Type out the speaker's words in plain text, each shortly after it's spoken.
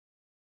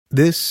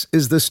This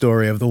is the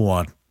story of the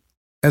one.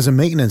 As a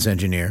maintenance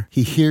engineer,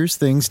 he hears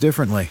things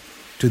differently.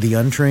 To the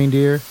untrained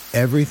ear,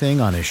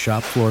 everything on his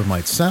shop floor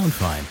might sound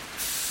fine,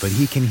 but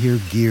he can hear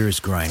gears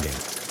grinding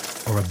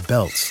or a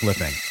belt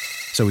slipping.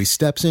 So he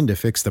steps in to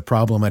fix the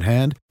problem at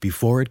hand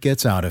before it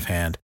gets out of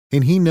hand.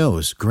 And he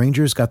knows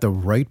Grainger's got the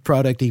right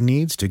product he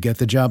needs to get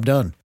the job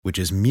done, which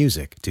is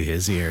music to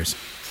his ears.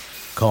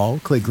 Call,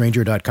 click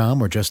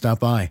Grainger.com, or just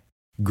stop by.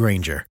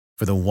 Grainger,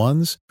 for the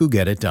ones who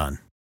get it done.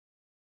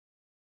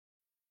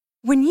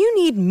 When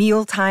you need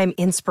mealtime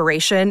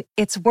inspiration,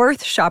 it's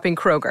worth shopping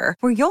Kroger,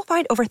 where you'll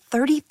find over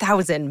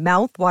 30,000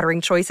 mouth-watering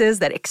choices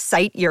that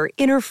excite your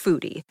inner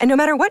foodie. And no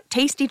matter what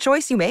tasty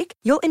choice you make,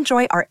 you'll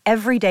enjoy our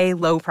everyday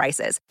low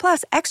prices,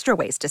 plus extra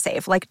ways to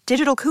save, like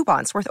digital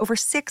coupons worth over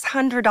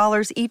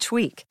 $600 each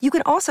week. You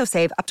can also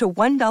save up to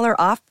 $1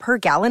 off per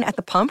gallon at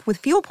the pump with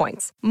fuel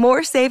points.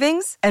 More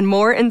savings and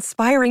more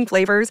inspiring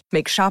flavors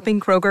make shopping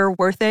Kroger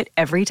worth it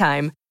every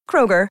time.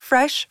 Kroger,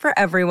 fresh for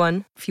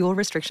everyone. Fuel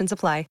restrictions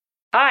apply.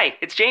 Hi,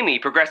 it's Jamie,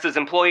 Progressive's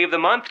Employee of the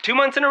Month, 2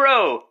 months in a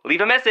row. Leave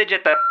a message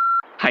at the...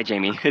 Hi,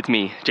 Jamie. It's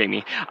me,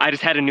 Jamie. I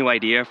just had a new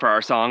idea for our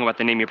song about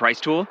the Name Your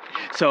Price tool.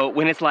 So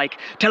when it's like,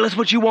 tell us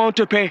what you want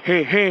to pay,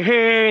 hey, hey,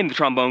 hey, and the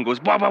trombone goes,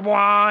 blah, blah,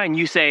 blah, and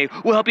you say,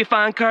 we'll help you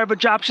find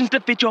coverage options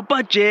to fit your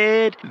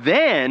budget.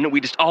 Then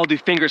we just all do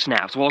finger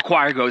snaps while a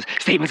choir goes,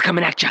 savings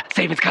coming at ya,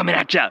 savings coming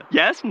at ya.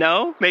 Yes?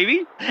 No?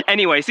 Maybe?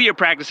 Anyway, see you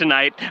practice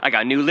tonight. I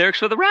got new lyrics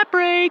for the rap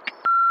break.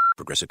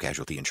 Progressive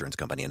Casualty Insurance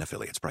Company and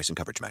Affiliates. Price and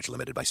coverage match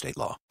limited by state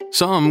law.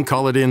 Some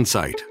call it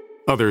insight.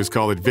 Others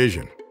call it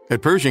vision.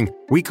 At Pershing,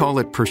 we call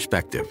it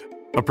perspective.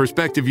 A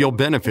perspective you'll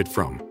benefit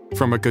from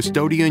a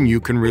custodian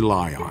you can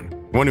rely on.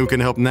 One who can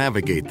help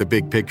navigate the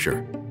big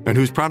picture and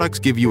whose products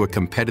give you a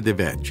competitive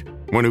edge.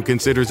 One who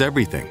considers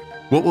everything.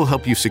 What will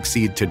help you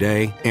succeed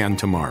today and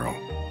tomorrow?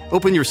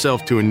 Open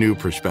yourself to a new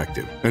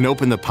perspective and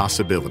open the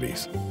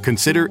possibilities.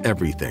 Consider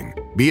everything.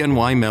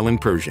 BNY Mellon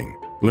Pershing.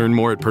 Learn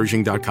more at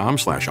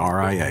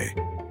Pershing.com/RIA.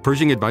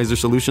 Pershing Advisor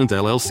Solutions,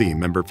 LLC.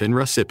 Member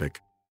FINRA SIPC.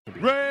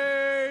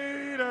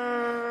 Raiders!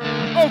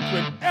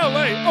 Oakland,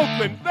 LA,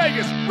 Oakland,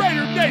 Vegas,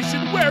 Raider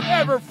Nation,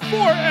 wherever,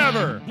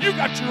 forever. You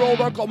got your old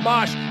Uncle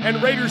Mosh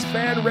and Raiders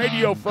Fan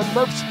Radio from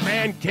Murph's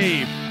Man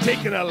Cave,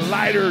 taking a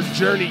lighter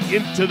journey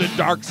into the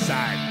dark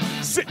side.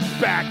 Sit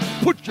back,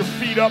 put your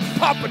feet up,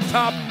 pop a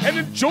top, and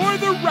enjoy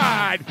the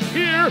ride.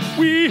 Here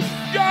we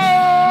go!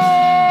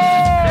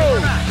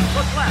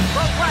 Look left,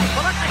 look right,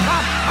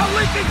 Bolitnikov, a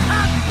leaking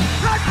pass,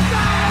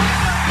 touchdown!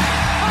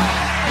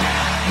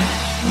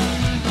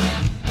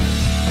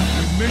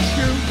 We miss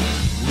you,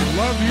 we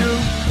love you,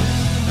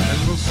 and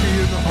we'll see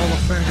you in the Hall of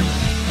Fame.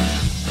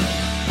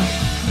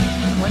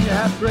 When you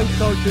have great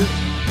coaches,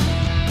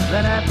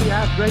 then after you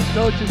have great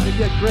coaches, you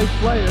get great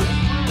players.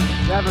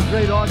 You have a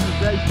great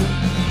organization,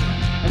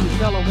 and you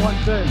tell them one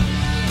thing: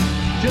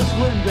 just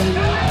win,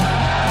 baby.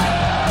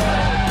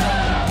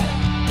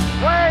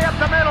 Way up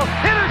the middle,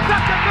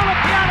 intercepted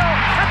Filipiano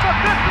at the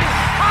 50,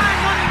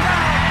 time running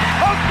down.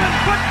 Oakland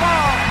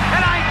football,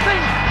 and I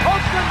think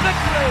Oakland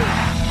victory.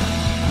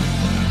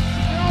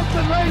 The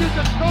Oakland Raiders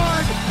have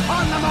scored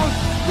on the most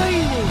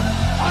zany,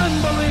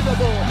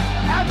 unbelievable,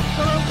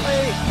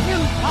 absolutely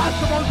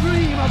impossible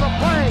dream of a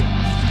play.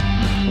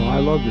 Well,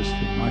 I love this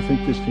team. I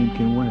think this team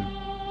can win.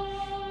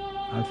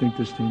 I think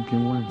this team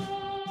can win.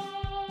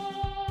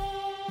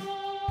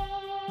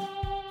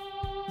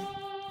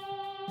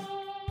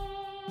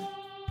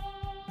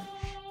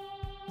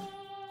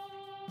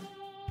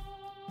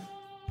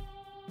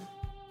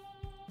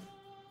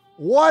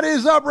 What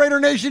is up, Raider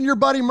Nation? Your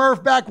buddy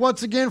Murph back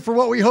once again for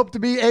what we hope to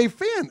be a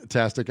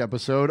fantastic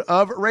episode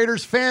of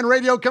Raiders Fan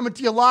Radio, coming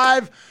to you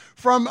live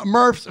from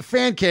Murph's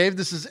Fan Cave.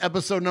 This is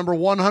episode number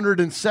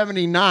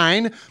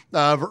 179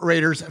 of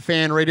Raiders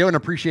Fan Radio, and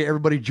appreciate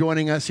everybody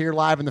joining us here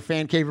live in the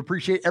Fan Cave.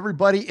 Appreciate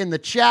everybody in the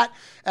chat,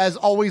 as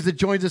always, that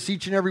joins us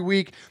each and every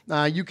week.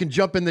 You can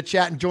jump in the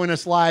chat and join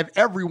us live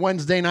every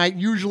Wednesday night,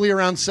 usually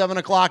around 7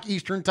 o'clock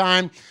Eastern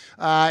time,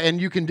 and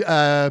you can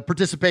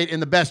participate in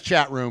the best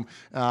chat room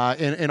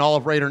in all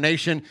of Raider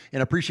Nation,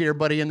 and appreciate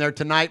everybody in there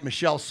tonight.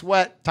 Michelle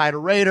Sweat,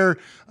 Title Raider,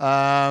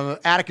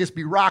 Atticus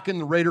B. Rockin',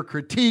 the Raider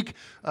Critique,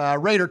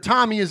 Raider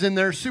Tommy is in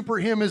there, Super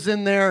Him is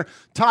in there,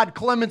 Todd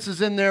Clements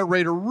is in there,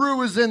 Raider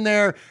Rue is in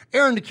there,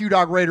 Aaron the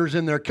Q-Dog Raider is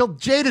in there, Kill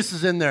Jadis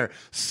is in there,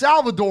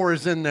 Salvador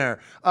is in there,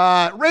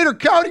 Raider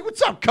Cody,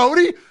 what's up,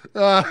 Cody?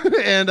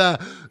 And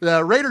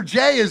Raider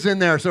J is in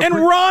there. And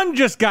Ron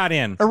just got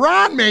in.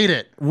 Ron made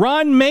it.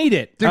 Ron made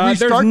it. There's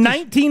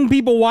 19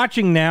 people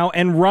watching now,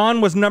 and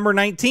Ron was number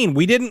 19.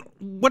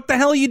 What the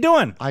hell are you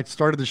doing? I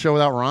started the show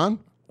without Ron?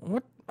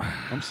 What?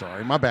 I'm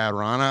sorry. My bad,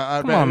 Ron.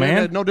 Come on,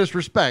 man. No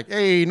disrespect.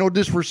 Hey, no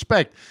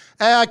disrespect.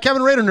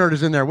 Kevin Raider Nerd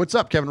is in there. What's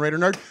up, Kevin Raider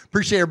Nerd?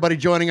 Appreciate everybody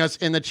joining us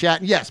in the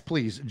chat. And yes,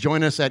 please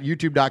join us at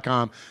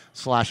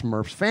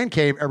youtube.com/Murph's Fan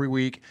Cave every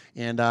week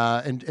and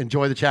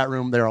enjoy the chat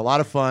room. They're a lot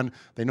of fun.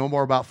 They know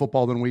more about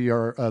football than we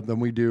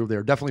do.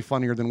 They're definitely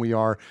funnier than we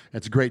are.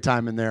 It's a great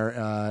time in there,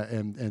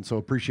 and so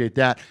appreciate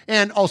that.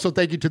 And also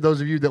thank you to those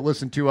of you that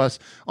listen to us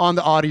on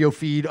the audio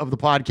feed of the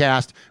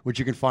podcast, which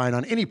you can find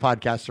on any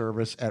podcast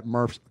service at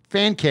Murph's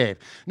Fan Cave.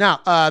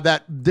 Now,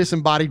 that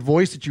disembodied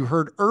voice that you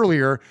heard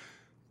earlier,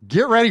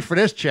 get ready for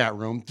this, chat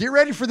room. Get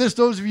ready for this,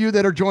 those of you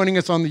that are joining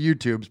us on the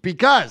YouTubes,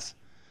 because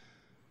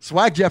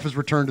Swag Jeff has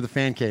returned to the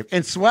Fan Cave.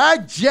 And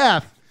Swag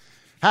Jeff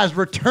has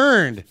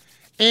returned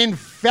in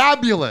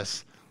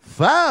fabulous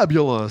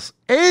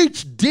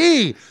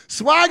HD.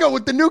 Swaggo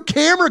with the new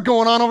camera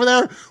going on over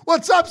there.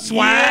 What's up,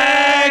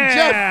 Swag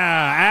Jeff?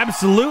 Yeah,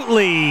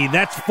 absolutely.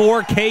 That's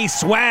 4K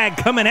swag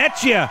coming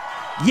at you.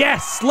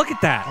 Yes, look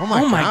at that. Oh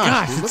my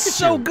gosh, dude, it's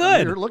so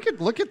good.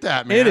 Look at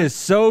that, man. It is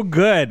so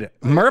good.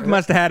 Murph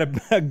must have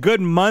had a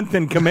good month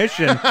in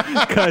commission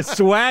because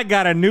Swag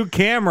got a new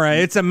camera.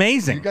 It's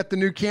amazing. You got the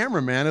new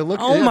camera, man.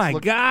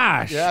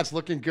 Gosh. Yeah, it's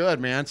looking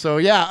good, man. So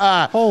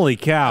yeah, holy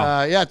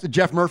cow. It's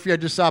Jeff Murphy. I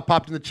just saw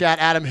popped in the chat.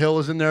 Adam Hill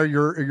is in there.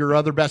 Your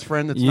other best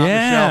friend. That's not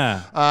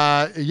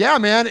Michelle. Yeah,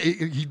 man.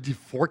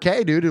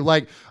 4K, dude.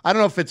 Like, I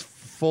don't know if it's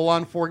full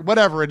on 4K,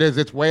 whatever it is.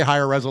 It's way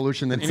higher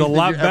resolution than it's a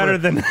lot better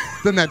than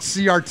that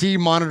CRT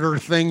monitor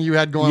thing you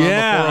had going on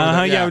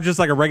before. Yeah, it was just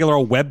like a regular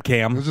old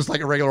webcam. It was just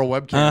like a regular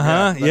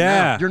webcam.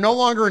 Yeah. You're no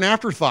longer an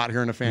afterthought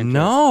here in a Fan Cave.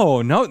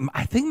 No.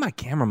 I think my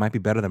camera might be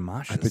better than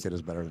Mosh's. I think it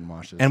is better than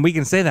Mosh's. And we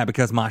can say that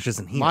because Mosh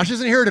isn't here. Mosh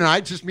isn't here tonight.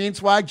 It's just me and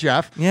Swag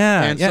Jeff.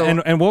 Yeah.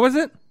 And what was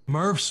it?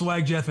 Murph,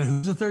 Swag Jeff, and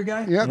who's the third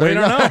guy? Yeah, we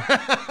don't know.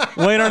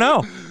 We don't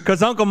know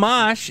because Uncle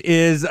Mosh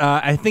is.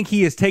 I think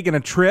he is taking a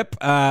trip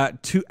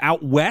to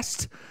out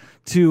west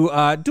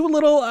to do a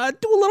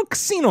little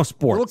casino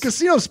sports. A little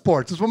casino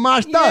sports is what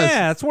Mosh does.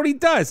 Yeah, that's what he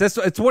does.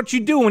 It's what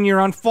you do when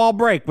you're on fall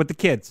break with the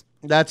kids.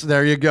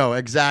 There you go.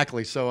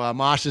 Exactly. So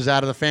Mosh is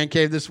out of the Fan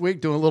Cave this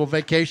week doing a little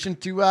vacation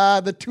to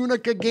the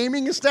Tunica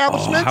Gaming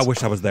establishment. I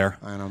wish I was there.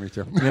 I know, me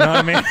too. You know what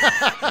I mean?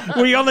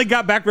 We only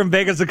got back from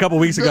Vegas a couple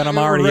weeks ago, and I'm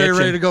already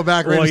ready to go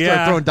back, ready to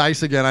start throwing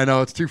dice again. I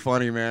know. It's too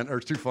funny, man. Or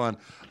it's too fun.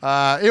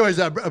 Anyways,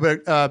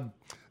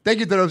 thank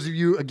you to those of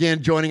you,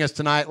 again, joining us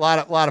tonight. A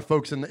lot of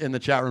folks in the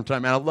chat room tonight,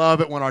 man. I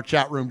love it when our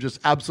chat room just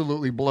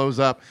absolutely blows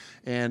up,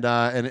 and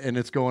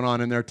it's going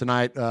on in there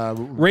tonight.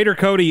 Raider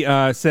Cody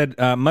said,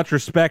 much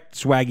respect,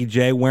 Swaggy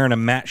J, wearing a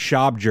Matt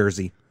Schaub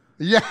jersey.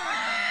 Yeah.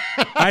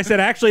 I said,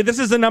 actually, this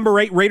is a number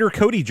 8 Raider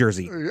Cody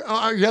jersey.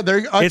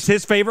 It's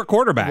his favorite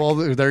quarterback. Well,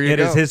 there you go. It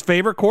is his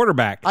favorite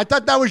quarterback. I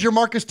thought that was your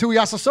Marcus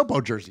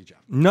Tuiasosopo jersey, Jeff.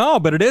 No,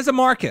 but it is a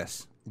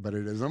Marcus. But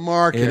it is a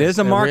Marcus. It is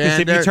a Marcus.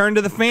 If you turn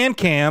to the fan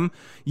cam,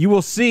 you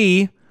will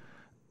see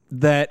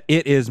that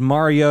it is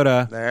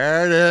Mariota.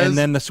 There it is. And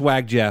then the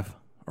Swag Jeff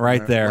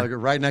right there. Like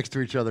right next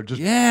to each other.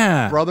 Just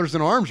brothers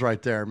in arms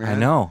right there, man. I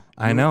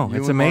know.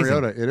 It's amazing.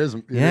 Mariota. It is.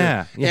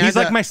 Yeah. He's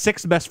like my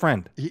 6th best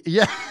friend.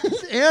 Yeah.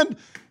 And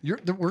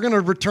we're going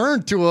to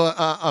return to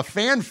a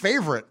fan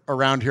favorite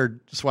around here,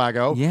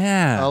 Swaggo.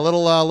 Yeah. A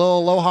little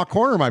Aloha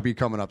Corner might be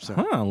coming up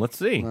soon. Let's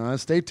see.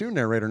 Stay tuned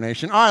there, Raider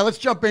Nation. All right, let's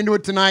jump into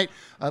it tonight.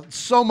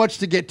 So much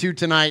to get to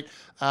tonight.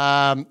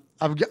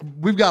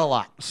 We've got a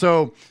lot.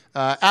 So,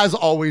 as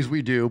always,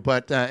 we do,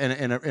 but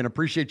and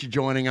appreciate you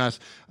joining us.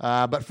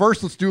 But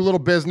first, let's do a little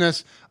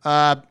business.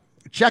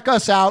 Check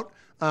us out.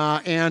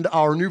 And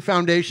our new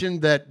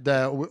foundation that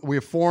we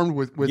have formed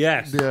with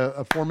the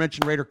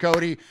aforementioned Raider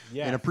Cody,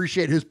 and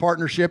appreciate his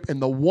partnership in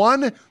the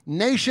One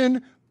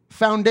Nation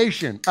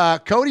Foundation.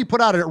 Cody put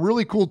out a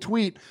really cool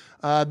tweet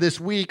this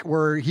week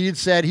where he had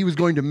said he was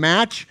going to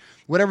match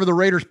whatever the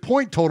Raiders'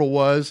 point total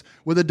was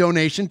with a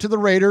donation to the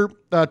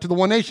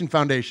One Nation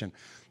Foundation.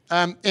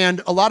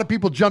 And a lot of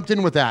people jumped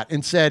in with that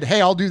and said,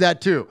 hey, I'll do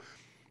that too.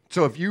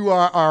 So if you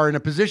are in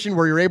a position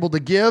where you're able to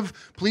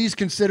give, please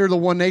consider the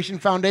One Nation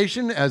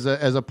Foundation as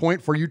a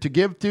point for you to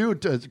give to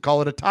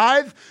call it a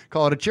tithe,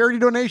 call it a charity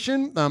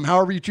donation,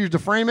 however you choose to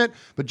frame it.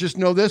 But just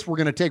know this, we're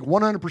going to take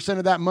 100%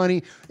 of that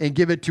money and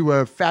give it to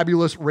a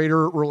fabulous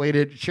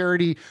Raider-related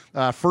charity.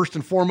 First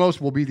and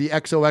foremost will be the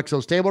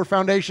XOXO Stabler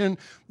Foundation,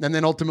 and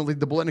then ultimately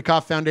the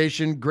Blitnikoff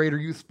Foundation, Greater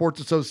Youth Sports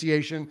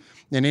Association,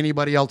 and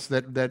anybody else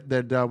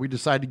that we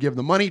decide to give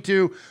the money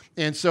to.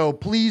 And so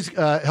please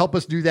help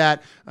us do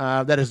that.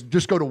 That is,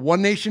 just go to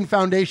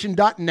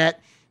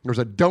onenationfoundation.net. There's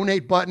a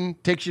donate button,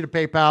 takes you to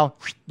PayPal.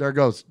 There it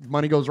goes.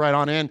 Money goes right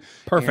on in.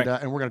 Perfect.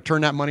 And we're going to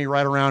turn that money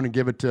right around and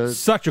give it to...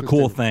 Such a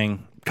cool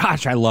thing.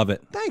 Gosh, I love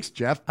it. Thanks,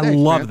 Jeff. I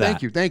love man.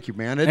 that. Thank you,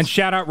 man. And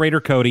shout out Raider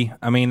Cody.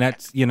 I mean,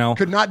 that's,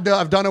 could not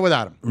have done it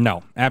without him.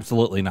 No,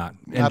 absolutely not.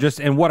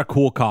 And what a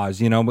cool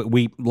cause.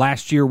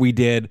 Last year we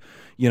did,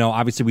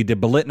 obviously we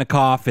did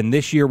Bolitnikoff, and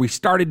this year we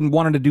started and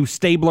wanted to do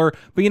Stabler.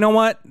 But you know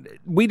what?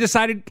 We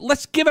decided,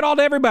 let's give it all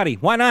to everybody.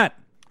 Why not?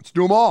 Let's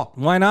do them all.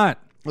 Why not?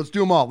 Let's do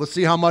them all. Let's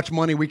see how much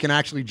money we can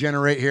actually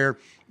generate here,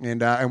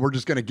 and we're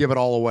just going to give it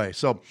all away.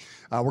 So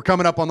we're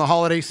coming up on the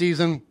holiday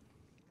season.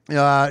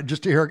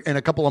 Just here in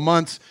a couple of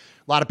months.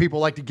 A lot of people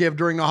like to give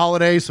during the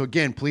holidays. So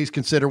again, please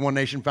consider One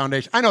Nation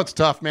Foundation. I know it's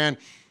tough, man.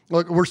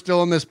 Look, we're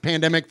still in this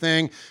pandemic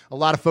thing. A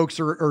lot of folks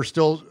are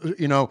still,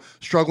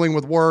 struggling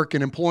with work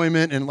and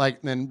employment,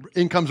 and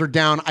incomes are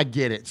down. I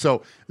get it.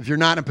 So if you're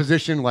not in a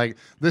position,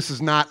 this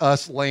is not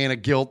us laying a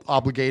guilt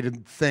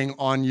obligated thing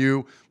on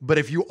you. But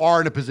if you are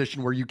in a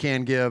position where you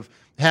can give,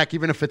 Heck,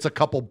 even if it's a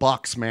couple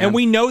bucks, man. And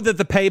we know that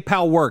the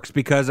PayPal works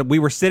because we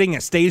were sitting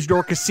at Stage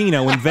Door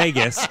Casino in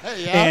Vegas,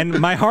 and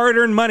my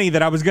hard-earned money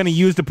that I was going to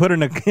use to put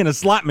in a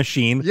slot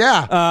machine.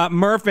 Yeah.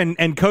 Murph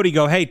and Cody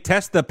go, hey,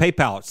 test the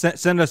PayPal.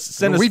 Send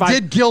us. We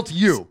did guilt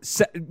you.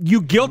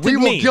 You guilted me. We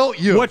will guilt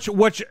you.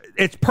 Which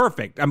it's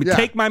perfect. I mean,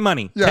 take my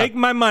money. Yeah. Take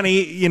my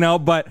money. You know,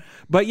 but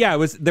yeah, it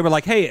was. They were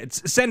like, hey,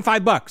 send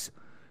 $5.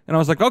 And I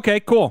was like,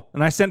 okay, cool.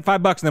 And I sent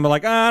 $5, and they were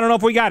like, I don't know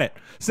if we got it.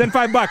 Send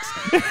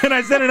 $5. And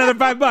I sent another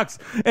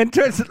 $5. And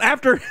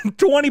after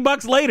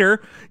 $20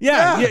 later,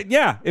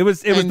 it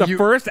was the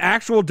first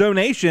actual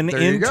donation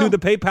into the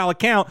PayPal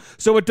account.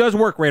 So it does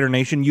work, Raider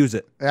Nation. Use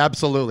it.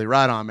 Absolutely.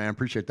 Right on, man.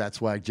 Appreciate that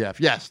swag,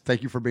 Jeff. Yes,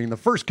 thank you for being the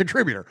first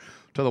contributor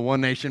to the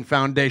One Nation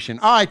Foundation.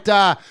 All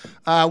right,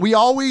 we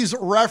always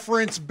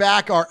reference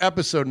back our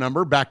episode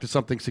number back to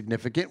something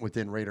significant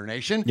within Raider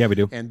Nation. Yeah, we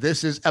do. And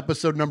this is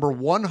episode number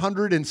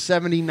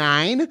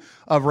 179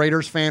 of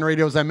Raiders Fan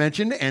Radio, as I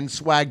mentioned. And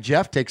Swag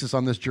Jeff takes us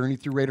on this journey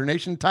through Raider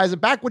Nation, ties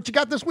it back. What you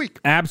got this week?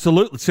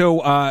 Absolutely.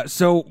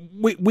 So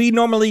we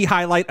normally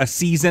highlight a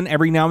season,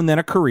 every now and then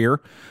a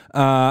career,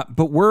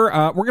 but we're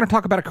going to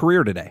talk about a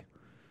career today.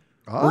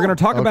 We're going to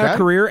talk about a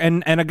career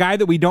and a guy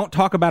that we don't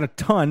talk about a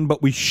ton,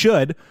 but we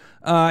should.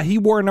 He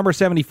wore number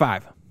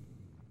 75.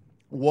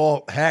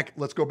 Well, heck,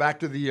 let's go back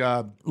to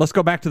the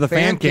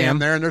fan cam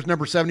there, and there's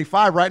number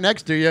 75 right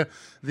next to you.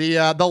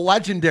 The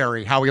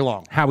legendary Howie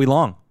Long. Howie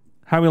Long.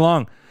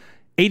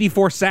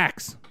 84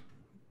 sacks,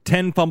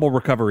 10 fumble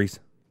recoveries,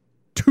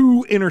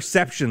 2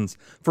 interceptions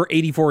for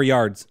 84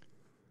 yards.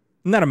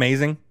 Isn't that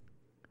amazing?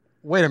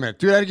 Wait a minute.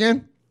 Do that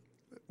again.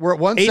 We're at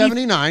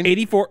 179.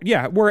 84.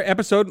 Yeah, we're at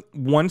episode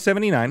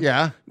 179.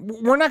 Yeah.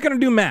 We're not going to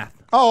do math.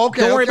 Oh,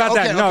 okay. Don't worry about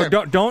that. No,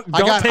 don't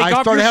take off your shoes.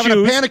 I started having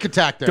a panic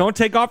attack there. Don't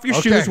take off your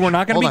shoes. We're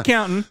not going to be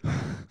counting.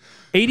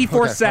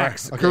 84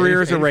 sacks,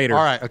 career as a Raider.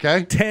 All right,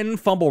 okay. 10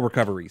 fumble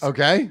recoveries.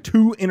 Okay.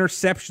 2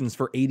 interceptions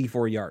for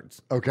 84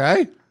 yards.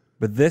 Okay.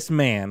 But this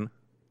man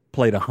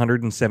played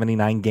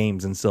 179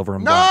 games in silver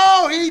and black.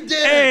 No, he did.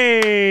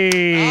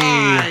 Hey.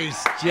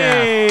 Nice,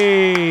 Jeff.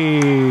 Hey.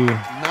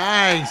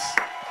 Nice.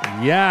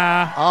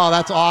 Yeah. Oh,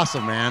 that's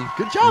awesome, man.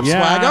 Good job,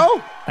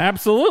 Swaggo.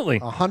 Absolutely.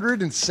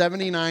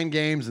 179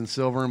 games in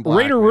silver and black.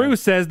 Raider Roo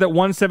says that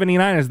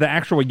 179 is the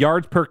actual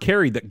yards per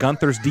carry that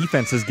Gunther's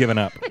defense has given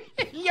up.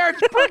 Yards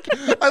per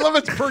I love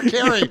it's per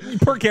carry.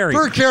 Per carry.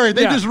 Per carry.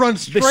 They just run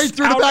straight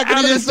through the back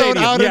of the end zone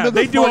out into the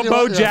they do a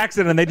Bo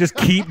Jackson and they just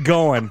keep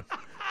going.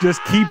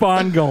 Just keep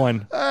on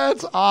going.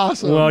 That's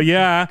awesome. Well,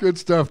 yeah. Good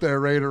stuff there,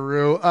 Raider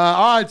Roo.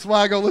 All right,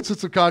 Swaggo, let's hit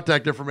some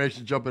contact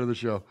information. Jump into the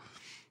show.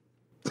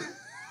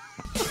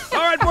 All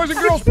right, boys and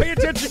girls, pay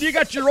attention. You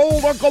got your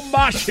old Uncle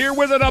Mosh here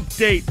with an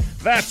update.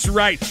 That's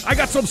right. I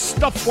got some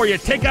stuff for you.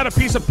 Take out a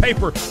piece of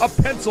paper, a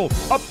pencil,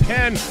 a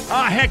pen.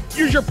 Heck,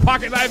 use your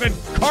pocket knife and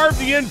carve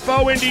the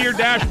info into your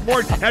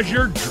dashboard as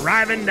you're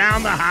driving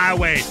down the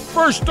highway.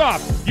 First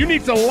off, you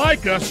need to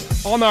like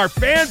us on our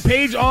fan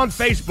page on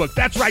Facebook.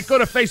 That's right. Go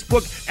to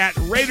Facebook at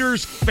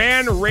Raiders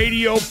Fan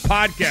Radio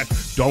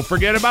Podcast. Don't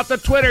forget about the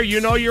Twitter. You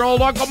know your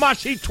old Uncle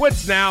Mosh, he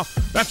twits now.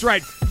 That's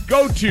right.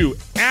 Go to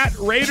at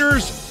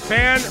Raiders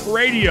Fan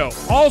Radio.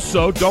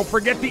 Also, don't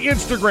forget the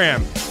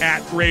Instagram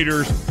at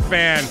Raiders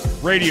Fan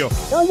Radio.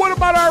 Or what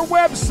about our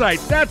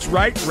website? That's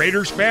right,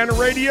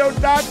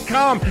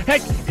 RaidersFanRadio.com.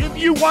 Heck, if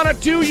you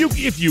want to, you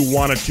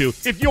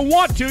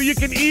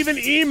can even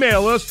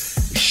email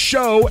us,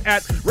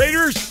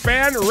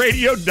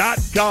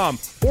 show@RaidersFanRadio.com,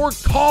 or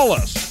call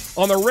us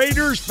on the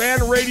Raiders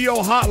Fan Radio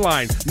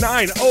hotline,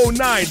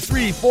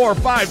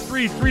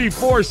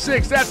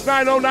 909-345-3346. That's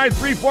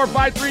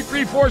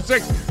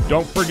 909-345-3346.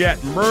 Don't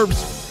forget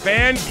Merv's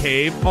Fan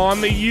Cave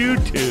on the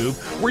YouTube,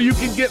 where you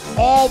can get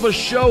all the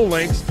show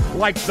links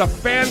like the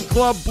Fan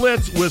Club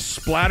Blitz with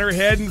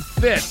Splatterhead and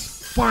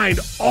Fitz. Find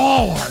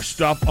all our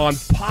stuff on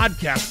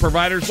podcast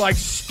providers like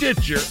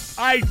Stitcher,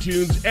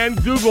 iTunes,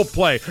 and Google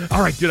Play.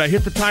 All right, did I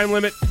hit the time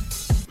limit?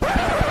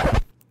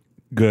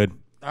 Good.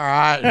 All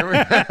right.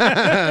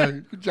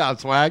 Good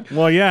job, Swag.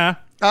 Well, yeah.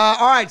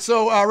 All right,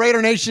 so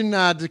Raider Nation,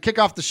 to kick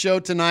off the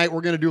show tonight,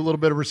 we're going to do a little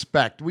bit of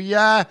respect. We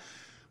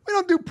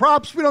don't do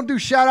props, we don't do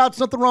shout-outs,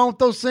 nothing wrong with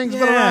those things,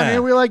 but around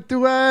here we like to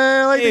give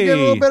a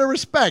little bit of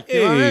respect. You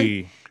know what I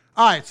mean?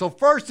 All right, so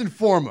first and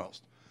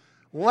foremost,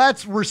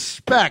 let's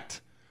respect.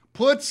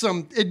 Put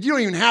some, you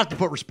don't even have to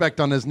put respect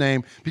on his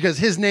name because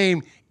his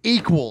name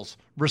equals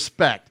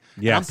respect.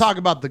 Yes. I'm talking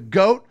about the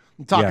GOAT.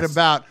 I'm talking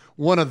about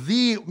one of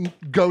the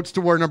GOATs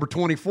to wear number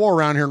 24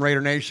 around here in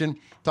Raider Nation. I'm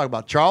talking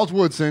about Charles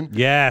Woodson.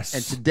 Yes.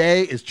 And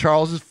today is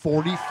Charles's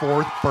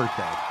 44th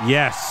birthday.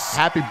 Yes.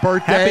 Happy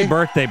birthday. Happy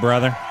birthday,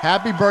 brother.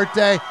 Happy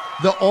birthday.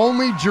 The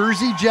only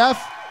jersey,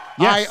 Jeff,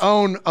 I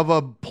own of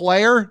a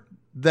player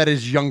that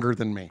is younger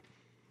than me.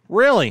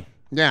 Really?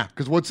 Yeah,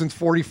 because Woodson's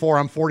 44,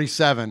 I'm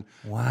 47.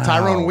 Wow.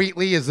 Tyrone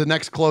Wheatley is the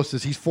next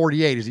closest. He's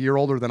 48. He's a year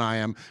older than I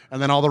am.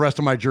 And then all the rest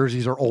of my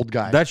jerseys are old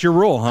guys. That's your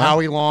rule, huh?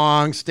 Howie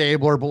Long,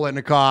 Stabler,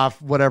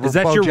 Biletnikoff, whatever. Is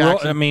that Bo your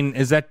Jackson. rule? I mean,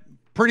 is that...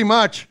 Pretty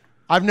much.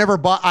 I've never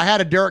bought... I had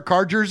a Derek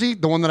Carr jersey,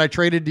 the one that I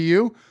traded to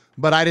you.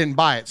 but I didn't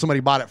buy it. Somebody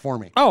bought it for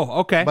me. Oh,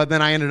 okay. But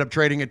then I ended up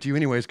trading it to you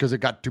anyways because it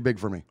got too big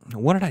for me.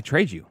 What did I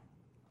trade you?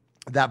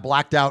 That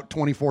blacked out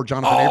 24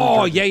 Jonathan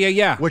Abram jersey.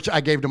 Yeah. Which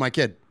I gave to my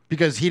kid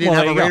because he didn't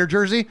have a Raider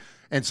jersey.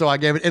 And so I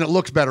gave it, and it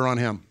looks better on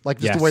him.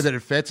 Like just the way that it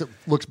fits, it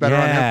looks better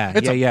on him.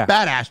 It's a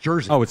badass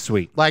jersey. Oh, it's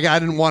sweet. Like I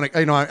didn't want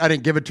to, I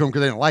didn't give it to him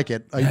because I didn't like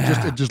it.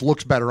 It just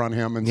looks better on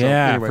him. And so,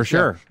 anyways, for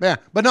sure. Yeah.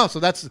 But no,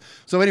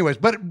 anyways,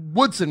 but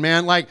Woodson,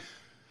 man, like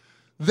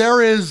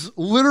there is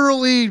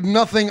literally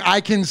nothing I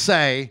can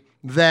say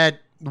that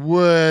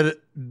would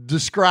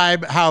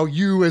describe how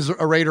you as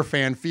a Raider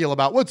fan feel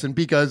about Woodson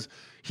because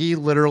he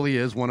literally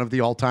is one of the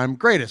all-time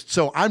greatest.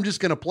 So I'm just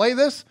going to play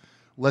this.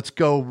 Let's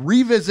go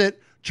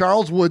revisit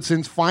Charles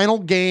Woodson's final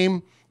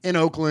game in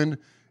Oakland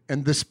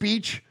and the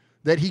speech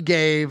that he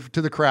gave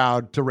to the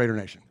crowd to Raider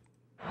Nation.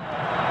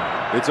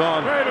 It's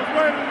on. Raiders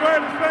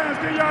fans,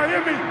 can y'all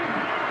hear me?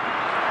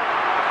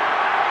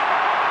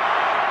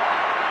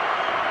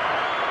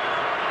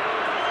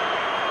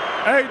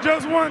 Hey,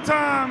 just one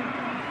time,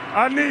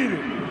 I need it.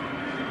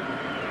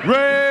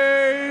 Raiders.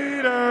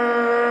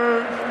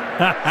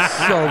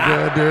 So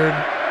good, dude.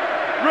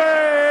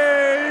 Raiders.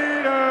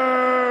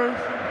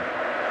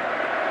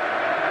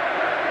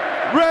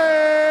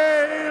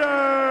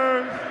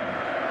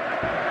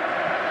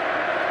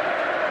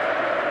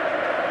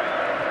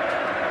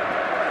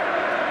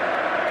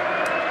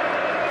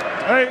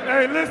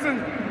 Hey, listen,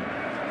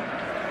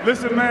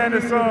 man.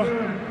 It's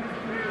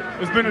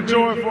been a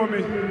joy for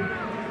me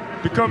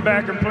to come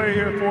back and play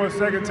here for a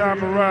second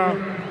time around.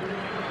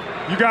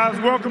 You guys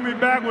welcome me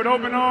back with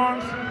open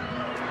arms,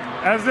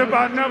 as if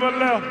I never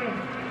left.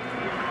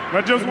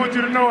 I just want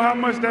you to know how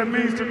much that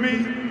means to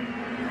me,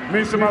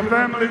 means to my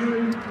family,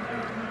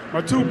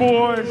 my two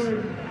boys.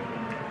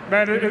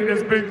 Man,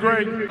 it's been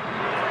great.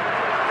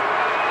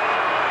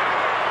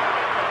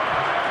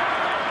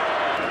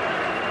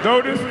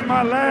 Though this is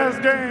my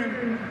last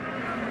game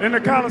in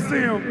the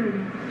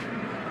Coliseum,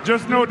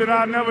 just know that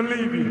I'll never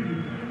leave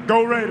you.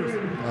 Go Raiders.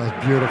 That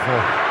was beautiful.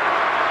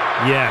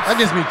 Yes. That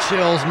gives me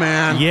chills,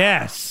 man.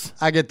 Yes.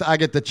 I get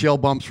the chill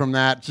bumps from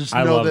that. Just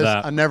I know love this,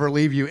 that. I never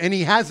leave you. And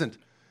he hasn't.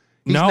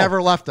 He's No.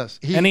 never left us.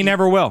 And he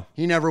never will.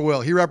 He never will.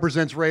 He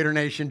represents Raider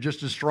Nation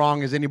just as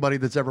strong as anybody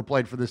that's ever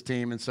played for this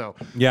team. And so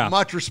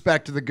much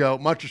respect to the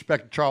GOAT, much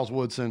respect to Charles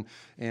Woodson,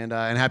 and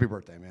happy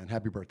birthday, man.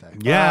 Happy birthday.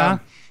 Yeah.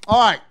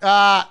 All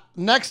right.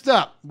 Next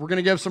up, we're going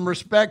to give some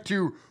respect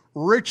to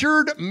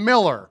Richard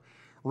Miller.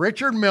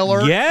 Richard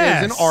Miller is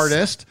an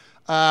artist.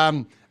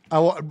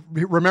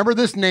 Remember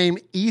this name,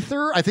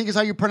 Ether, I think is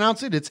how you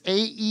pronounce it. It's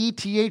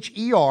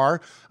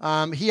Aether.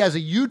 He has a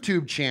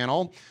YouTube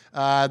channel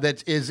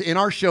that is in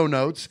our show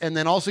notes. And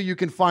then also you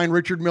can find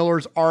Richard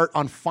Miller's art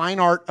on Fine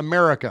Art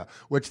America,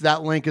 which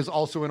that link is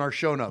also in our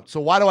show notes.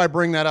 So why do I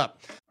bring that up?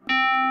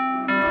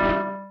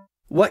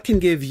 What can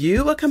give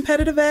you a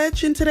competitive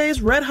edge in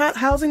today's red-hot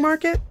housing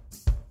market?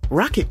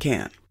 Rocket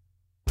can.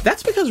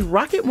 That's because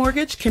Rocket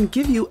Mortgage can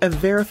give you a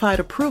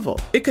verified approval.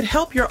 It could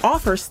help your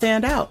offer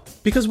stand out.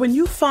 Because when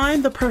you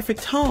find the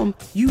perfect home,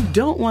 you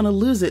don't want to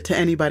lose it to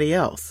anybody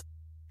else.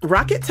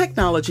 Rocket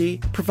Technology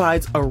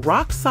provides a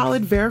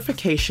rock-solid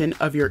verification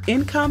of your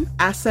income,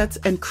 assets,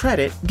 and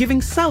credit, giving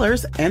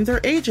sellers and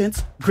their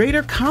agents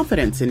greater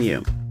confidence in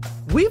you.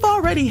 We've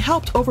already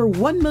helped over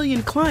 1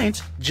 million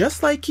clients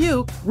just like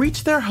you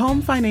reach their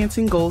home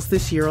financing goals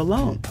this year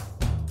alone.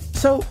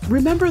 So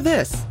remember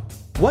this.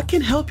 What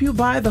can help you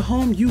buy the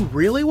home you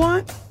really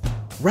want?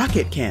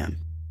 Rocket can.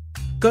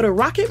 Go to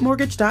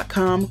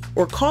rocketmortgage.com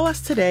or call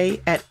us today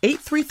at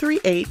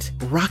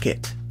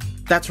 8338-ROCKET.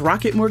 That's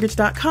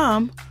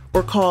rocketmortgage.com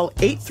or call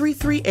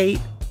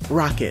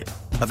 8338-ROCKET.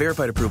 A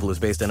verified approval is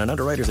based on an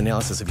underwriter's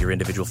analysis of your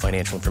individual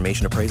financial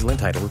information appraisal and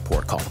title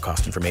report. Call for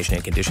cost information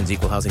and conditions.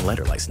 Equal housing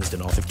lender licensed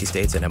in all 50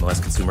 states and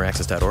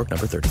MLSConsumerAccess.org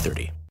number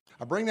 3030.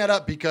 I bring that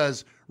up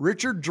because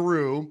Richard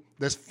drew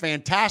this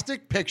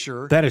fantastic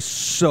picture. That is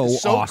so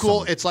awesome.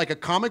 Cool. It's like a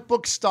comic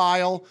book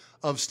style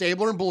of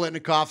Stabler and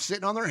Biletnikoff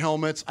sitting on their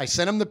helmets. I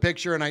sent him the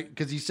picture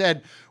because he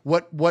said,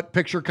 what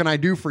picture can I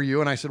do for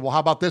you? And I said, well, how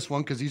about this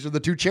one? Because these are the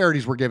two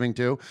charities we're giving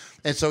to.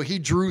 And so he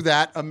drew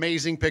that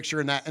amazing picture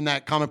in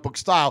that comic book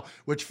style,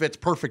 which fits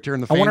perfect here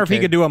in the fan I wonder if he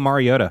could do a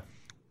Mariota.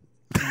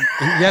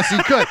 Yes,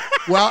 he could.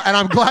 Well, and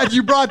I'm glad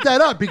you brought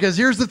that up because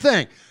here's the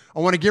thing.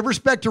 I want to give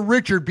respect to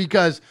Richard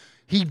because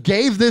he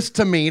gave this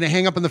to me to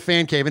hang up in the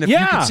fan cave. And if you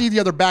can see the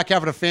other back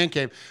half of the fan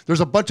cave, there's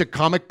a bunch of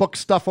comic book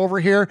stuff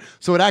over here.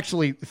 So it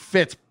actually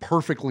fits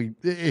perfectly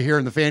here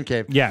in the fan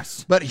cave.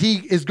 Yes. But he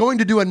is going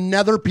to do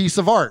another piece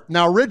of art.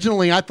 Now,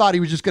 originally, I thought he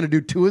was just going to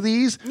do 2 of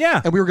these. Yeah.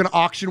 And we were going to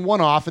auction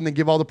one off and then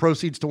give all the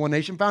proceeds to One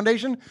Nation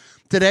Foundation.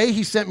 Today,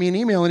 he sent me an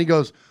email and he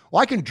goes,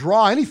 well, I can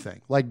draw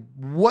anything. Like,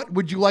 what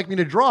would you like me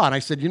to draw? And I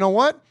said, you know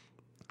what?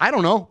 I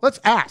don't know. Let's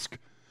ask.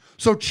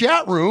 So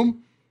chat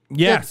room.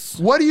 Yes.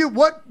 What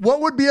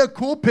would be a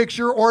cool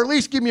picture, or at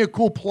least give me a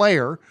cool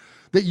player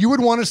that you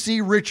would want to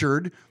see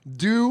Richard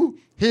do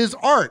his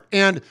art?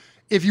 And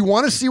if you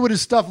want to see what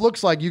his stuff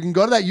looks like, you can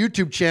go to that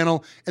YouTube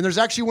channel, and there's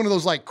actually one of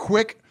those like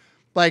quick,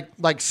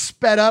 like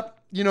sped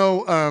up,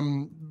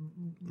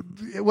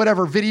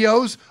 whatever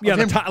videos. Yeah,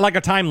 of him, like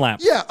a time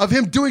lapse. Yeah, of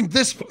him doing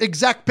this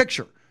exact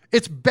picture.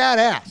 It's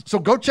badass. So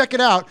go check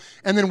it out.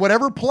 And then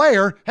whatever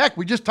player, heck,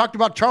 we just talked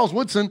about Charles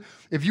Woodson.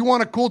 If you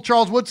want a cool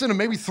Charles Woodson and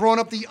maybe throwing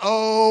up the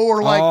O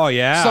or like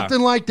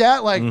something like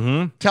that, like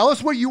tell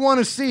us what you want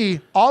to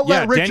see. I'll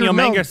let Richard Daniel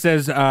know. Manga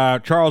says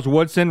Charles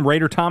Woodson.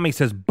 Raider Tommy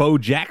says Bo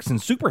Jackson.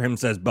 Superhim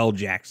says Bo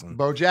Jackson.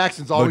 Bo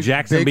Jackson's always Bo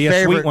Jackson big be a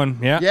favorite. sweet one.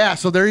 Yeah. Yeah,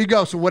 so there you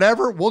go. So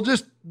whatever, we'll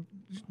just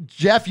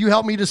Jeff, you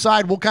help me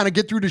decide. We'll kind of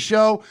get through the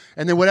show,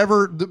 and then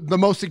whatever the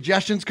most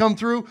suggestions come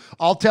through,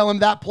 I'll tell him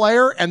that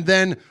player, and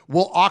then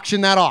we'll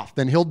auction that off.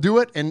 Then he'll do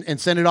it and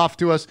send it off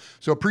to us.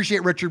 So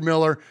appreciate Richard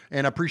Miller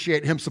and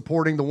appreciate him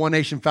supporting the One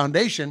Nation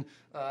Foundation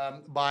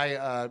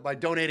by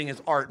donating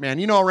his art, man.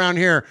 You know, around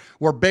here,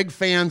 we're big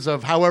fans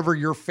of however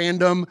your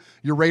fandom,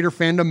 your Raider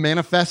fandom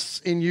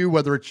manifests in you,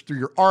 whether it's through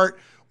your art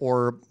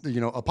or,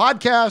 you know, a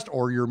podcast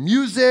or your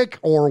music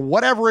or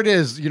whatever it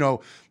is, you know,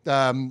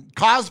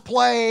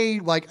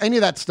 cosplay, like any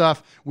of that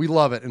stuff. We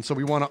love it. And so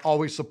we want to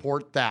always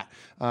support that.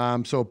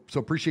 So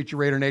appreciate you,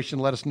 Raider Nation.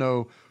 Let us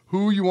know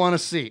who you want to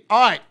see. All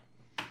right,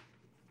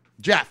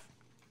 Jeff.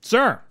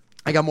 Sir.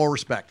 I got more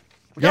respect.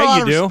 We got a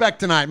lot of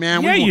respect tonight,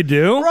 man. Yeah, you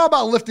do. We're all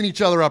about lifting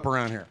each other up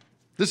around here.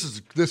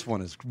 This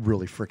one is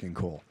really freaking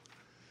cool.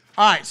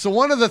 All right, so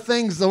one of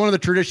the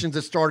traditions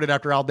that started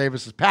after Al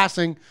Davis's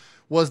passing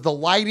was the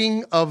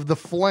lighting of the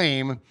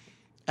flame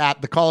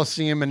at the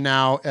Coliseum and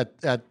now at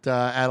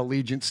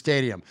Allegiant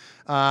Stadium.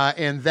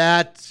 And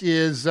that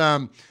is,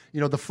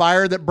 the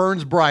fire that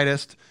burns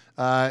brightest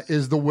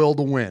is the will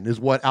to win, is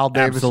what Al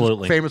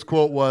Davis's famous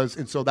quote was.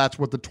 And so that's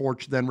what the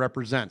torch then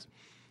represents.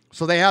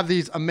 So they have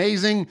these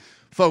amazing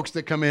folks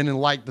that come in and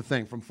light the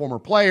thing, from former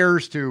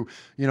players to,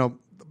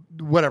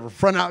 whatever,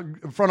 front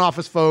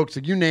office folks,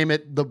 you name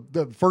it.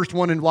 The first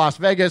one in Las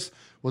Vegas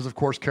was, of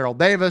course, Carol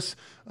Davis,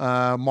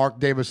 Mark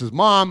Davis's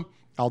mom,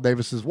 Al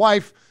Davis's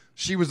wife.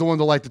 She was the one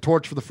to light the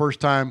torch for the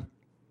first time.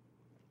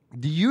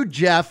 Do you,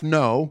 Jeff,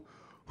 know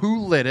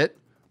who lit it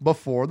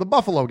before the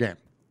Buffalo game?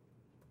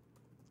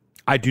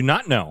 I do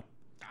not know.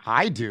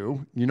 I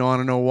do. You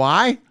want to know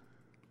why?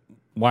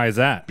 Why is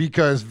that?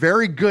 Because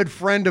very good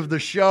friend of the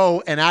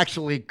show and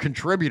actually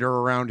contributor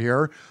around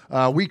here.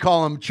 We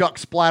call him Chuck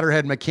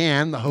Splatterhead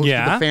McCann, the host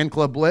of the Fan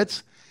Club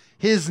Blitz.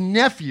 His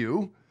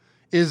nephew,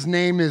 his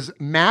name is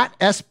Matt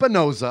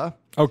Espinoza.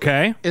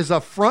 Okay. Is a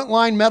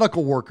frontline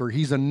medical worker.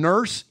 He's a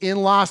nurse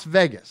in Las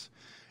Vegas.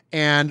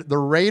 And the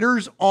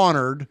Raiders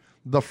honored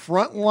the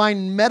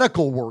frontline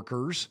medical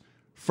workers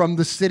from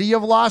the city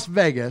of Las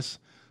Vegas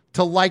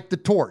to light the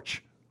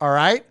torch. All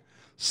right?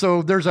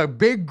 So there's a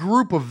big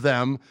group of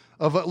them,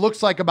 of it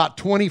looks like about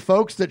 20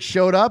 folks that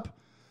showed up.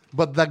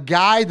 But the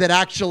guy that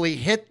actually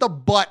hit the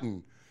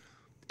button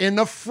in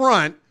the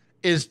front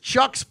is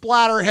Chuck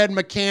Splatterhead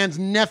McCann's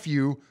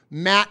nephew,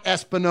 Matt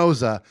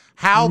Espinoza.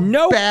 How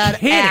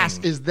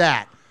badass is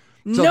that?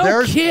 So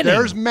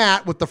there's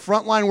Matt with the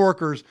frontline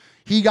workers.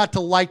 He got to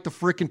light the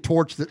freaking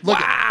torch.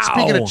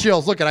 Speaking of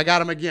chills, look at, I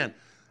got him again.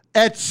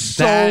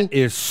 That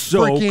is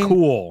so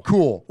cool.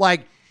 Cool.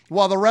 Like,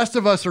 while the rest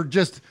of us are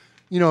just,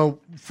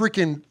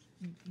 freaking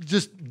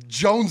just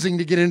jonesing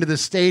to get into the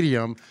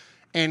stadium,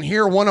 and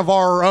here one of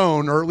our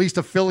own, or at least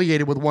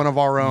affiliated with one of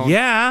our own,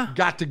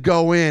 got to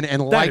go in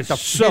and hit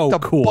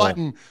the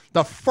button.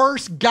 The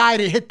first guy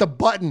to hit the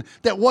button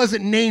that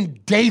wasn't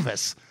named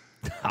Davis.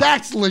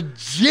 That's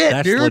legit,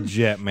 That's dude. That's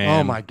legit,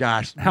 man. Oh, my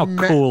gosh. How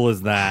cool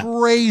is that?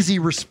 Crazy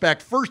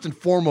respect, first and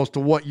foremost, to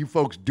what you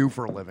folks do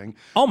for a living.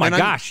 Oh, my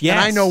gosh, yes.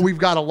 And I know we've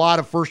got a lot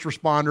of first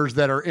responders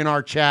that are in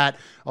our chat,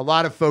 a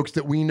lot of folks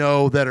that we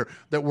know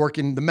that work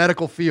in the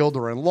medical field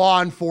or in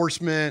law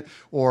enforcement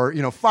or,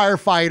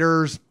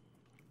 firefighters.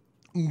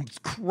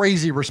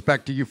 Crazy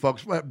respect to you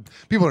folks.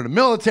 People in the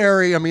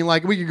military. I mean,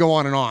 like, we could go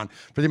on and on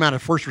for the amount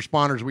of first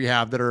responders we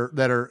have that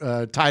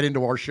are tied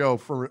into our show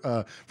from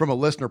a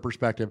listener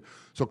perspective.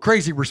 So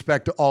crazy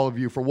respect to all of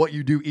you for what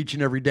you do each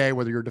and every day,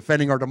 whether you're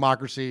defending our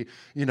democracy,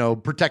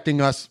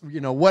 protecting us,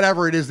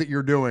 whatever it is that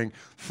you're doing.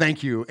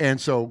 Thank you. And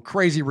so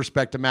crazy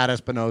respect to Matt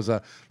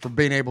Espinoza for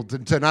being able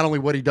to not only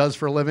what he does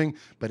for a living,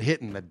 but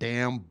hitting the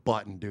damn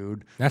button,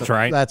 dude. That's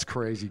right. That's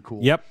crazy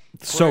cool. Yep.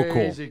 So cool.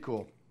 Crazy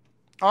cool.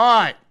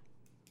 All right.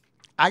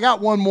 I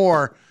got one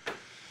more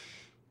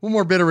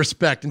bit of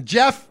respect. And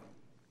Jeff,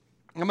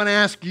 I'm going to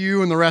ask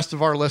you and the rest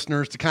of our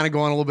listeners to kind of go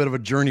on a little bit of a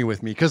journey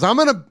with me, because I'm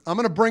going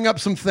to bring up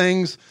some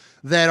things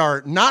that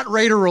are not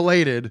Raider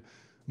related,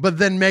 but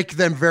then make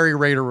them very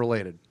Raider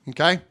related.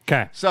 Okay?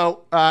 Okay.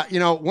 So,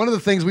 one of the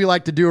things we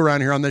like to do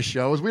around here on this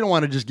show is we don't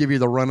want to just give you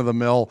the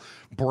run-of-the-mill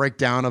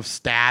breakdown of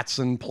stats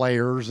and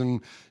players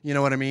and, you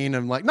know what I mean?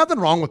 And, like, nothing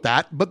wrong with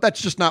that, but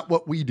that's just not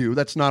what we do.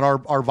 That's not our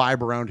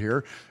vibe around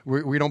here.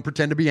 We don't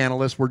pretend to be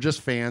analysts. We're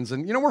just fans.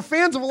 And, we're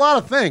fans of a lot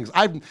of things.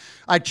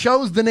 I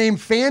chose the name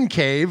Fan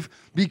Cave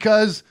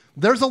because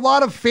there's a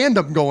lot of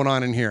fandom going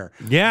on in here.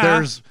 Yeah.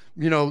 There's,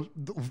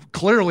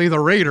 clearly the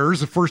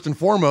Raiders, first and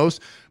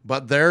foremost,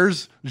 but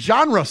there's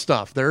genre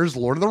stuff. There's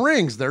Lord of the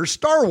Rings. There's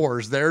Star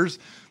Wars. There's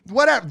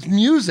whatever,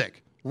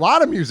 music. A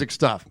lot of music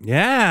stuff.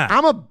 Yeah.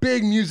 I'm a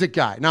big music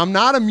guy. Now, I'm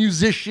not a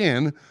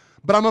musician,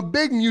 but I'm a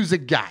big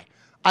music guy.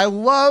 I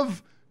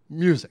love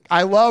music.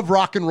 I love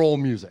rock and roll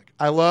music.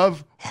 I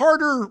love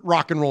harder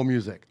rock and roll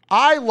music.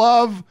 I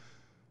love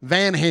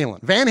Van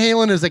Halen. Van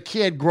Halen as a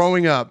kid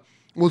growing up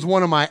was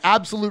one of my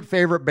absolute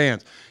favorite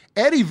bands.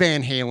 Eddie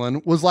Van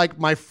Halen was like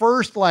my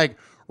first like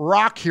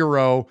rock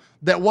hero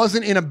that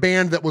wasn't in a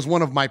band that was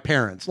one of my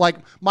parents. Like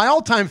my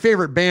all-time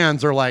favorite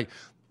bands are like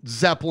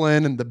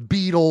Zeppelin and the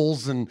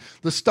Beatles and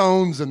the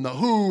Stones and the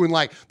Who, and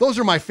like those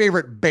are my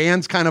favorite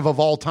bands kind of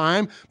all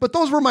time, but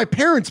those were my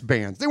parents'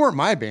 bands. They weren't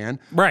my band.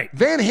 Right.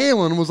 Van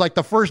Halen was like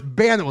the first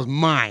band that was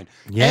mine.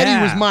 Yeah.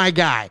 Eddie was my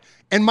guy.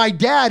 And my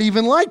dad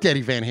even liked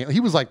Eddie Van Halen. He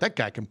was like, that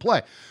guy can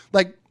play.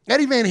 Like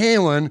Eddie Van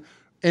Halen,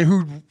 and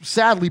who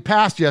sadly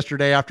passed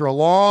yesterday after a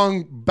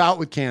long bout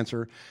with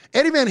cancer.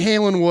 Eddie Van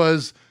Halen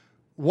was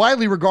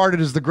widely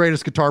regarded as the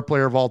greatest guitar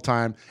player of all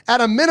time.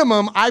 At a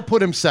minimum, I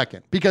put him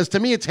second because to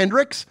me it's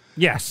Hendrix.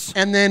 Yes.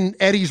 And then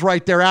Eddie's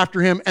right there after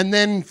him. And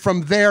then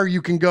from there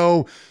you can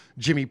go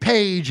Jimmy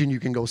Page and you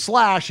can go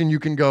Slash and you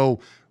can go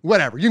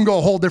whatever. You can go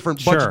a whole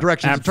different bunch of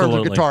directions in terms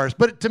of guitars.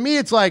 But to me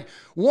it's like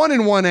 1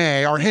 and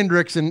 1A are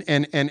Hendrix and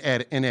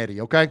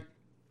Eddie, okay?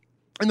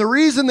 And the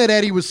reason that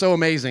Eddie was so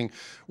amazing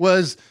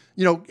was,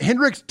 you know,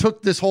 Hendrix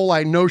took this whole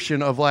like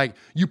notion of like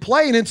you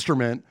play an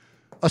instrument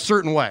a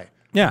certain way.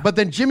 Yeah. But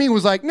then Jimmy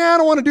was like, nah, I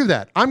don't want to do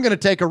that. I'm going to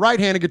take a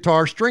right-handed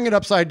guitar, string it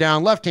upside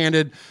down,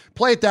 left-handed,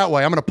 play it that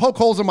way. I'm going to poke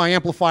holes in my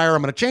amplifier.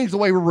 I'm going to change the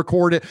way we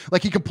record it.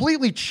 Like he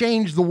completely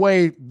changed the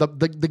way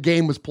the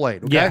game was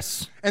played. Okay?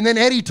 Yes. And then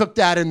Eddie took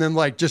that and then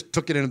like just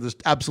took it into this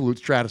absolute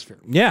stratosphere.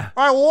 Yeah.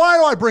 All right, well, why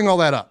do I bring all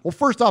that up? Well,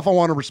 first off, I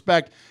want to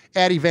respect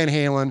Eddie Van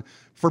Halen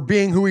for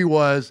being who he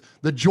was,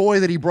 the joy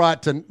that he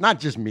brought to not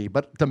just me,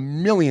 but to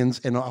millions,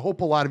 and I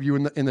hope a lot of you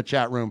in the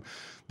chat room,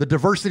 the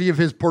diversity of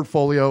his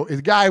portfolio.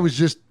 The guy was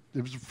just,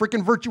 it was a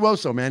freaking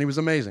virtuoso, man. He was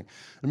amazing.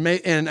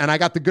 And I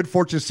got the good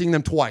fortune of seeing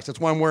them twice. That's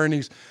why I'm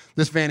wearing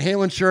this Van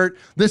Halen shirt.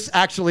 This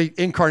actually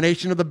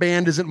incarnation of the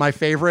band isn't my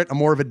favorite. I'm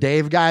more of a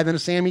Dave guy than a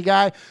Sammy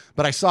guy,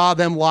 but I saw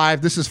them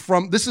live. This is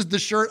the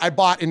shirt I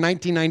bought in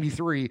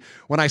 1993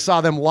 when I saw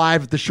them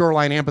live at the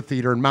Shoreline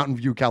Amphitheater in Mountain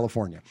View,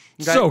 California.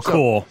 Okay? So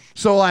cool.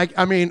 So like,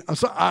 I mean,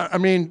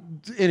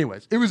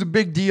 anyways, it was a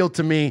big deal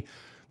to me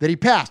that he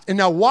passed. And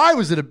now why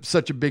was it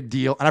such a big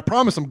deal? And I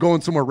promise I'm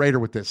going somewhere Raider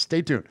with this.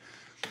 Stay tuned.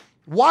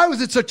 Why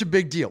was it such a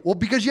big deal? Well,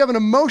 because you have an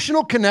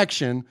emotional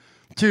connection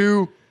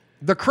to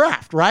the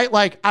craft, right?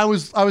 Like I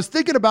was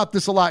thinking about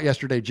this a lot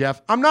yesterday,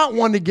 Jeff. I'm not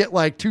one to get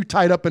like too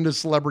tied up into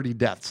celebrity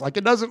deaths. Like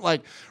it doesn't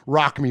like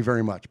rock me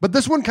very much. But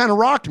this one kind of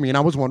rocked me and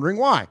I was wondering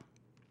why.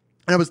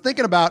 And I was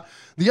thinking about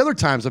the other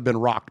times I've been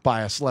rocked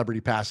by a celebrity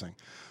passing.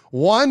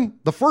 One,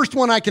 the first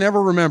one I can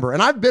ever remember,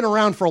 and I've been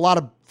around for a lot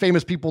of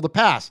famous people to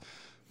pass.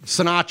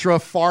 Sinatra,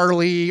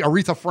 Farley,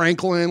 Aretha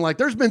Franklin. Like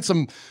there's been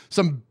some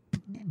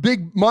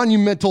big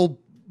monumental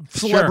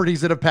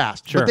celebrities that have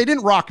passed, but they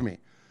didn't rock me.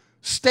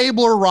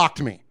 Stabler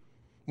rocked me.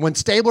 When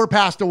Stabler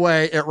passed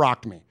away, it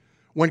rocked me.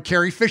 When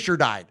Carrie Fisher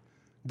died,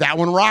 that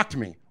one rocked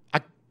me.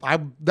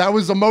 That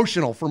was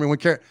emotional for me when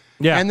Carrie.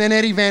 Yeah. And then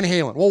Eddie Van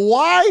Halen. Well,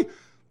 why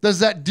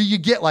do you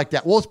get like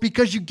that? Well, it's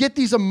because you get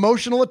these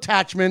emotional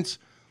attachments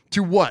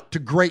to what? To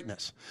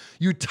greatness.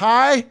 You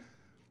tie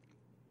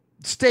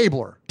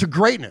Stabler to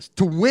greatness,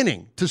 to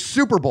winning, to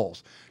Super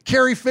Bowls.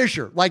 Carrie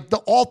Fisher, like the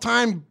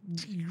all-time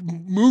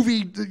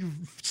movie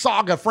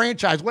saga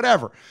franchise,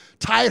 whatever.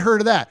 Tied her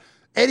to that.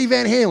 Eddie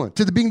Van Halen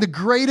to being the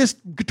greatest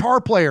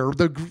guitar player,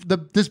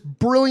 this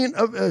brilliant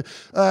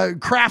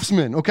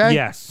craftsman, okay?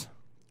 Yes.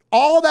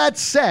 All that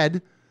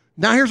said,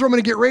 now here's where I'm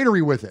going to get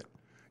Raidery with it.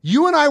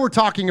 You and I were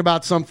talking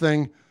about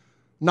something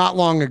not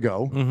long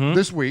ago,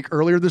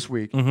 earlier this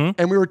week,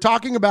 and we were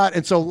talking about,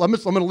 and so I'm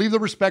going to leave the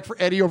respect for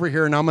Eddie over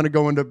here, and now I'm going to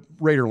go into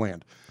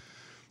Raiderland.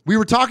 We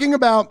were talking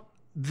about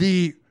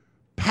the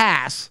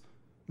pass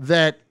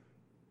that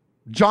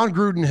John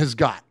Gruden has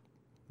got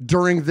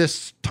during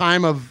this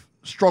time of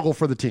struggle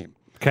for the team.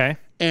 Okay.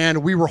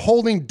 And we were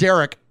holding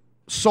Derek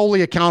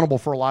solely accountable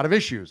for a lot of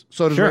issues.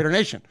 So does Raider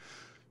Nation.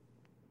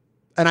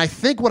 And I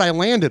think what I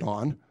landed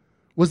on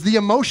was the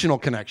emotional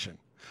connection.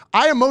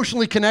 I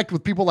emotionally connect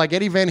with people like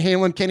Eddie Van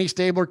Halen, Kenny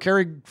Stabler,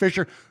 Carrie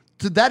Fisher.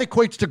 That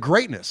equates to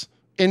greatness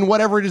in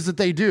whatever it is that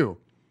they do.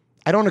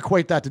 I don't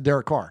equate that to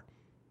Derek Carr,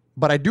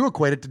 but I do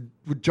equate it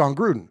with John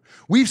Gruden.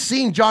 We've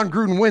seen John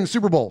Gruden win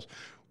Super Bowls.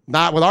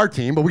 Not with our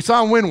team, but we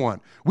saw him win one.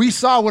 We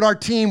saw what our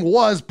team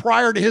was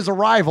prior to his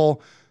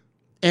arrival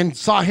and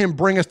saw him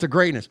bring us to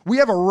greatness. We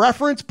have a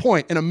reference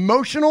point, an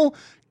emotional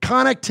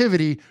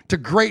connectivity to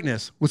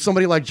greatness with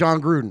somebody like John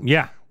Gruden.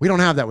 Yeah. We don't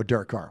have that with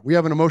Derek Carr. We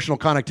have an emotional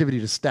connectivity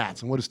to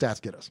stats. And what do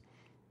stats get us?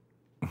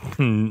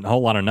 A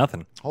whole lot of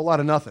nothing. Whole lot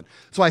of nothing.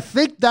 So I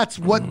think that's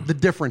what the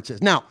difference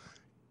is. Now,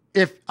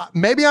 if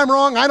maybe I'm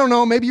wrong, I don't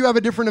know. Maybe you have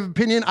a different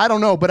opinion. I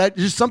don't know. But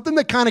just something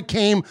that kind of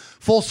came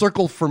full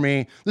circle for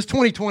me. This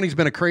 2020 has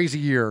been a crazy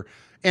year.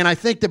 And I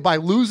think that by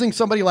losing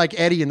somebody like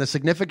Eddie and the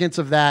significance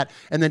of that,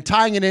 and then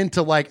tying it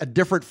into like a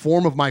different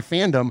form of my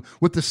fandom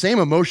with the same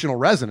emotional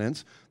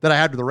resonance that I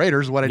had to the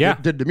Raiders, what I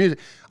did to music,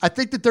 I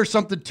think that there's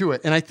something to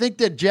it. And I think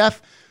that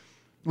Jeff,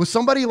 with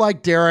somebody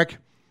like Derek,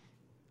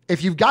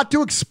 if you've got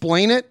to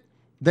explain it,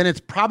 then it's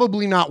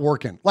probably not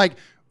working. Like,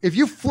 if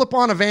you flip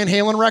on a Van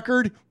Halen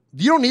record,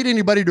 you don't need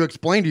anybody to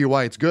explain to you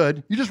why it's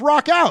good. You just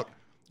rock out.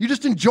 You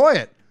just enjoy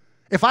it.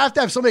 If I have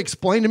to have somebody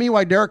explain to me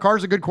why Derek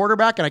Carr's a good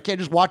quarterback and I can't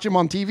just watch him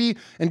on TV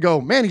and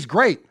go, man, he's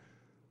great,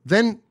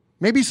 then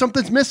maybe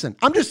something's missing.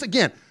 I'm just,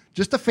 again,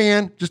 just a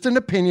fan, just an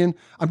opinion.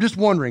 I'm just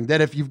wondering that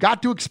if you've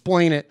got to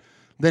explain it,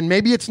 then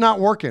maybe it's not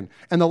working.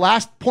 And the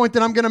last point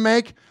that I'm going to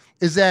make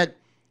is that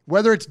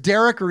whether it's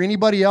Derek or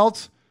anybody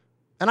else,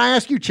 and I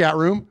ask you, chat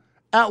room,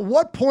 at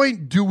what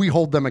point do we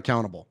hold them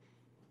accountable?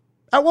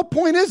 At what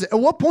point is it? At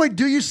what point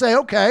do you say,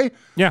 okay,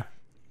 yeah,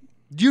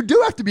 you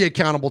do have to be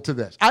accountable to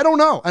this? I don't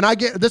know. And I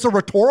get this is a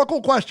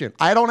rhetorical question.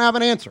 I don't have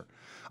an answer.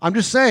 I'm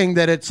just saying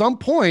that at some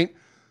point,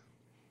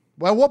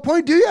 well, what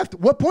point do you have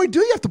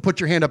to put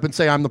your hand up and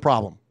say I'm the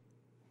problem?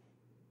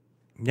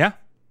 Yeah.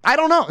 I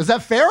don't know. Is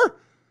that fair?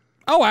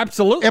 Oh,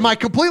 absolutely. Am I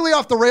completely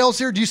off the rails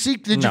here? Do you see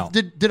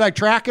did I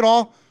track it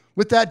all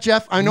with that,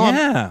 Jeff? I know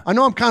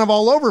I'm kind of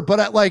all over,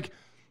 but what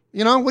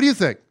do you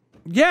think?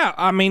 Yeah,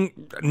 I mean,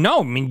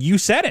 you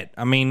said it.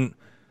 I mean,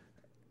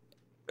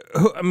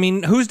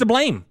 who's to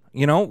blame?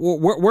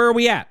 Where are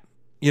we at?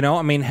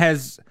 I mean,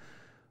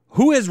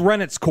 who has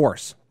run its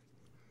course?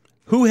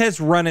 Who has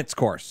run its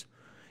course?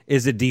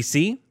 Is it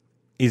DC?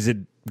 Is it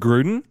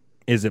Gruden?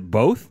 Is it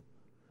both?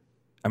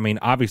 I mean,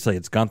 obviously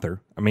it's Gunther.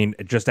 I mean,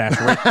 just ask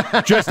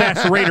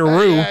Raider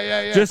Roo.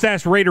 Yeah. Just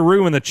ask Raider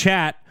Roo in the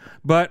chat.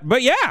 But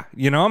yeah,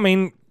 I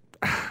mean,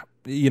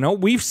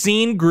 we've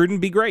seen Gruden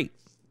be great.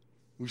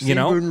 We've seen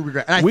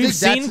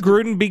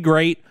Gruden be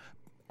great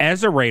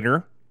as a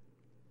Raider,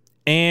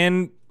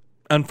 and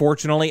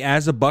unfortunately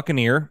as a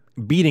Buccaneer,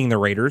 beating the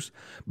Raiders.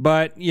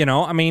 But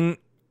I mean,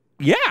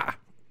 yeah. I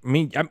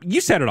mean,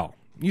 you said it all.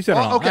 You said it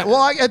all. Okay.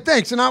 Well,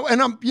 thanks. And I'm,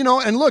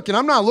 and look, and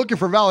I'm not looking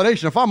for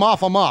validation. If I'm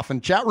off, I'm off.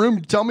 And chat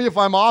room, tell me if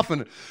I'm off,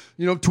 and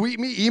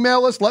tweet me,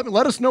 email us, let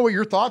us know what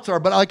your thoughts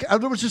are. But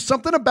there was just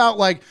something about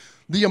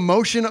the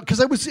emotion, because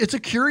it's a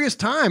curious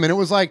time, and it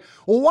was like,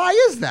 well, why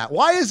is that?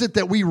 Why is it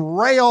that we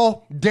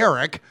rail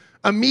Derek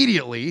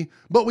immediately,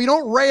 but we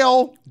don't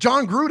rail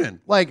John Gruden?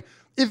 Like,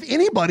 if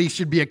anybody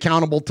should be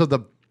accountable to the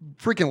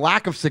freaking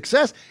lack of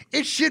success,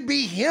 it should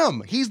be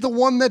him. He's the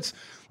one that's,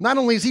 not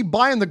only is he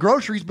buying the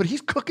groceries, but he's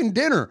cooking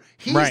dinner.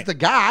 He's the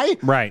guy.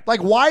 Right.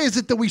 Like, why is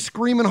it that we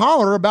scream and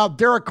holler about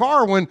Derek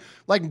Carr when,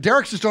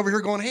 Derek's just over here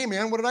going, hey,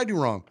 man, what did I do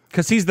wrong?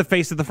 Because he's the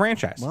face of the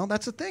franchise. Well,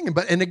 that's the thing.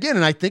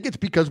 And I think it's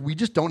because we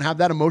just don't have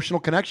that emotional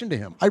connection to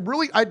him. I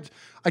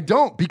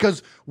don't,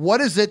 because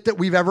what is it that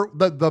we've ever,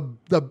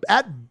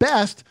 at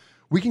best,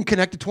 we can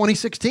connect to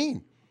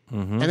 2016.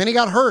 Mm-hmm. And then he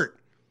got hurt.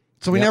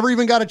 So we never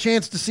even got a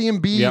chance to see him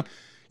be... Yep.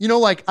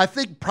 I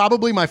think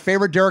probably my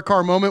favorite Derek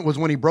Carr moment was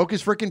when he broke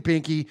his freaking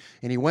pinky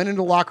and he went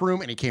into the locker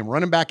room and he came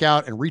running back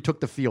out and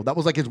retook the field. That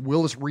was like his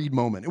Willis Reed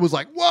moment. It was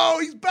like, whoa,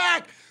 he's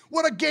back.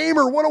 What a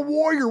gamer. What a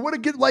warrior. What a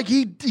good,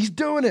 he's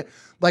doing it.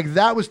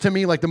 That was to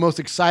me the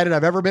most excited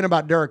I've ever been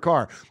about Derek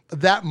Carr.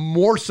 That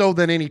more so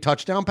than any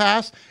touchdown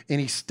pass,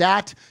 any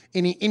stat,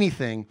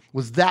 anything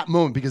was that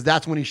moment, because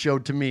that's when he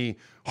showed to me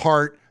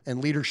heart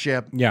and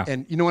leadership. Yeah.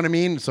 And you know what I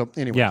mean? So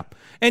anyway. Yeah.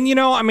 And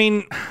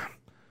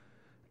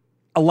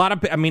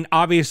I mean,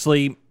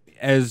 obviously,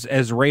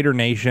 as Raider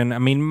Nation, I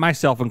mean,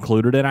 myself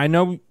included, and I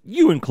know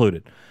you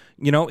included,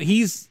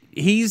 he's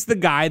the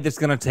guy that's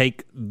going to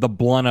take the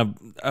blunt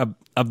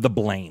of the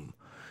blame,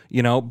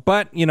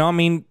 but, I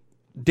mean,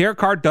 Derek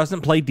Carr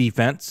doesn't play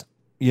defense.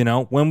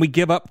 When we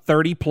give up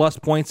 30 plus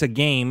points a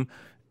game,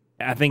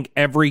 I think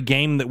every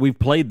game that we've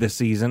played this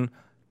season,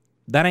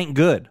 that ain't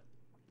good.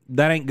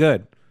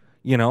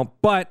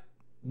 But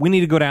we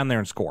need to go down there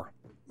and score.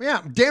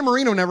 Yeah. Dan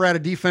Marino never had a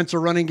defense or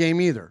running game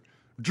either.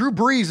 Drew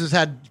Brees has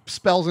had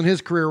spells in his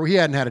career where he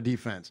hadn't had a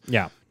defense.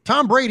 Yeah.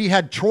 Tom Brady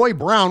had Troy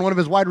Brown, one of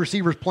his wide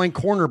receivers, playing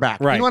cornerback.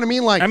 Right. You know what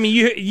I mean?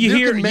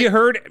 You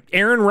heard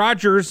Aaron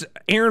Rodgers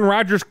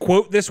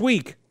quote this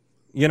week.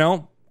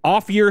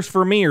 Off years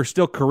for me are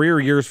still career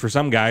years for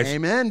some guys.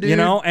 Amen, dude.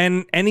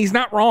 And he's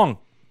not wrong.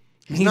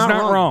 He's not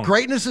wrong.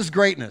 Greatness is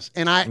greatness.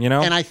 And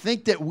I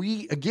think that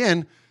we,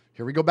 again,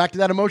 here we go back to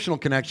that emotional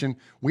connection.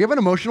 We have an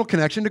emotional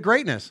connection to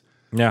greatness.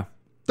 Yeah.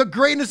 The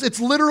greatness, it's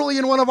literally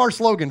in one of our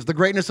slogans. The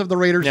greatness of the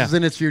Raiders is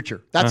in its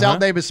future. That's Al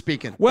Davis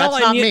speaking. Well,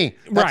 that's not me.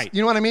 Right.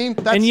 You know what I mean?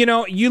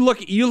 You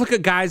look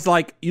at guys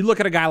like, you look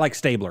at a guy like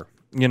Stabler,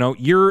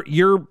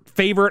 your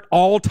favorite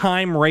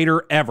all-time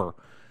Raider ever.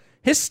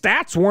 His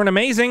stats weren't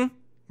amazing.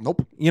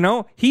 Nope.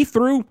 He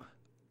threw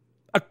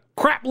a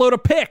crap load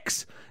of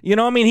picks. He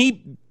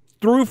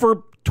threw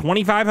for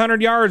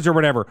 2,500 yards or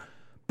whatever,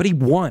 but he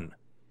won.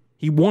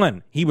 He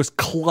was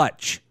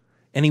clutch,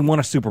 and he won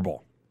a Super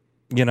Bowl.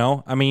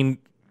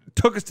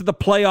 Took us to the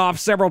playoffs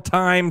several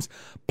times.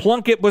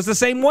 Plunkett was the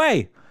same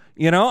way.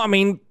 Not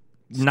great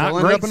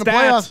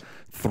stats.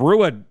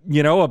 Threw a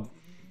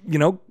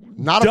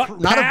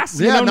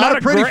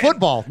pretty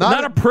football.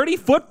 Not a pretty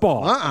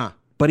football.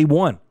 But he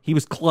won. He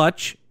was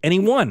clutch, and he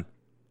won.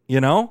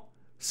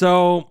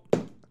 So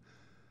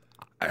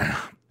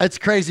It's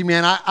crazy,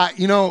 man. I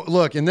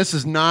look, and this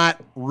is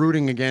not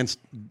rooting against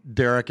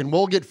Derek, and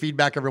we'll get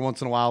feedback every once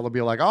in a while. They'll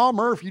be like, "Oh,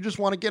 Murph, you just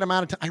want to get him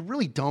out of town." I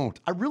really don't.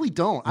 I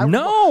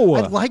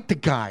like the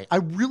guy. I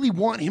really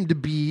want him to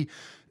be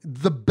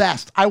the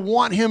best. I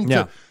want him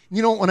to.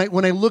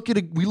 When I look at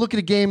we look at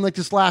a game like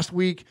this last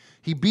week,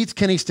 he beats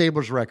Kenny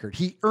Stabler's record.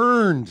 He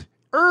earned,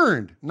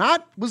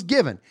 not was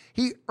given.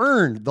 He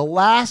earned the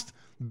last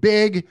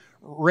big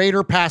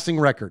Raider passing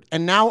record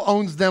and now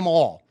owns them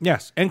all.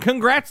 Yes, and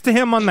congrats to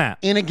him on that.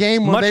 In a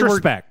game where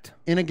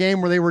in a game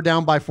where they were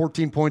down by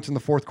 14 points in the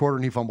fourth quarter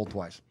and he fumbled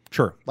twice.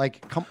 Sure. You see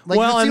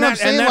what I'm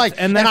saying?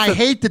 And I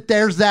hate that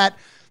there's that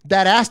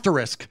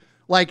asterisk.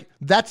 Like,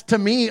 that's to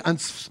me,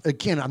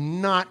 again, I'm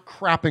not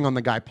crapping on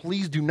the guy.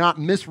 Please do not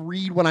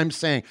misread what I'm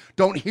saying.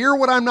 Don't hear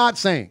what I'm not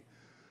saying.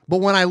 But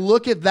when I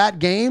look at that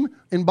game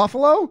in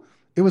Buffalo,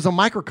 it was a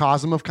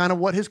microcosm of kind of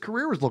what his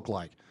career has looked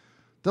like.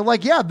 They're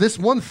like, yeah, this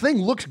one thing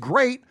looks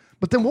great,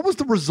 but then what was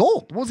the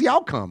result? What was the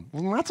outcome?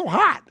 Well, not so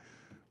hot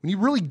when you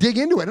really dig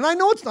into it. And I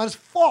know it's not his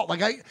fault.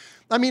 Like,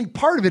 I mean,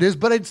 part of it is,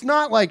 but it's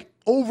not like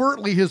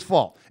overtly his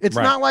fault. It's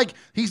not like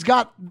he's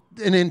got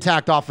an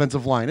intact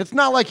offensive line. It's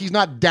not like he's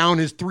not down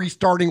his 3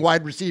 starting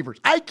wide receivers.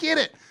 I get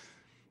it.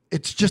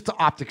 It's just the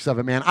optics of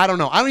it, man. I don't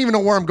know. I don't even know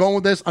where I'm going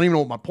with this. I don't even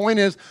know what my point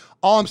is.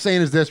 All I'm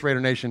saying is this, Raider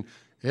Nation.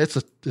 It's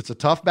a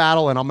tough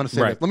battle, and I'm going to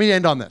say this. Let me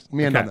end on this.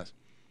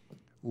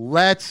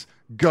 Let's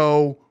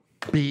go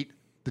beat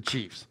the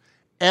Chiefs.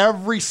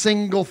 Every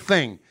single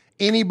thing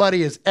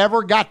anybody has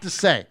ever got to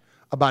say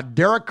about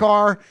Derek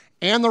Carr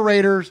and the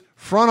Raiders,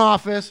 front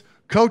office,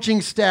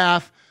 coaching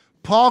staff,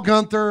 Paul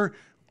Guenther,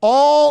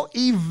 all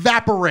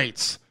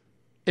evaporates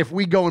if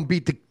we go and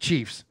beat the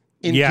Chiefs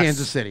in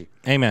Kansas City.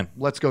 Amen.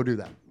 Let's go do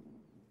that.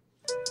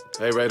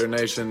 Hey, Raider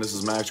Nation, this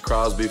is Max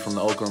Crosby from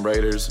the Oakland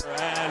Raiders.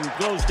 And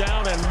goes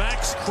down, and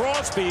Max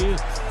Crosby,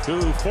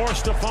 who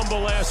forced a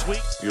fumble last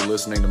week. You're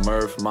listening to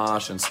Murph,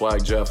 Mosh, and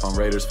Swag Jeff on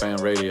Raiders Fan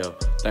Radio.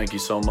 Thank you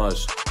so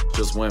much.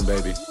 Just win,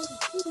 baby.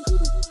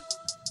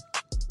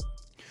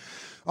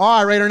 All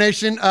right, Raider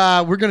Nation,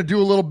 we're going to do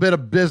a little bit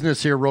of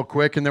business here real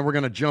quick, and then we're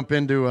going to jump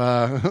into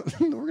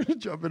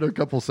a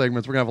couple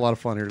segments. We're going to have a lot of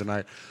fun here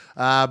tonight.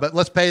 But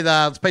let's pay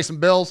some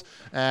bills,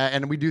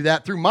 and we do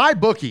that through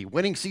MyBookie.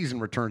 Winning season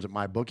returns at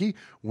MyBookie.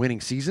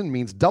 Winning season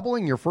means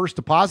doubling your first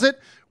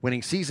deposit.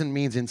 Winning season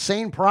means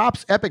insane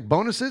props, epic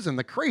bonuses, and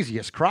the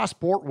craziest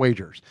cross-sport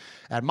wagers.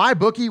 At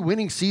MyBookie,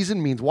 winning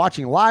season means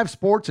watching live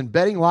sports and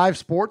betting live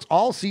sports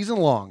all season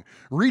long.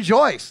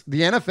 Rejoice!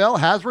 The NFL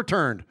has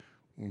returned.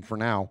 For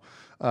now.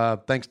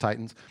 Thanks,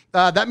 Titans.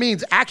 That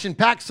means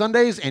action-packed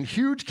Sundays and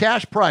huge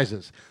cash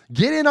prizes.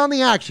 Get in on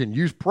the action.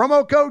 Use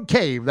promo code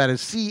CAVE, that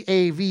is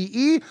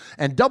CAVE,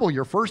 and double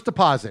your first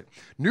deposit.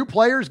 New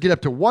players get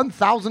up to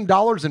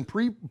 $1,000 in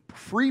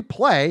free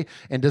play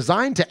and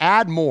designed to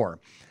add more.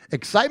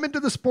 Excitement to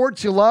the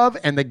sports you love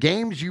and the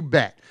games you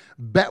bet.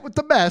 Bet with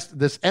the best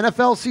this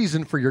NFL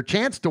season for your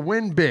chance to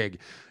win big.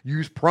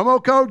 Use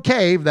promo code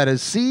CAVE, that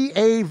is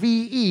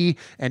CAVE,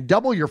 and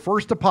double your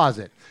first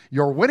deposit.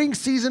 Your winning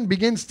season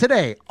begins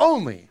today,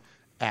 only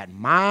at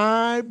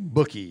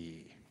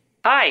MyBookie.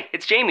 Hi,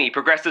 it's Jamie,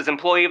 Progressive's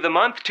Employee of the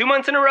Month, 2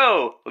 months in a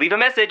row. Leave a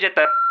message at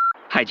the...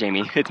 Hi,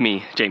 Jamie. It's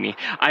me, Jamie.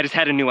 I just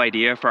had a new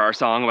idea for our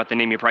song about the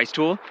Name Your Price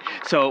tool.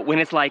 So when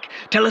it's like,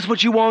 tell us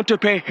what you want to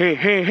pay, hey,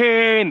 hey,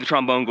 hey, and the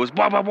trombone goes,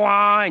 blah, blah,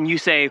 blah, and you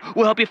say,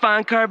 we'll help you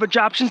find coverage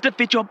options to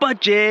fit your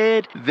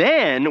budget.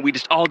 Then we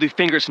just all do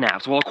finger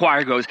snaps while a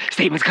choir goes,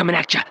 savings coming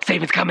at ya,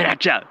 savings coming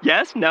at ya.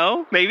 Yes?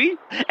 No? Maybe?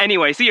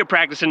 Anyway, see you at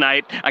practice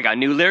tonight. I got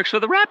new lyrics for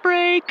the rap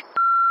break.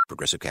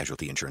 Progressive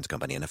Casualty Insurance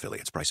Company and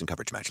Affiliates. Price and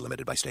coverage match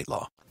limited by state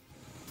law.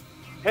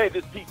 Hey,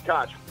 this is Pete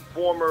Koch,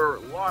 former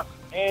Los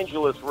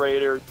Angeles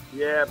Raider.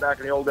 Yeah, back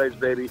in the old days,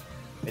 baby.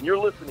 And you're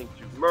listening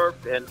to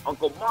Murph and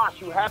Uncle Mosh,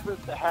 who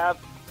happens to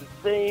have the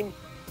same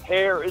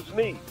hair as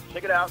me.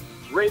 Check it out,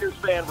 Raiders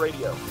Fan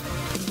Radio.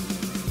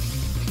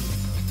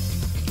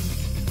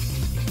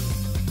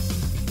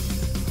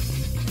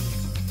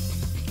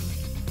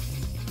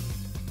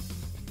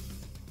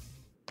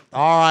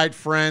 All right,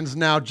 friends.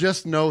 Now,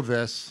 just know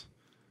this.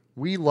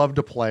 We love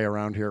to play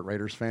around here at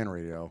Raiders Fan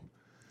Radio.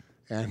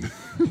 And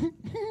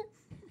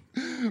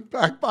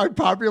back by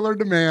popular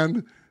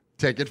demand,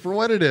 take it for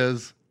what it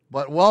is,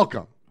 but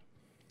welcome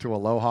to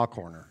Aloha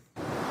Corner.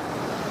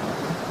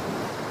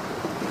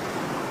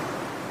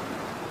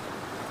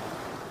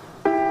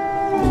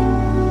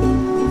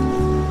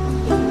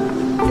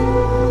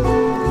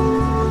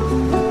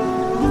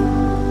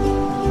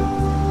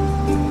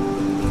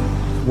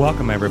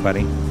 Welcome,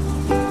 everybody.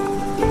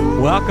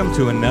 Welcome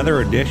to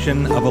another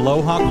edition of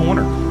Aloha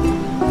Corner,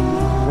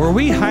 where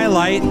we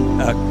highlight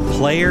a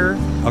player,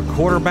 a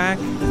quarterback,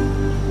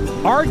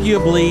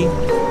 arguably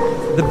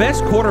the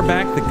best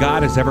quarterback that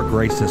God has ever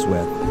graced us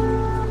with.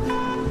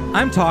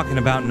 I'm talking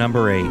about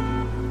number 8,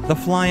 the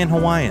Flying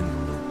Hawaiian,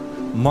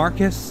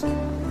 Marcus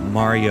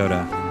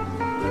Mariota.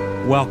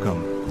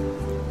 Welcome.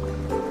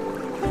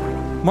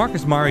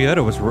 Marcus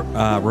Mariota was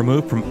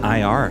removed from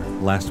IR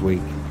last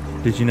week.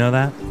 Did you know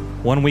that?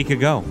 1 week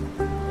ago.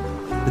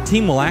 The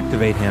team will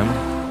activate him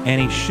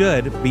and he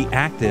should be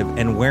active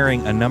and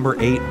wearing a number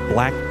 8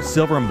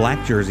 silver and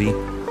black jersey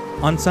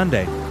on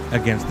Sunday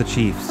against the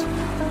Chiefs.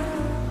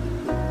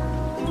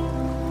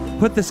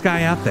 Put this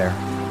guy out there.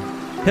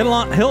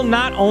 He'll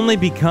not only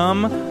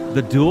become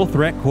the dual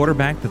threat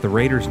quarterback that the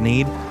Raiders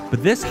need,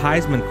 but this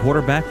Heisman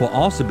quarterback will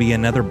also be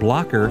another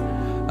blocker.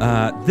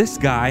 This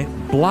guy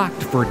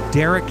blocked for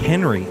Derrick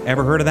Henry.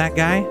 Ever heard of that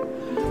guy?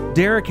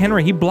 Derrick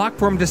Henry, he blocked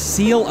for him to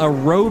seal a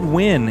road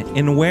win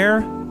in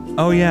where?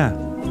 Oh yeah,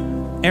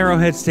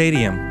 Arrowhead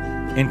Stadium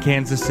in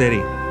Kansas City.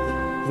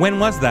 When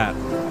was that?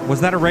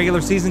 Was that a regular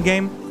season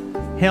game?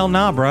 Hell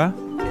nah, bruh.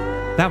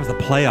 That was the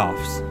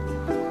playoffs.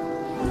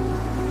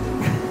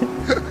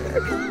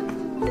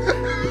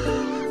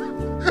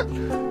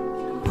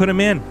 Put him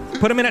in.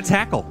 Put him in at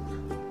tackle.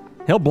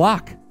 He'll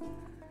block.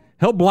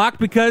 He'll block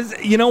because,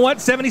 you know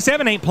what?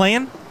 77 ain't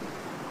playing.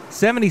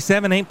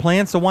 77 ain't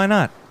playing, so why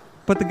not?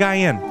 Put the guy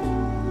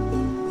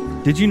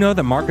in. Did you know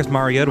that Marcus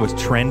Mariota was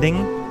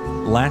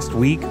trending last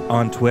week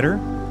on Twitter?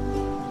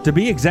 To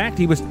be exact,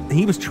 he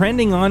was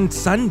trending on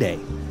Sunday.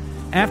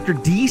 After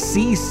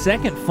DC's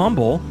second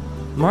fumble,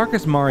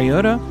 Marcus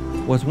Mariota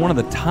was one of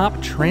the top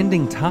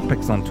trending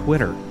topics on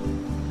Twitter.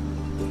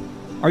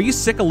 Are you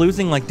sick of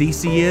losing like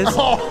DC is?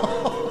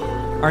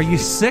 Are you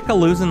sick of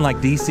losing like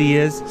DC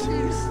is?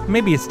 Jeez.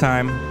 Maybe it's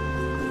time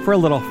for a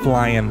little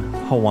flying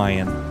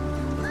Hawaiian.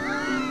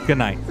 Good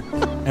night,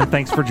 and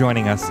thanks for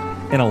joining us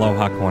in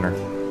Aloha Corner.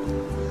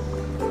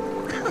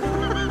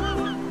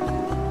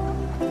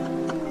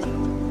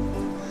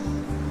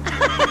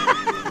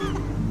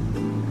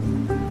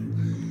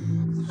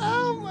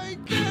 Oh my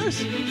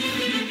gosh.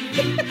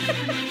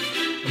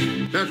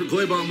 Patrick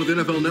Claybon with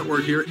NFL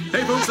Network here.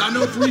 Hey folks, I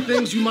know 3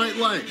 things you might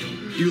like.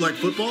 Do you like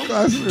football?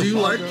 Do you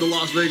like the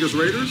Las Vegas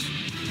Raiders?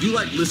 Do you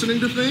like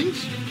listening to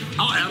things?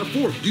 I'll add a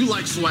 4th. Do you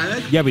like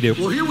swag? Yeah, we do.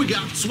 Well, here we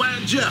got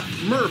Swag Jeff,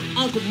 Murph,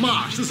 Uncle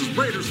Mosh. This is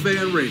Raiders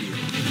Fan Radio.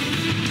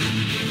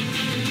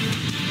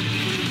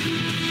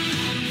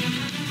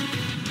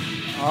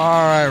 All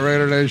right,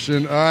 Raider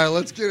Nation. All right,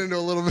 let's get into a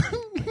little bit.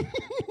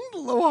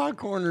 Aloha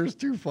Corner is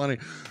too funny.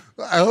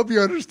 I hope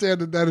you understand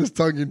that is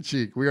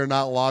tongue-in-cheek. We are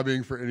not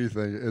lobbying for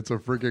anything. It's a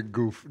freaking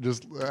goof.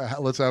 Just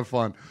let's have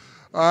fun.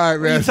 All right,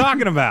 man. What are you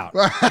talking about?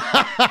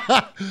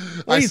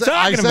 I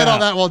said all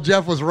that while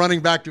Jeff was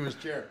running back to his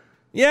chair.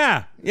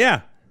 Yeah.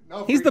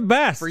 No, he's the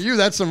best. For you,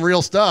 that's some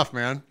real stuff,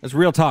 man. That's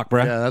real talk,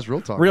 bro. Yeah, that's real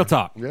talk. Real man.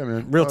 talk. Yeah,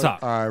 man. Real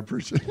talk. I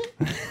appreciate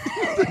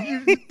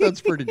it. That's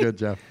pretty good,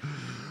 Jeff.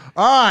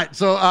 All right,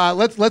 so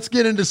let's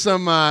get into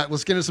some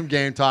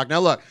game talk.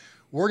 Now, look,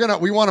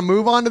 we want to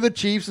move on to the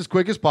Chiefs as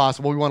quick as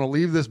possible. We want to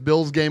leave this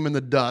Bills game in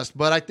the dust,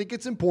 but I think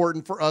it's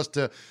important for us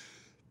to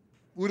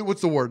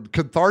what's the word?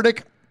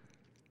 Cathartic.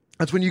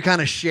 That's when you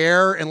kind of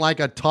share in like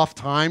a tough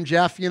time,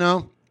 Jeff. You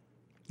know.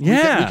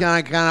 Yeah. We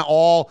kind of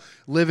all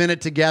live in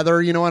it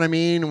together, you know what I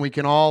mean? And we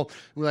can all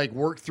like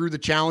work through the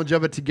challenge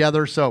of it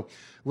together. So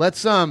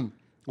let's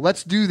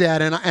do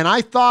that. And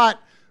I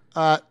thought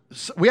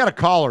we had a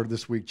caller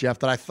this week, Jeff,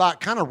 that I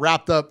thought kind of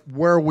wrapped up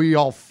where we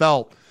all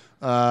felt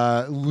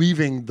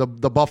leaving the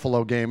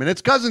Buffalo game. And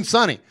it's Cousin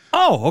Sonny.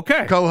 Oh,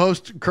 okay.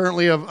 Co-host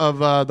currently of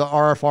the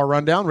RFR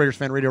Rundown, Raiders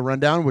Fan Radio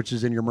Rundown, which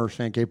is in your Murph's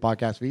Fan Cave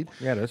podcast feed.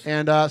 Yeah, it is.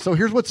 And so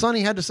here's what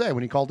Sonny had to say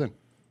when he called in.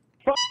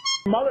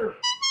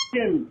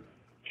 Motherfucking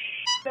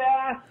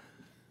ass,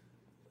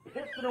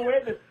 pissing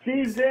away the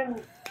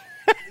season,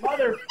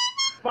 mother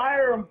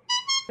fire them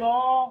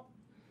all.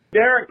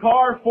 Derek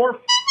Carr, 4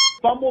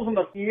 fumbles in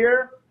the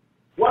year.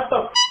 What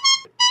the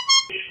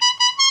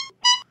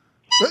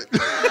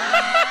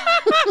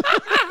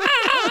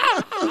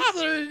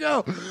There you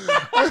go.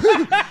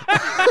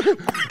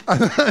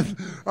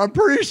 I'm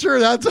pretty sure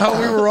that's how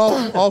we were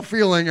all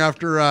feeling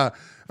after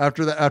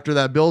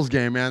that Bills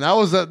game, man. That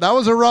was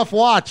a rough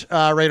watch,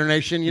 Raider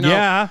Nation. You know,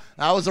 yeah,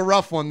 that was a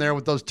rough one there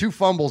with those 2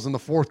 fumbles in the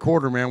fourth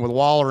quarter, man, with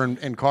Waller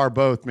and Carr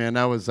both, man.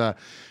 That was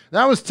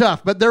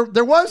tough. But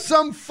there was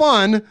some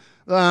fun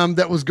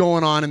that was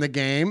going on in the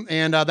game,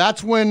 and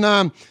that's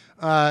when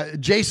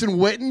Jason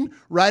Witten,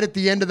 right at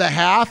the end of the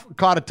half,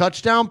 caught a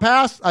touchdown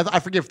pass. I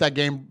forget if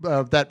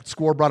that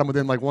score brought him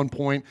within like 1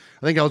 point.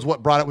 I think that was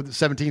what brought it with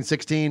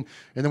 17-16, and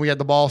then we had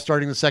the ball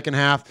starting the second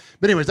half.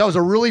 But anyways, that was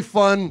a really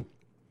fun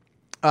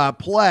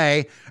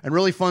play and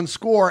really fun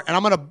score. And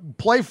I'm going to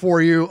play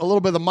for you a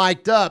little bit of the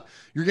mic'd up.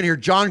 You're going to hear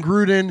John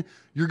Gruden.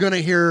 You're going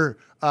to hear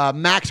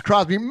Max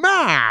Crosby.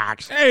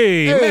 Max!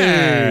 Hey.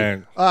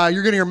 Man.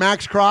 You're going to hear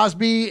Max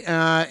Crosby,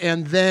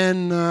 and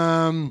then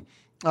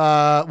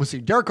let's see,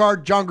 Derek Carr,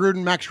 John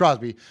Gruden, Max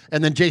Crosby,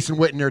 and then Jason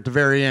Witten there at the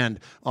very end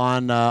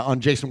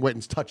on Jason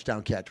Witten's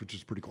touchdown catch, which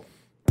is pretty cool.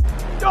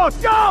 Go!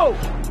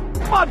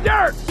 Come on,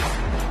 Derek!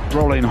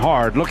 Rolling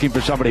hard, looking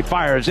for somebody,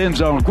 fires, end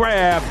zone,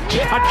 grab,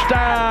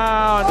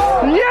 touchdown!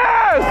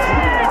 Yes!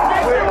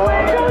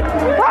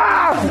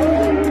 Ah!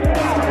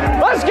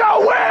 Let's go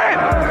win!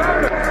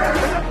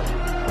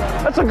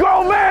 That's a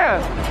grown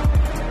man!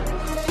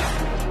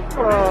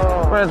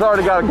 Man's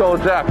already got a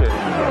gold jacket.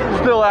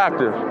 Still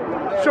active.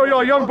 show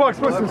y'all Young Bucks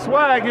put some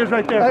swag. Here's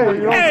right there. For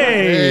you.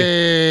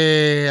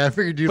 Hey, I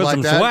figured you'd Put like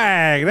some that.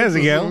 swag. There's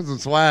a go. Put some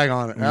swag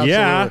on it. Absolutely.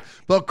 Yeah.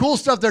 But cool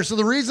stuff there. So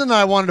the reason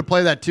I wanted to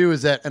play that too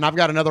is that, and I've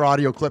got another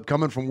audio clip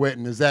coming from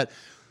Witten, is that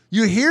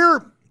you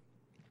hear,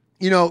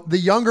 the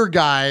younger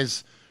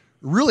guys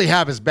really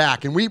have his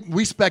back. And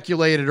we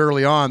speculated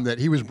early on that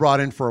he was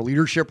brought in for a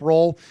leadership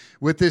role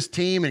with this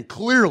team, and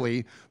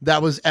clearly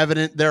that was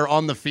evident there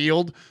on the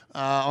field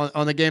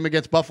on the game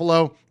against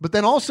Buffalo. But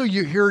then also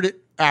you heard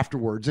it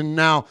afterwards. And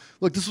now,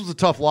 look, this was a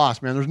tough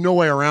loss, man. There's no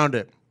way around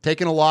it.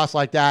 Taking a loss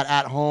like that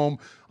at home,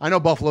 I know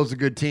Buffalo's a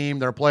good team.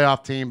 They're a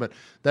playoff team, but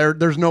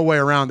there's no way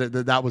around it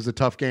that was a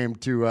tough game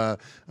to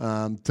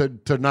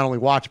not only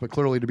watch, but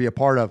clearly to be a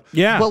part of.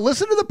 Yeah. But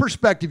listen to the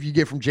perspective you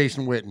get from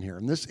Jason Witten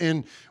here.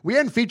 And we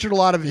hadn't featured a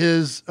lot of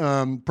his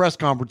press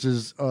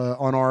conferences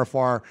on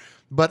RFR,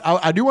 but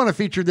I do want to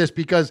feature this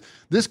because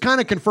this kind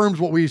of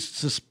confirms what we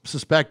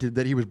suspected,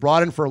 that he was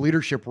brought in for a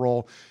leadership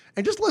role.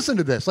 And just listen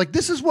to this. Like,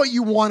 this is what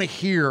you want to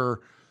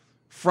hear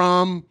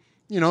from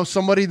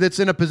somebody that's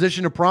in a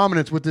position of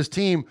prominence with this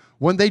team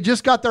when they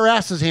just got their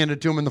asses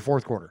handed to them in the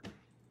fourth quarter.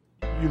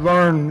 You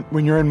learn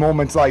when you're in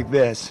moments like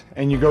this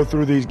and you go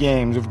through these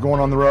games of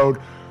going on the road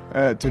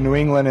to New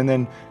England and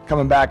then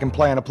coming back and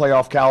playing a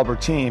playoff caliber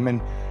team.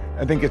 And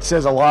I think it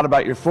says a lot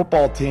about your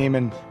football team.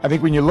 And I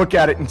think when you look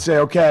at it and say,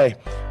 okay,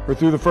 we're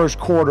through the first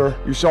quarter,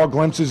 you saw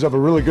glimpses of a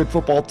really good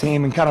football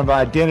team and kind of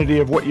identity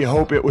of what you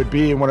hope it would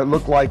be and what it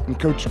looked like, and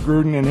Coach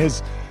Gruden and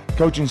his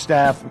coaching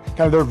staff,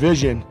 kind of their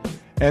vision.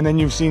 And then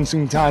you've seen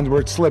some times where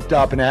it's slipped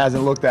up and it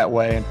hasn't looked that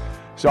way. And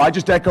so I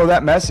just echo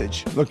that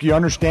message. Look, you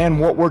understand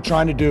what we're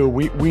trying to do.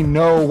 We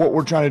know what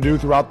we're trying to do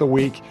throughout the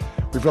week.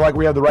 We feel like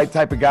we have the right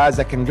type of guys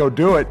that can go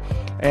do it.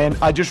 And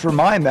I just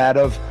remind that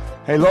of,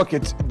 hey, look,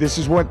 this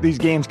is what these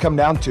games come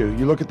down to.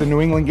 You look at the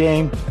New England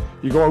game,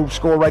 you go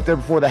score right there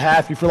before the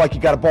half, you feel like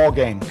you got a ball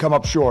game, come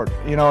up short.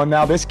 And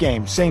now this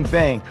game, same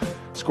thing.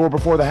 Score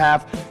before the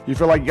half, you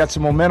feel like you got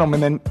some momentum,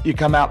 and then you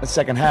come out in the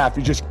second half.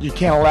 You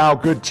can't allow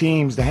good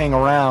teams to hang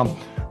around,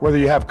 whether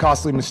you have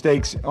costly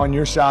mistakes on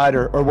your side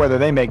or whether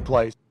they make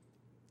plays.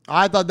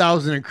 I thought that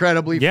was an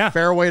incredibly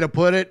fair way to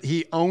put it.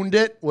 He owned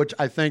it, which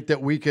I think that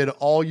we could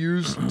all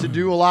use to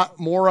do a lot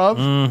more of.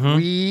 Mm-hmm.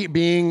 We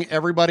being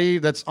everybody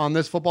that's on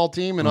this football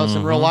team and us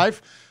in real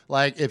life.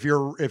 Like, if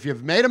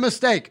you've made a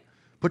mistake,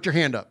 put your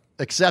hand up,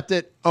 accept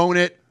it, own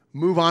it,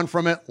 move on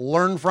from it,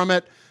 learn from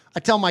it. I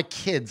tell my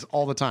kids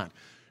all the time,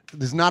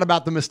 it's not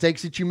about the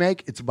mistakes that you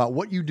make. It's about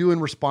what you do in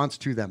response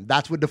to them.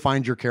 That's what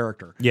defines your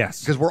character.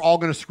 Yes. Because we're all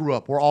going to screw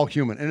up. We're all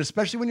human. And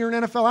especially when you're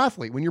an NFL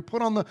athlete, when you're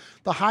put on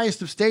the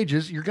highest of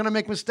stages, you're going to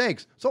make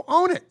mistakes. So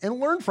own it and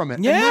learn from it.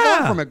 Yeah. And move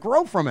on from it.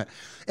 Grow from it.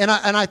 And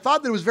I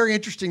thought that it was very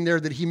interesting there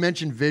that he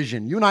mentioned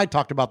vision. You and I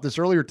talked about this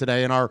earlier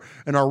today in our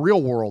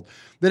real world,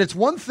 that it's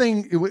one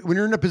thing when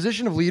you're in a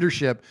position of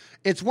leadership,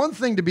 it's one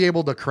thing to be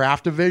able to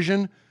craft a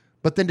vision,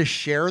 but then to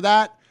share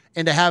that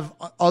and to have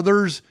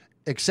others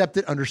accept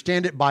it,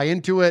 understand it, buy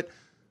into it,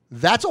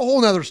 that's a whole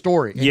nother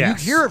story. And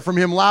yes. You hear it from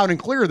him loud and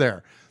clear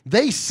there.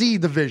 They see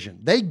the vision.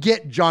 They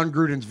get John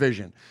Gruden's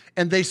vision,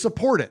 and they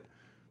support it.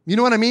 You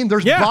know what I mean?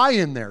 There's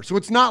buy-in there. So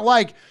it's not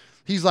like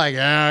he's like,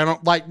 I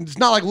don't like, it's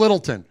not like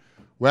Littleton.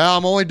 Well,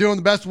 I'm only doing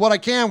the best of what I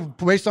can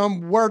based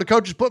on where the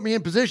coaches put me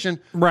in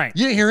position. Right.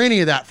 You didn't hear any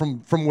of that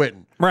from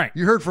Witten. Right.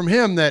 You heard from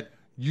him that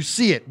you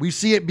see it. We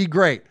see it be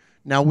great.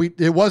 Now,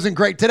 it wasn't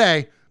great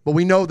today, but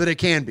we know that it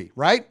can be,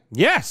 right?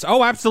 Yes.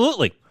 Oh,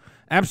 absolutely.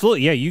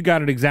 Absolutely. Yeah, you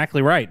got it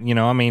exactly right.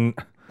 I mean,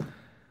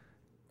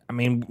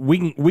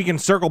 we can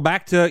circle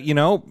back to,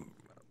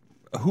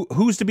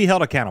 who's to be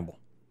held accountable.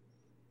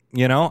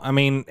 And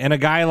a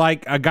guy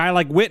like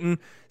Witten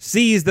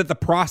sees that the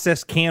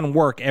process can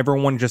work.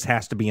 Everyone just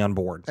has to be on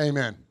board.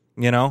 Amen.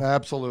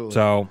 Absolutely.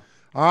 So,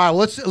 all right,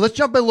 let's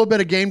jump in a little bit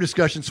of game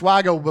discussion.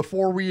 Swaggo,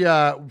 before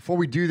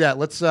we do that,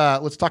 let's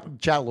talk to the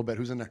chat a little bit.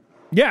 Who's in there?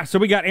 Yeah, so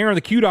we got Aaron the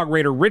Q-Dog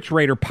Raider, Rich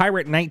Raider,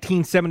 Pirate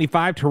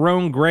 1975,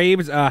 Tyrone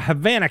Graves,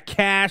 Havana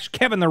Cash,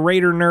 Kevin the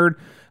Raider Nerd,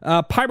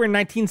 Pirate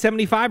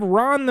 1975,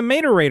 Ron the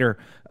Mater Raider.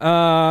 Who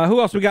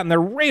else we got in there?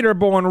 Raider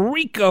Born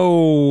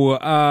Rico,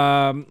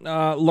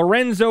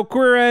 Lorenzo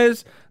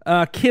Quirez,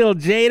 Kill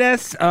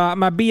Jadis,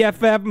 my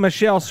BFF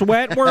Michelle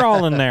Sweat. We're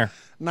all in there.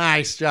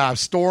 Nice job.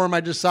 Storm,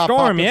 I just saw pop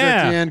Storm, up yeah.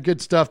 at the end.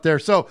 Good stuff there.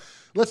 So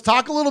let's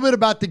talk a little bit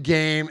about the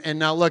game. And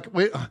now, look,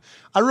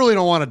 I really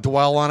don't want to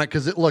dwell on it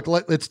because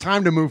it's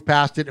time to move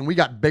past it, and we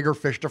got bigger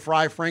fish to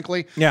fry,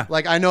 frankly. Yeah.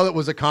 Like, I know that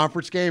was a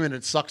conference game, and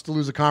it sucks to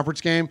lose a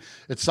conference game.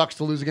 It sucks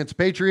to lose against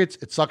the Patriots.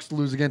 It sucks to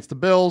lose against the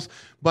Bills.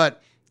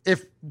 But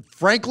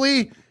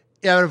frankly,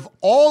 out of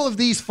all of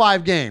these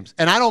 5 games,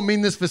 and I don't mean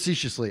this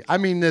facetiously, I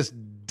mean this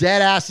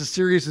dead ass as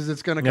serious as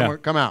it's going to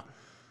come out.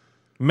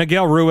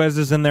 Miguel Ruiz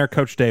is in there,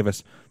 Coach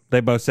Davis.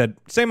 They both said,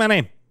 say my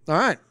name. All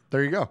right.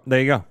 There you go. There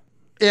you go.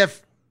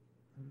 If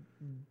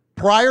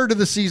prior to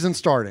the season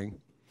starting,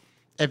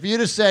 if you'd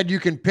have said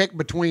you can pick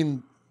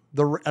between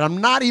and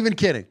I'm not even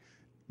kidding,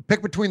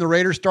 pick between the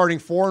Raiders starting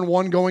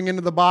 4-1 going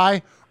into the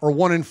bye or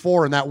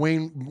 1-4 and that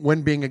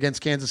win being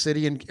against Kansas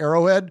City and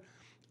Arrowhead,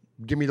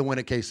 give me the win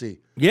at KC.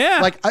 Yeah.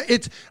 Like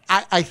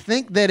I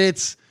think that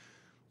it's,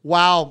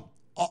 while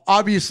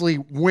obviously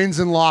wins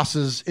and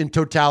losses in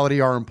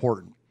totality are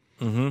important.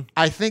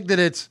 I think that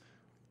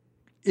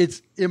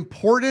it's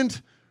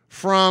important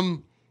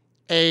from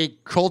a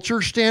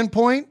culture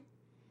standpoint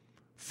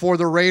for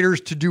the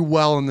Raiders to do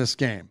well in this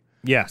game.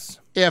 Yes.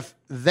 If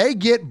they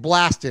get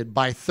blasted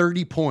by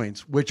 30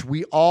 points, which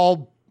we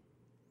all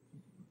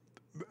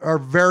are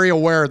very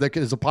aware that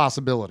is a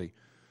possibility.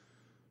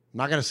 I'm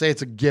not going to say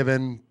it's a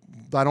given.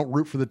 I don't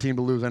root for the team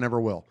to lose. I never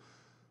will.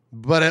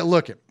 But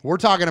we're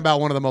talking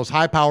about one of the most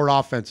high-powered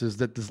offenses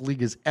that this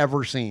league has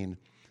ever seen.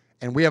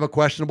 And we have a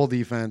questionable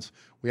defense.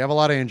 We have a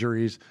lot of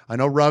injuries. I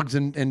know Ruggs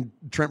and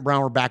Trent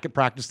Brown were back at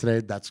practice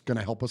today. That's going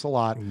to help us a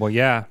lot. Well,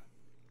 yeah.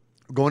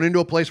 Going into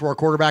a place where our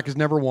quarterback has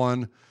never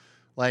won,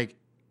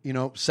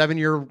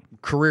 7-year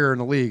career in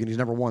the league, and he's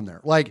never won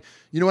there.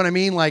 You know what I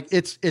mean?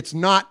 It's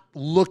not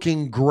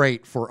looking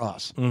great for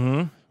us.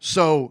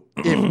 So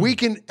if we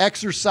can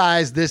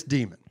exercise this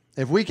demon,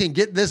 if we can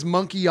get this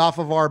monkey off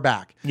of our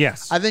back,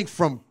 yes, I think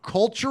from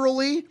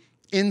culturally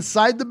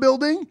inside the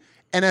building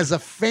and as a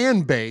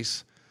fan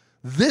base,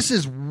 this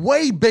is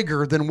way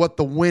bigger than what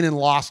the win and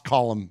loss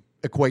column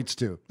equates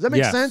to. Does that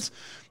make sense?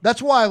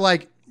 That's why,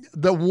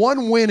 the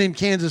one win in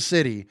Kansas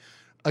City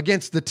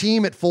against the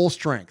team at full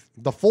strength,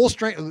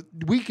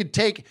 we could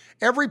take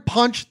every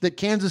punch that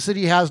Kansas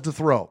City has to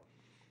throw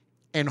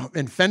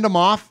and fend them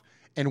off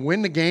and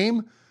win the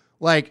game.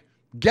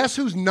 Guess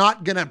who's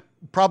not going to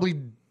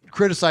probably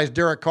criticize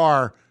Derek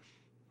Carr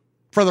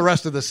for the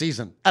rest of the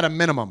season at a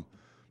minimum?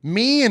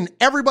 Me and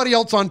everybody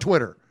else on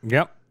Twitter.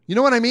 Yep. You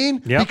know what I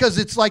mean? Yep. Because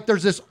it's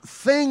there's this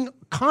thing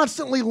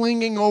constantly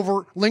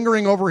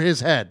lingering over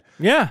his head.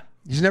 Yeah.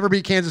 He's never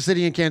beat Kansas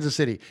City in Kansas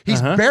City.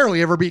 He's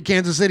barely ever beat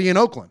Kansas City in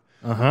Oakland.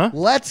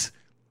 Let's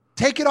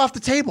take it off the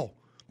table.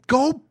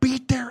 Go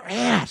beat their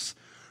ass.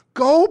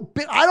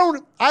 I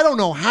don't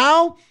know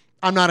how.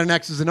 I'm not an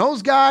X's and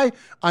O's guy.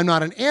 I'm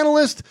not an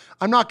analyst.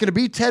 I'm not going to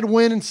be Ted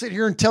Wynn and sit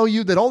here and tell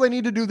you that, they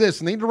need to do this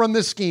and they need to run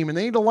this scheme and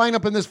they need to line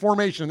up in this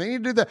formation and they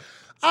need to do that.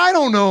 I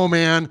don't know,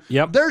 man.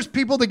 Yep. There's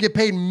people that get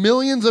paid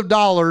millions of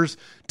dollars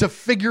to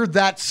figure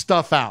that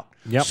stuff out.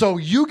 Yep. So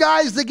you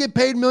guys that get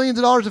paid millions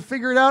of dollars to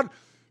figure it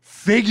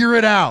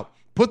out.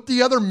 Put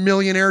the other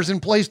millionaires in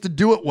place to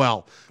do it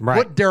well. Right.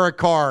 Put Derek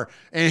Carr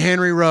and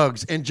Henry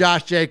Ruggs and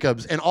Josh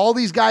Jacobs and all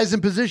these guys in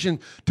position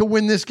to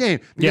win this game.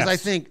 Because I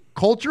think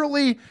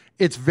culturally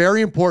it's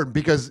very important,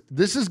 because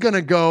this is going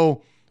to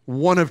go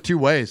one of two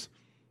ways.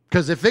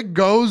 Because if it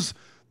goes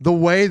the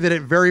way that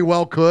it very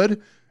well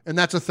could, and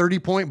that's a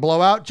 30-point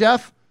blowout,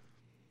 Jeff,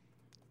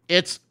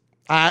 it's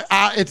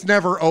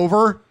never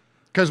over,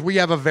 because we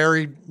have a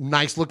very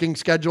nice-looking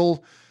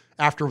schedule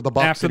after the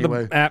Bucs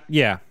anyway.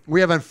 We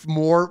have a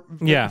more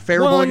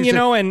favorable. Well,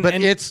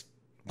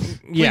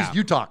 please,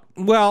 you talk.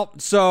 Well,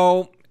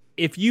 so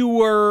if you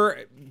were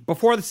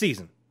before the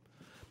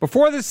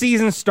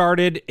season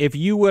started, if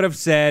you would have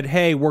said,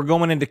 "Hey, we're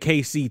going into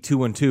KC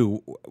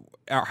 2-2,"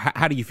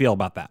 how do you feel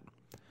about that?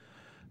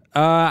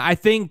 I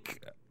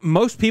think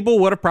most people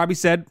would have probably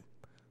said,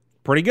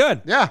 "Pretty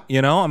good." Yeah.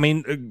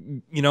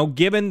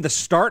 Given the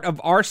start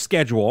of our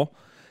schedule,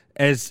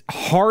 as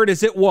hard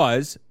as it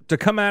was to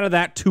come out of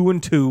that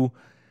 2-2,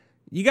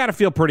 you got to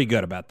feel pretty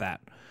good about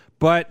that.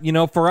 But,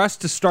 for us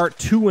to start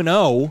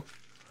 2-0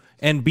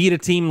 and beat a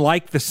team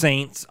like the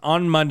Saints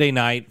on Monday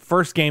night,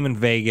 first game in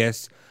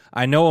Vegas,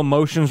 I know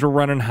emotions were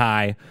running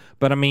high,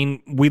 but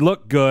we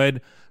look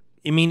good.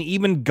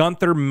 Even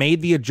Gunther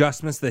made the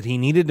adjustments that he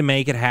needed to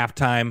make at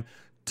halftime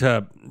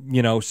to,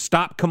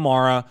 stop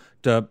Kamara,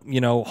 to,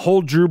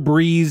 hold Drew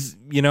Brees,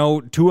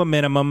 to a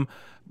minimum.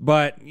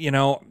 But,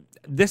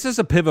 this is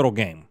a pivotal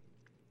game.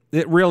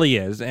 It really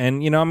is.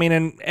 And,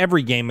 in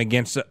every game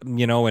against,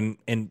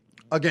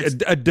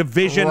 against a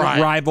division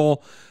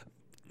rival,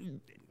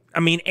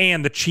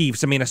 and the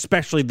Chiefs,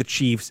 especially the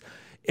Chiefs,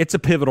 it's a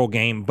pivotal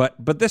game.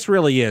 But this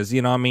really is,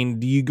 do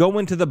you go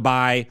into the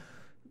bye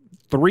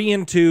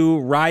 3-2,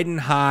 riding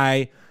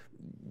high?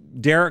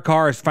 Derek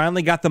Carr has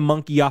finally got the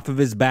monkey off of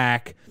his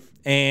back,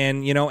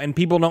 and, and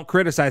people don't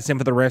criticize him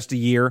for the rest of the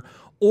year.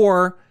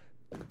 Or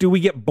do we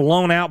get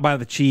blown out by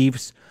the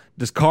Chiefs?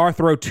 Does Carr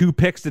throw 2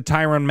 picks to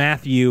Tyrann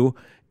Mathieu?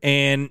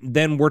 And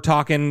then we're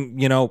talking,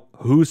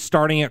 who's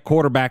starting at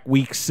quarterback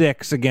week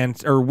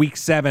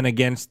 7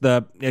 against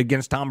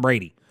Tom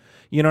Brady?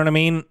 You know what I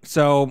mean?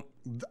 So,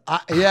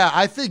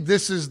 I think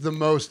this is the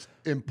most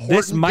important.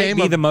 This might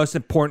be the most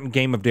important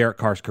game of Derek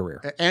Carr's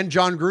career, and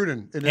John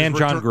Gruden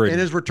in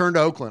his return to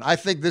Oakland. I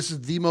think this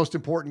is the most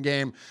important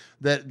game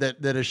that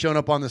has shown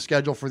up on the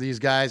schedule for these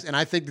guys, and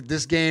I think that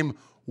this game,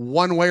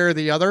 one way or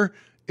the other,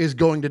 is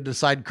going to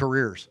decide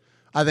careers.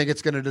 I think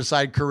it's going to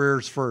decide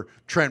careers for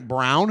Trent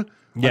Brown.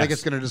 Yes. I think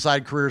it's going to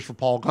decide careers for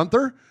Paul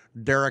Gunther,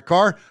 Derek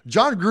Carr.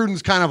 John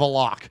Gruden's kind of a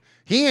lock.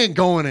 He ain't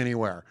going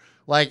anywhere.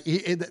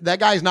 That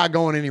guy's not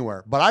going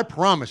anywhere. But I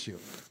promise you,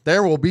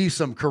 there will be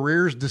some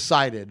careers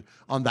decided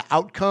on the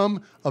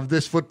outcome of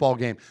this football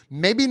game.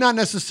 Maybe not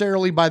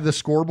necessarily by the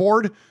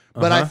scoreboard,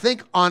 but I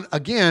think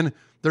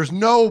there's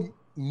no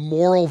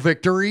moral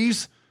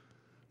victories.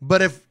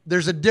 But if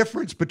there's a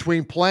difference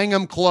between playing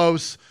them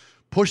close,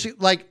 pushing,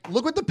 like,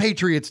 look what the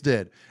Patriots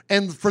did.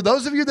 And for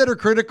those of you that are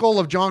critical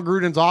of John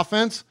Gruden's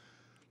offense,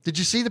 did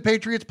you see the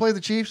Patriots play the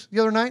Chiefs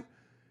the other night?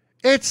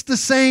 It's the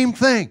same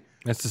thing.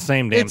 It's the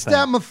same damn thing. It's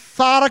that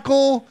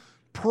methodical,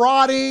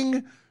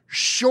 prodding,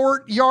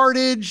 short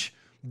yardage,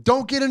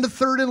 don't get into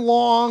third and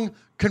long,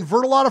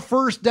 convert a lot of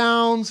first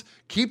downs,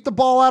 keep the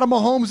ball out of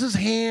Mahomes'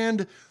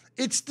 hand.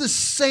 It's the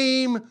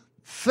same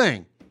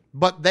thing.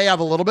 But they have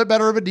a little bit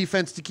better of a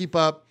defense to keep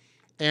up,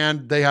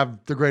 and they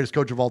have the greatest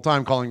coach of all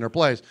time calling their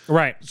plays.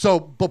 Right. So,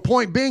 but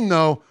point being,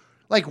 though,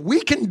 like, we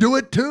can do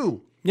it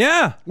too.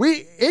 Yeah.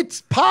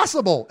 It's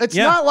possible. It's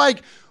not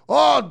like,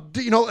 oh,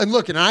 you know, and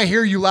look, and I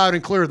hear you loud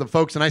and clear, the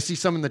folks, and I see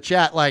some in the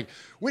chat like,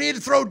 we need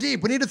to throw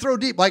deep. We need to throw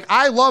deep. Like,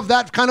 I love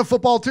that kind of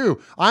football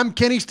too. I'm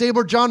Kenny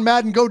Stabler, John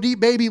Madden, go deep,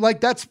 baby. Like,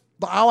 that's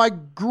how I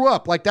grew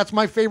up. Like, that's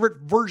my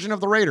favorite version of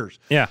the Raiders.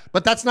 Yeah.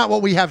 But that's not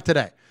what we have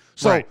today.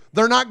 So Right.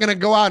 they're not going to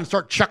go out and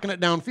start chucking it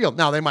downfield.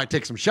 Now, they might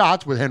take some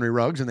shots with Henry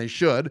Ruggs, and they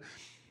should.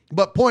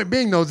 But point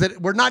being, though, is that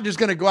we're not just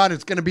going to go out and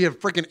it's going to be a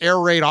freaking air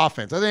raid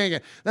offense. That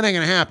ain't going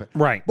to happen.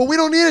 Right. But we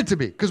don't need it to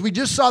be, because we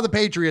just saw the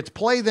Patriots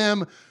play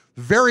them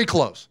very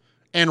close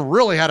and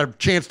really had a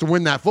chance to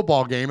win that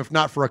football game, if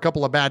not for a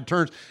couple of bad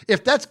turns.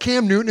 If that's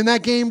Cam Newton in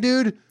that game,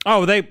 dude,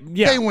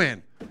 they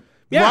win.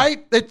 Yeah.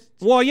 Right?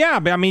 Well, yeah,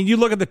 but I mean, you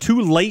look at the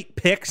 2 late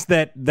picks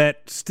that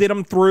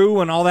Stidham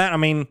threw and all that. I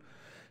mean,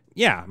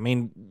 yeah, I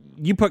mean,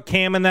 you put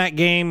Cam in that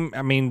game,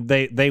 I mean,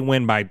 they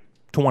win by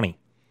 20.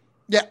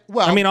 Yeah,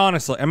 well, I mean,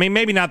 honestly, I mean,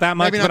 maybe not that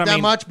much. maybe not but that I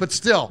mean, much, but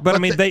still. But I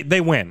mean,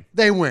 they win.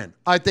 They win.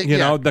 I think, you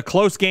know, the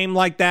close game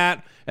like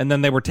that, and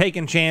then they were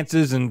taking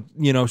chances and,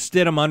 you know,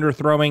 Stidham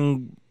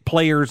underthrowing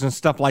players and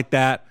stuff like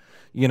that,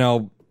 you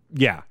know,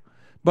 yeah.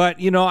 But,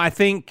 you know, I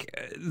think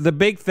the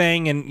big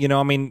thing, and, you know,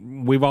 I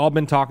mean, we've all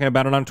been talking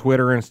about it on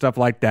Twitter and stuff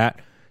like that.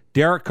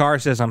 Derek Carr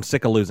says, I'm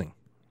sick of losing.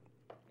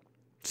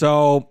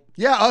 So.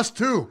 Yeah, us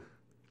too.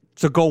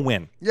 So go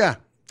win. Yeah.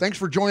 Thanks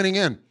for joining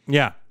in.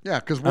 Yeah. Yeah,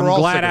 because we're I'm all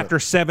glad sick of after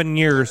it. 7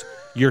 years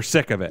you're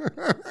sick of it.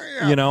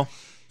 Yeah. You know?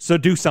 So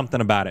do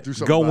something about it.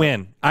 Go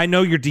win. I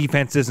know your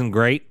defense isn't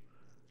great.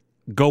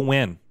 Go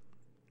win.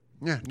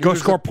 Yeah. Go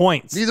score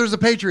points. Neither's the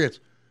Patriots.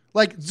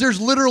 Like,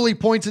 there's literally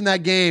points in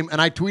that game,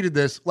 and I tweeted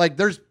this. Like,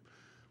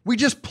 we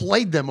just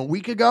played them a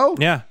week ago.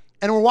 Yeah.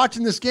 And we're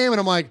watching this game, and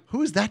I'm like,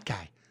 who is that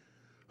guy?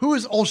 Who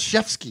is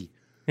Olszewski?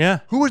 Yeah.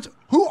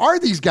 Who are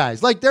these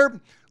guys? Like, they're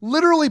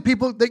literally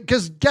people,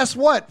 because guess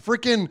what?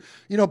 Freaking,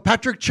 you know,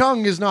 Patrick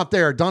Chung is not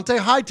there. Dante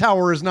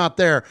Hightower is not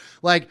there.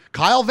 Like,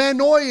 Kyle Van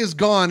Noy is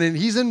gone, and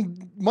he's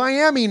in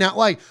Miami now.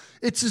 Like,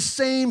 it's the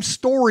same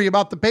story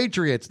about the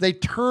Patriots. They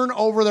turn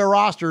over their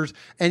rosters,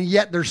 and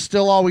yet they're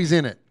still always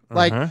in it.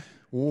 Like,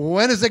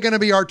 when is it going to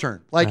be our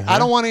turn? Like, I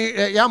don't want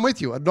to, I'm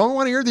with you. I don't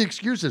want to hear the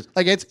excuses.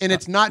 Like,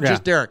 it's not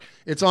just Derek.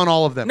 It's on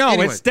all of them. No,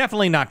 Anyway. it's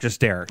definitely not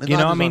just Derek. It's You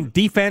not know, I just mean, on-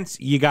 defense,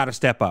 you got to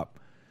step up.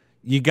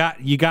 You got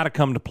to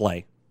come to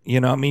play. You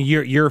know, I mean,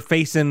 you're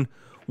facing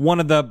one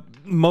of the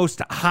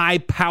most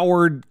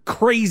high-powered,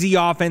 crazy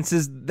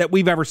offenses that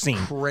we've ever seen.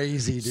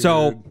 Crazy, dude.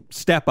 So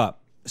step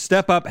up.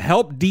 Step up.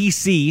 Help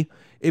DC.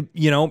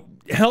 You know,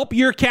 help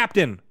your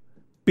captain,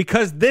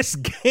 because this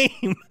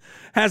game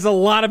has a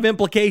lot of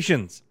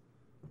implications.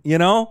 You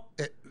know?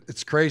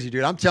 It's crazy,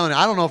 dude. I'm telling you,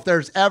 I don't know if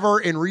there's ever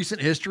in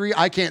recent history,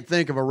 I can't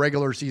think of a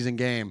regular season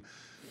game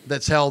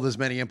that's held as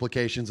many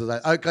implications as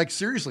that. Like,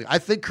 seriously, I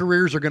think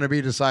careers are going to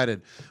be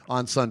decided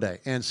on Sunday.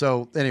 And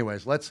so,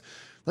 anyways, let's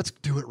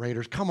do it,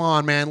 Raiders. Come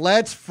on, man.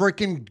 Let's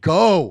freaking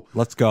go.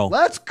 Let's go.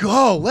 Let's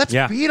go. Let's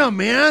Yeah. beat them,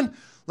 man.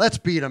 Let's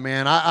beat them,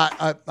 man.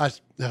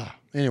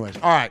 Anyways,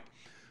 all right.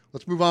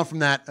 Let's move on from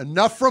that.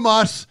 Enough from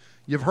us.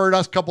 You've heard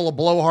us, couple of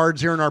blowhards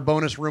here in our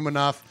bonus room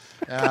enough.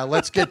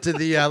 Let's get to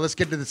the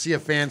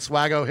CFan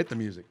Swaggo. Hit the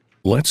music.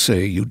 Let's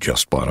say you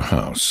just bought a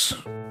house.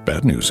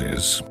 Bad news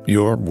is,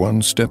 you're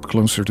one step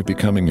closer to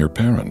becoming your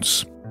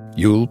parents.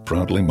 You'll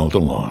proudly mow the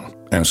lawn.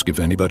 Ask if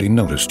anybody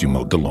noticed you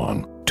mowed the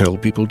lawn. Tell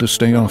people to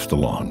stay off the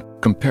lawn.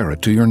 Compare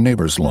it to your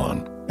neighbor's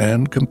lawn.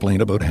 And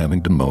complain about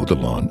having to mow the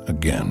lawn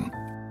again.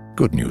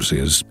 Good news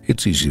is,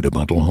 it's easy to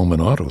bundle home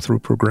and auto through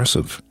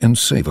Progressive and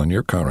save on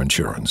your car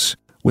insurance,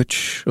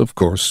 which, of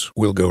course,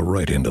 will go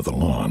right into the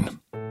lawn.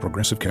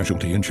 Progressive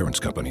Casualty Insurance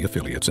Company,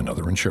 affiliates, and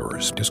other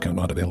insurers. Discount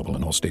not available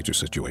in all states or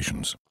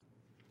situations.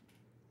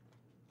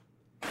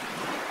 There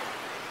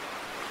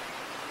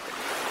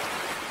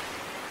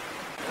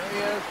he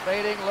is,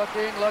 baiting,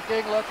 looking.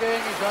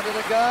 He's under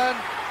the gun.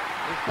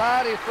 He's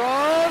tied, he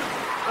throws.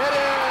 It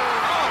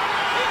is!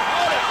 He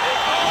caught it!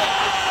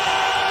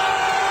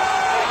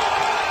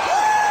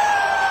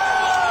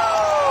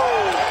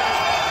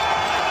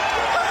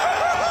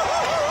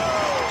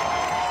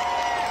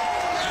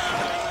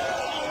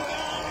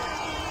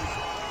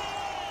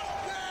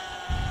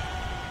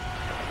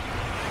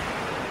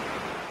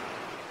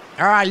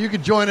 All right, you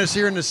can join us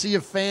here in the Sea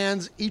of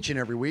Fans each and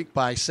every week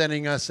by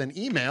sending us an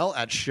email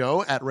at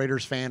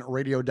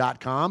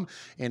show@RaidersFanRadio.com.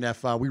 And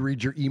if we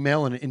read your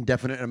email in an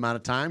indefinite amount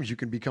of times, you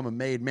can become a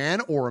made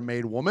man or a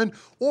made woman.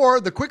 Or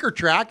the quicker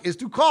track is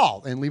to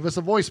call and leave us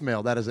a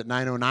voicemail. That is at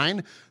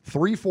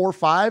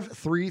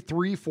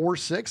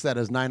 909-345-3346. That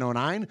is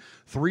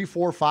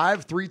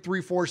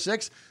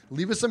 909-345-3346.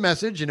 Leave us a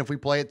message, and if we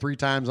play it 3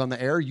 times on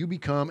the air, you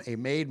become a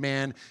made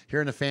man here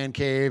in the Fan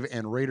Cave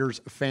and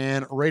Raiders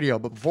Fan Radio.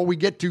 But before we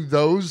get to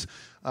those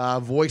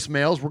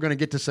voicemails, we're going to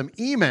get to some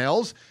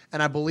emails,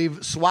 and I believe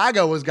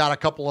Swaggo has got a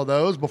couple of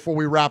those before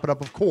we wrap it up,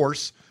 of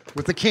course,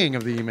 with the king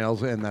of the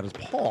emails, and that is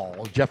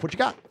Paul. Jeff, what you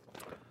got?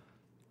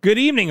 Good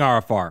evening,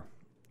 RFR.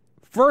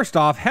 First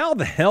off, how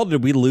the hell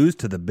did we lose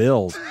to the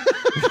Bills?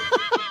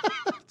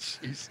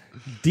 Jeez.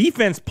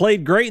 Defense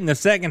played great in the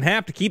second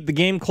half to keep the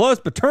game close,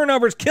 but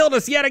turnovers killed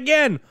us yet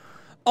again.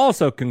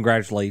 Also,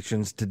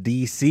 congratulations to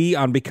DC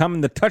on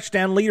becoming the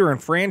touchdown leader in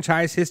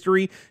franchise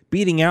history,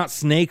 beating out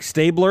Snake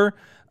Stabler.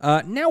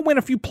 Now win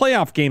a few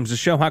playoff games to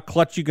show how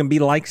clutch you can be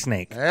like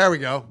Snake. There we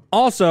go.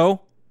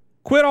 Also,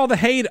 quit all the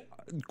hate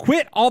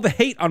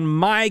on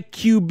my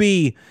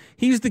QB.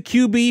 He's the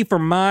QB for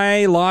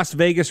my Las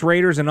Vegas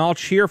Raiders, and I'll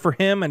cheer for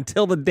him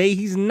until the day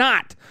he's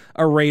not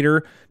a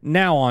Raider.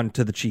 Now on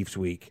to the Chiefs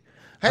week.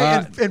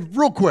 Hey, and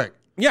real quick.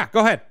 Yeah,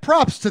 go ahead.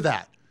 Props to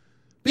that.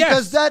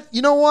 Because that,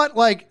 you know what?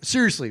 Like,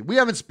 seriously, we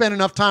haven't spent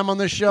enough time on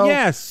this show.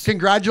 Yes.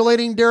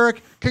 Congratulating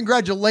Derek.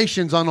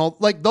 Congratulations on all,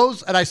 like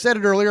those, and I said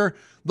it earlier,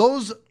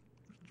 those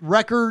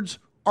records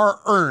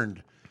are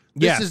earned.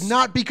 This is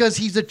not because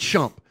he's a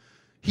chump.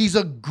 He's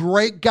a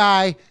great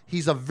guy.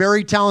 He's a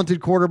very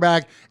talented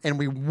quarterback, and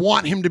we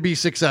want him to be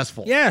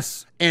successful.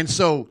 Yes. And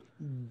so...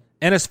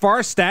 And as far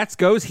as stats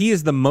goes, he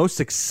is the most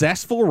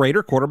successful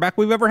Raider quarterback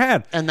we've ever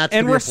had. And that's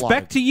and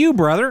respect to you,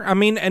 brother. I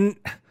mean, and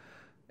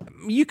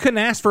you couldn't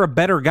ask for a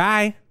better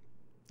guy.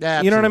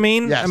 Yeah, you know what I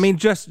mean? Yes. I mean,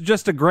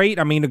 just a great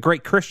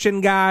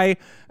Christian guy.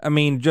 I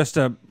mean, just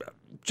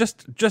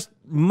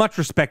much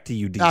respect to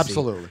you, DC.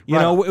 Absolutely. You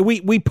know,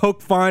 we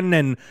poke fun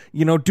and,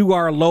 you know, do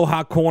our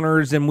aloha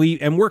corners, and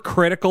we're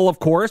critical, of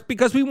course,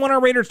 because we want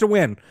our Raiders to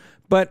win.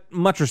 But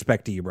much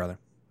respect to you, brother.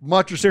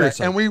 Much respect.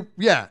 Seriously.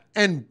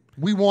 And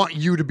we want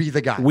you to be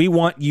the guy. We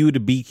want you to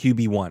be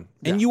QB1.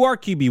 And you are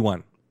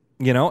QB1,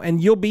 you know,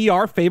 and you'll be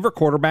our favorite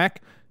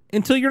quarterback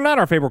until you're not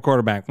our favorite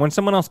quarterback when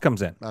someone else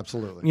comes in.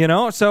 Absolutely. You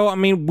know, so, I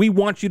mean, we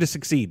want you to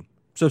succeed.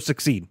 So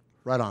succeed.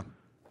 Right on.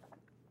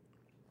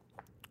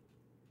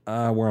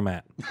 Where I'm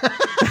at.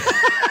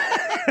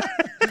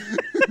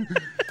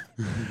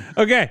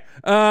 Okay.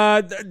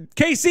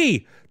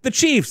 KC, the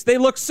Chiefs, they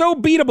look so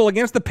beatable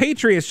against the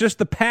Patriots, just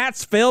the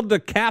Pats failed to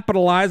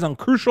capitalize on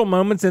crucial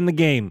moments in the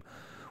game.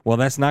 Well,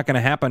 that's not going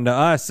to happen to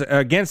us.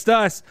 Against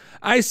us,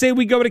 I say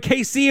we go to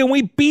KC and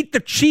we beat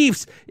the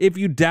Chiefs. If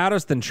you doubt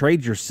us, then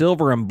trade your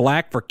silver and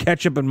black for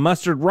ketchup and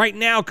mustard right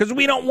now, because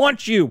we don't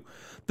want you.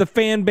 The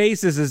fan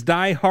base is as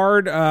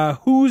diehard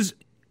who's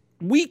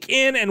week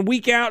in and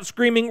week out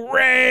screaming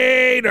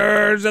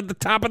Raiders at the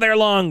top of their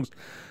lungs.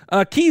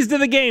 Keys to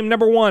the game.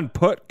 Number 1,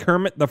 put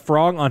Kermit the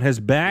Frog on his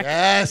back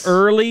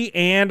early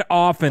and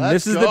often.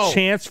 This is the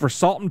chance for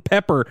Salt and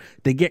Pepper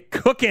to get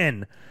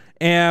cooking.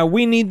 And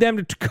we need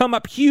them to come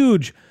up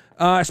huge,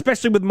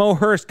 especially with Mo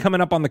Hurst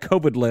coming up on the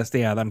COVID list.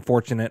 Yeah,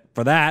 unfortunate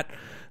for that.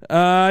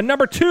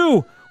 Number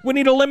 2, we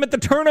need to limit the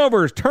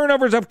turnovers.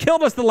 Turnovers have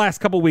killed us the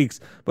last couple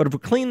weeks. But if we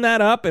clean that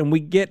up and we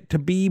get to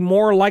be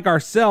more like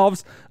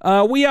ourselves,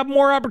 we have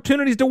more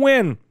opportunities to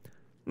win.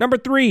 Number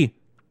 3,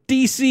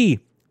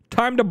 DC,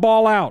 time to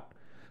ball out.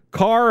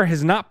 Carr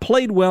has not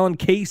played well in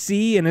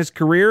KC in his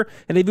career,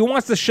 and if he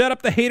wants to shut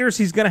up the haters,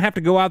 he's going to have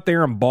to go out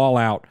there and ball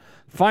out.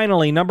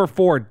 Finally, number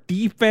 4,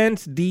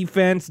 defense. The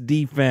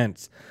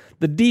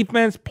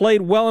defense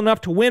played well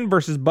enough to win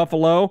versus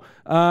Buffalo,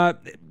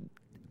 but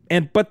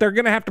they're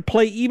going to have to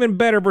play even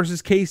better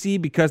versus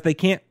KC because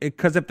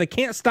if they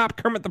can't stop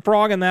Kermit the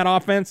Frog in that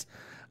offense,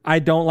 I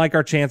don't like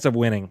our chance of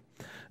winning.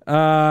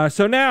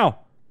 So now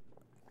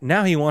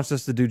he wants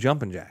us to do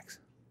jumping jacks.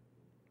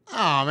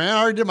 Oh man,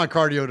 I already did my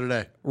cardio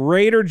today.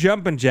 Raider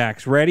jumping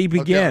jacks. Ready?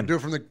 Begin. Okay, I'll do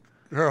it from the.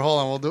 Here, hold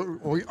on. We'll do.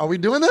 Are we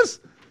doing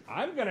this?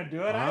 I'm gonna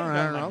do it. I haven't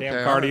done my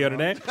damn cardio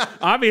today.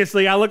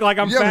 Obviously, I look like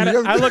I'm fat.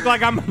 I look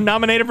like I'm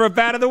nominated for a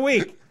Fat of the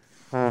Week.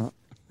 Okay,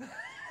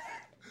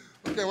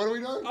 what are we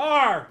doing?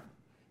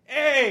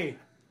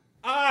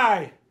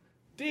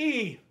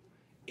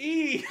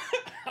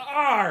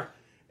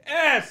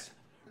 RAIDERS.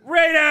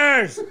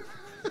 Raiders.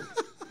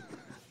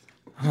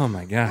 Oh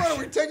my gosh. What, are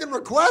we taking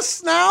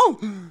requests now?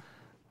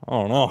 I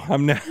don't know.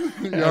 I'm all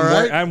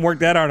right? I haven't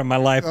worked that hard in my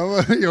life.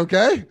 You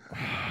okay?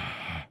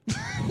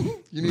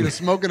 You need a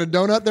smoke and a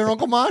donut there,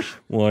 Uncle Mosh?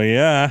 Well,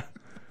 yeah.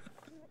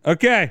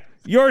 Okay.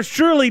 Yours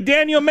truly,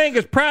 Daniel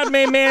Mangus, Proud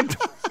Man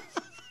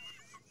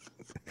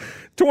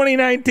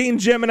 2019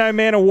 Gemini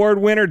Man Award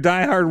winner,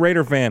 diehard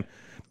Raider fan.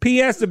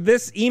 P.S. If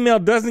this email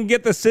doesn't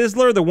get the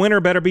sizzler, the winner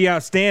better be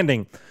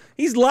outstanding.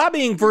 He's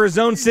lobbying for his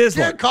own sizzler.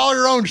 You can't call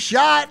your own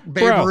shot,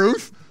 Babe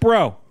Ruth.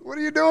 Bro, What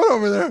are you doing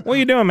over there? What are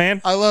you doing,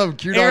 man? I love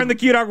Q-Dog. Aaron the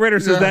Q-Dog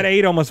Raider says that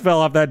 8 almost fell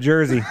off that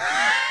jersey.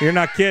 You're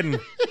not kidding.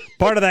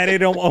 Part of that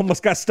 8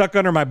 almost got stuck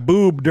under my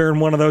boob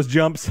during one of those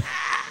jumps.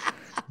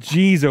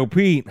 Jeez, oh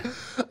Pete. I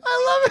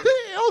love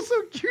it.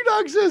 Also,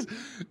 Q-Dog says,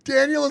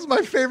 Daniel is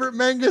my favorite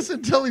Mangus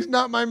until he's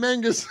not my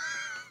Mangus.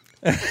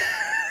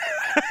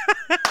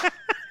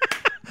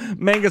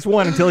 Mangus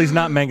 1 until he's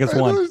not Mangus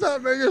 1. He's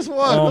not Mangus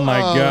 1. Oh,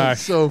 my gosh.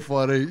 It's so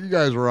funny. You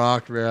guys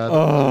rock, man.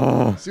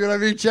 Oh. See what I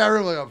mean, chat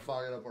room? Like, I'm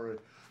fucking up already.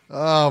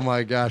 Oh,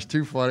 my gosh.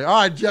 Too funny. All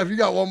right, Jeff, you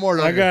got one more.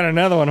 I got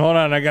another one. Hold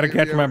on. I got to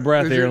catch my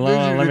breath here.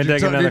 Let me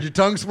take another. Did your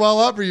tongue swell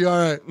up? Or are you all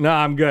right? No,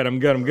 I'm good.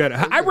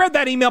 I read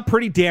that email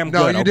pretty damn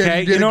good, you did,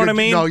 okay? you did You know what I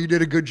mean? No, you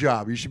did a good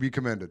job. You should be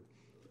commended.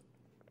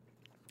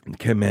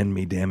 Commend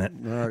me, damn it.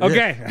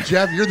 Okay. Yeah.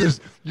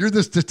 Jeff, you're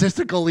the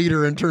statistical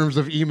leader in terms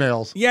of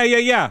emails. Yeah.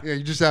 Yeah,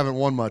 you just haven't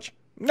won much.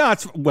 No,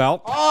 it's,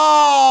 well.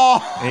 Oh!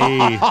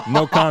 Hey,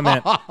 no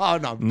comment.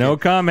 No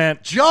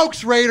comment.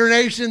 Jokes, Raider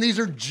Nation. These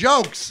are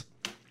jokes.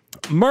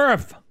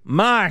 Murph,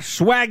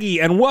 Mosh,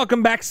 Swaggy, and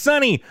welcome back,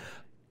 Sonny.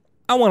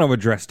 I want to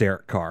address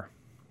Derek Carr.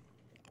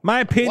 My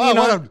opinion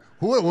on...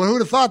 Who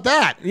would have thought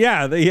that?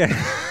 Yeah.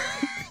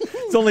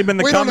 It's only been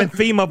the common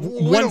theme of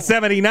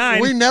 179.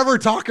 We never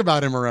talk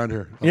about him around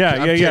here.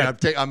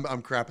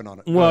 I'm crapping on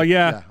it. Well,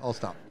 yeah. I'll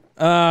stop.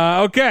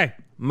 Okay.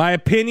 My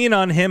opinion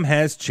on him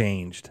has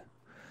changed.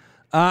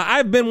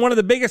 I've been one of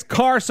the biggest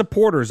Carr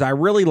supporters. I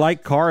really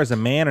like Carr as a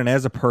man and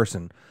as a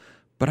person.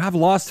 But I've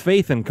lost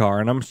faith in Carr,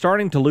 and I'm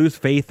starting to lose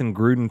faith in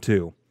Gruden,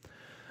 too.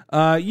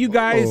 You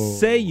guys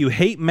say you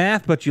hate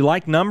math, but you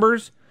like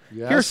numbers.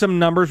 Yes. Here's some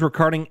numbers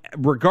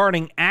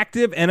regarding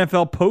active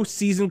NFL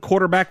postseason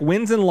quarterback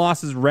wins and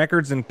losses,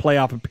 records, and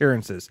playoff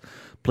appearances.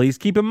 Please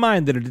keep in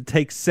mind that it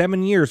takes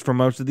 7 years for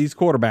most of these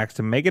quarterbacks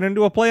to make it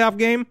into a playoff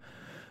game.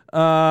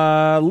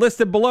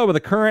 Listed below are the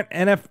current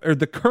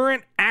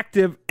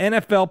active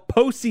NFL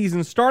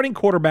postseason starting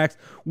quarterbacks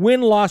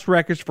win-loss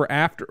records for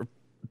active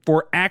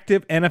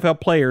NFL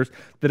players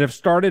that have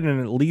started in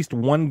at least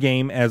one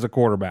game as a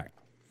quarterback.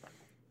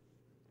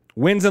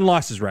 Wins and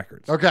losses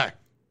records. Okay.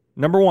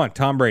 Number 1,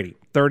 Tom Brady,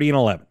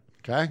 30-11.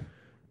 Okay.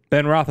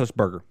 Ben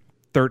Roethlisberger,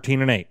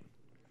 13-8.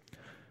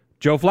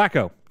 Joe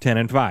Flacco,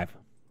 10-5.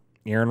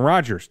 Aaron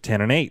Rodgers,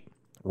 10-8.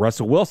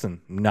 Russell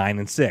Wilson,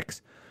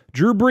 9-6.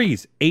 Drew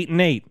Brees,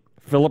 8-8.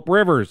 Phillip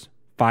Rivers,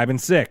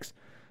 5-6.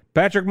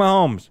 Patrick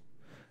Mahomes,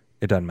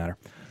 it doesn't matter.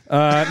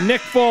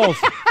 Nick Foles,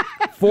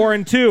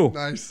 4-2.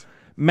 Nice.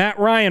 Matt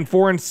Ryan,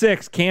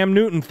 4-6. Cam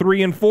Newton,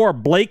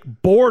 3-4. Blake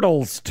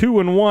Bortles,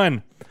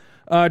 2-1.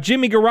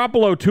 Jimmy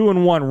Garoppolo,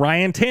 2-1.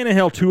 Ryan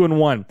Tannehill,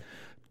 2-1.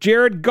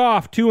 Jared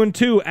Goff,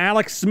 2-2.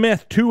 Alex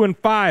Smith,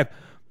 2-5.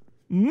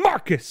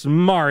 Marcus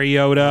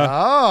Mariota,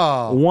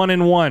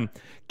 1-1.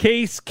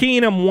 Case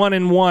Keenum,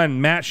 1-1.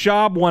 Matt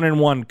Schaub,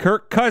 1-1.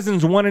 Kirk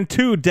Cousins,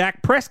 1-2.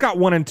 Dak Prescott,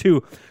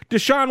 1-2.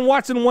 Deshaun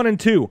Watson,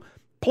 1-2.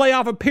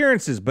 Playoff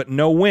appearances, but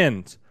no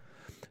wins.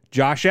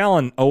 Josh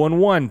Allen,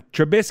 0-1.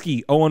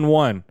 Trubisky,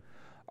 0-1.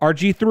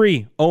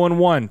 RG3,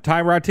 0-1.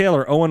 Tyrod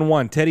Taylor,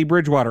 0-1. Teddy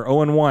Bridgewater,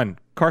 0-1.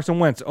 Carson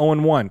Wentz,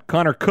 0-1.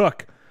 Connor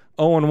Cook,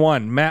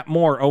 0-1. Matt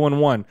Moore,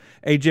 0-1.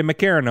 AJ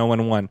McCarron,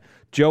 0-1.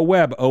 Joe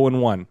Webb,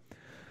 0-1.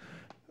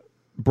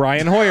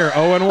 Brian Hoyer,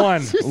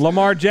 0-1.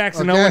 Lamar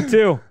Jackson,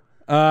 0-2.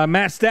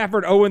 Matt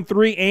Stafford,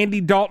 0-3.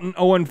 Andy Dalton,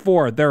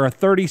 0-4. There are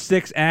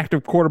 36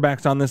 active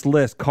quarterbacks on this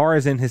list. Carr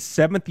is in his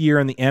 7th year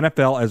in the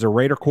NFL as a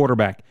Raider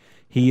quarterback.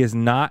 He is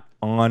not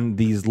on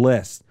these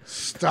lists.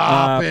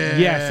 Stop it.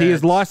 Yes, he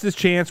has lost his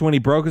chance when he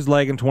broke his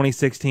leg in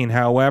 2016.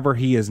 However,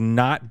 he has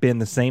not been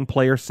the same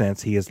player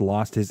since. He has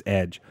lost his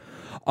edge.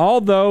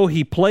 Although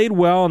he played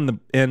well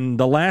in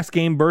the last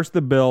game versus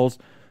the Bills,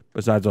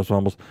 besides those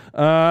fumbles,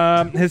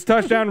 his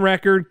touchdown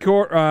record,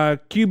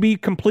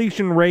 QB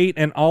completion rate,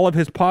 and all of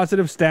his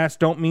positive stats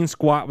don't mean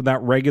squat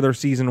without regular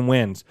season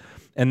wins.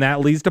 And that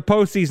leads to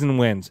postseason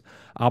wins.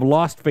 I've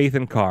lost faith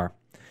in Carr.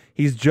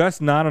 He's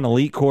just not an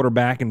elite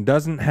quarterback and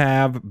doesn't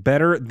have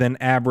better than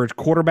average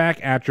quarterback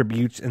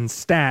attributes and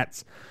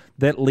stats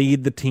that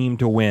lead the team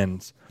to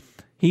wins.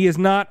 He is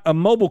not a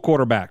mobile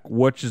quarterback,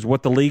 which is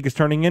what the league is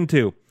turning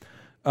into.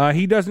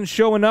 He doesn't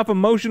show enough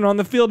emotion on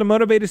the field to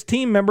motivate his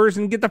team members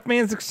and get the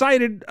fans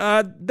excited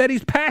that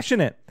he's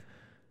passionate.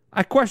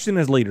 I question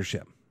his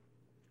leadership.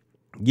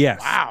 Yes.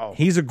 Wow.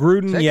 He's a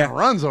Gruden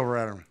runs over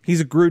at him. He's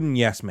a Gruden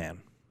yes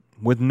man,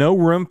 with no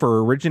room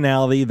for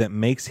originality that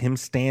makes him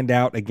stand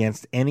out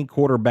against any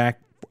quarterback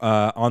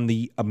on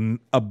the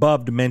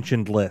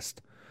above-mentioned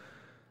list.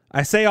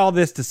 I say all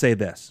this to say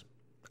this.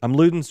 I'm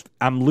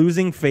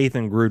losing faith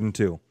in Gruden,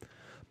 too.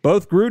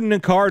 Both Gruden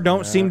and Carr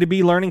don't seem to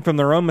be learning from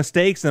their own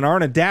mistakes and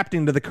aren't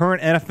adapting to the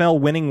current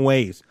NFL winning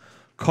ways.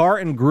 Carr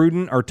and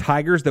Gruden are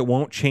tigers that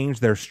won't change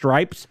their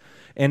stripes,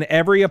 and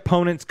every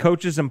opponent's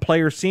coaches and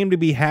players seem to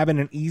be having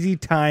an easy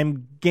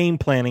time game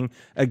planning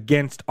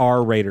against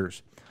our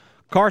Raiders.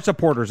 Carr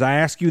supporters, I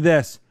ask you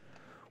this.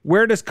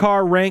 Where does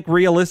Carr rank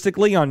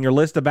realistically on your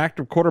list of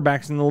active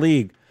quarterbacks in the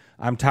league?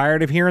 I'm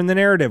tired of hearing the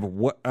narrative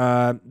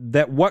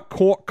that what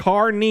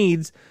Carr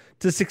needs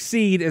to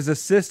succeed is a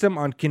system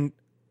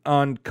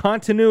on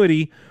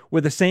continuity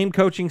with the same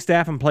coaching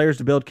staff and players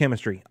to build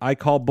chemistry. I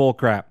call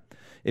bullcrap.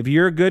 If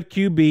you're a good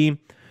QB,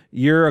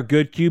 you're a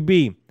good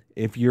QB.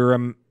 If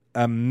you're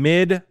a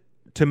mid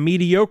to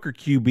mediocre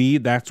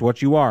QB, that's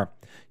what you are.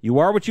 You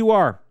are what you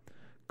are.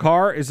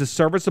 Carr is a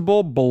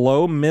serviceable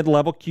below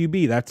mid-level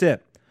QB. That's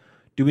it.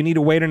 Do we need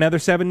to wait another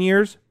 7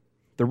 years?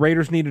 The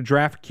Raiders need to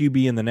draft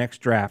QB in the next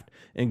draft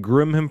and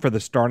groom him for the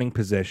starting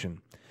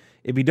position.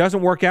 If he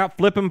doesn't work out,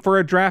 flip him for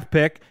a draft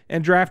pick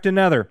and draft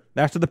another.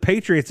 That's what the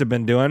Patriots have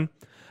been doing.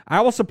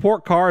 I will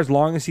support Carr as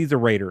long as he's a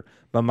Raider,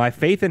 but my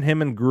faith in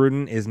him and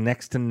Gruden is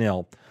next to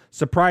nil.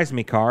 Surprise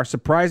me, Carr.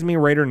 Surprise me,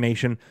 Raider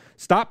Nation.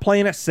 Stop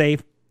playing it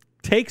safe.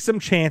 Take some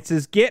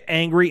chances, get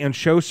angry, and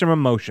show some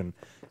emotion.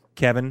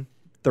 Kevin,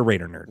 the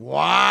Raider Nerd.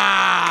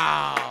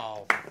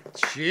 Wow.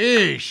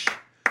 Sheesh.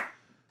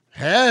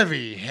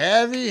 Heavy.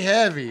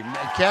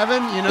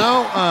 Kevin,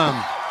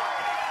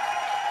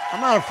 I'm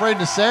not afraid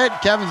to say it.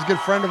 Kevin's a good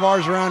friend of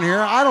ours around here.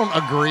 I don't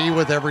agree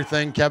with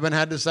everything Kevin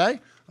had to say.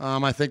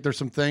 I think there's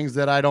some things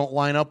that I don't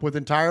line up with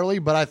entirely,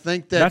 but I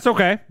think that's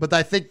okay. But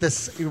I think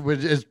this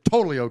is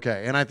totally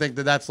okay, and I think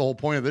that's the whole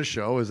point of this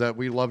show is that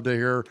we love to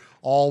hear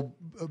all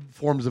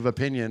forms of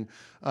opinion,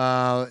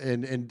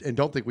 and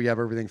don't think we have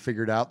everything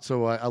figured out.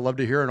 So I love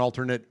to hear an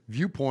alternate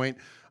viewpoint.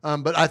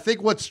 But I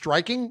think what's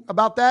striking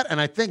about that,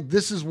 and I think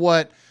this is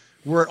where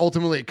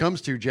ultimately it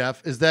comes to,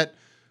 Jeff, is that,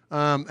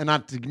 and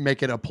not to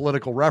make it a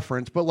political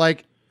reference, but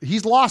like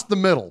he's lost the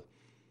middle.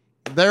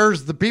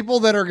 There's the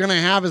people that are going to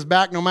have his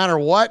back no matter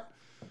what,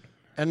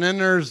 and then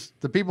there's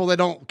the people that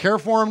don't care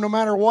for him no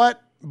matter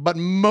what. But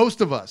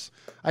most of us,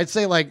 I'd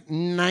say like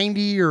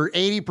 90 or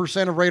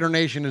 80% of Raider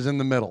Nation is in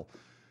the middle,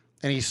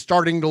 and he's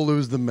starting to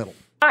lose the middle.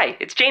 Hi,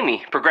 it's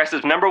Jamie,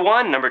 Progressive's #1,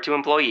 #2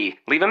 employee.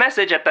 Leave a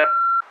message at the...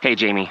 Hey,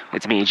 Jamie,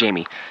 it's me,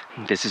 Jamie.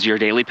 This is your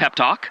daily pep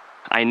talk.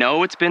 I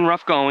know it's been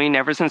rough going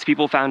ever since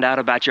people found out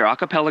about your a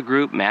cappella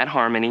group, Mad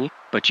Harmony,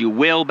 but you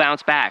will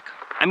bounce back.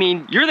 I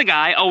mean, you're the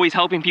guy always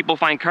helping people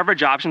find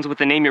coverage options with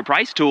the Name Your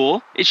Price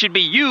tool. It should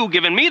be you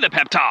giving me the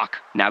pep talk.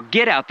 Now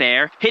get out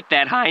there, hit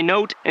that high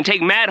note, and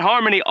take Mad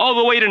Harmony all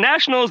the way to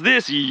nationals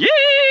this year!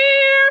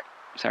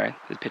 Sorry,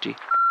 it's pitchy.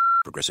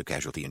 Progressive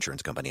Casualty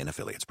Insurance Company and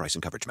Affiliates. Price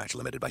and coverage match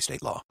limited by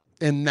state law.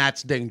 And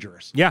that's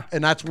dangerous. Yeah.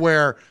 And that's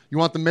where you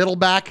want the middle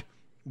back,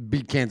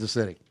 beat Kansas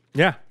City.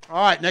 Yeah.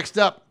 All right, next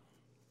up,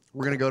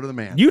 we're going to go to the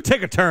man. You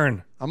take a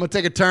turn. I'm going to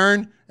take a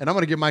turn, and I'm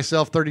going to give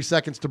myself 30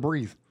 seconds to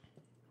breathe.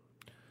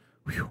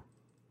 Whew.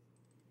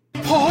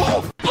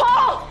 Paul.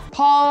 Paul.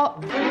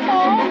 Paul.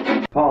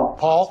 Paul. Paul.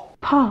 Paul.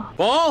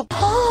 Paul.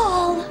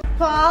 Paul.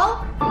 Paul.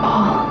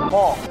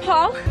 Paul.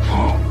 Paul.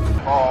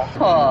 Paul.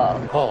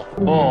 Paul. Paul.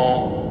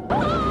 Paul.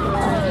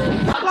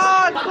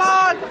 Claude.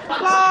 Claude.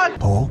 Claude.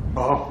 Paul.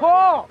 Paul.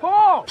 Paul.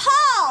 Paul.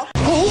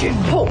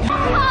 Paul. Paul.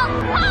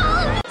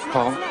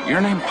 Paul,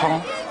 your name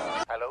Paul?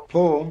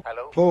 Paul.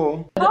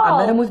 Paul. I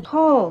met him with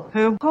Paul.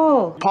 Who?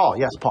 Paul. Paul,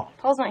 yes, Paul.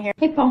 Paul's not here.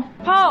 Hey, Paul.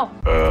 Paul.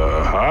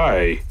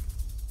 Hi.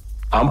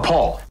 I'm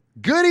Paul.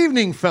 Good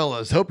evening,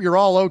 fellas. Hope you're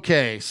all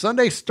okay.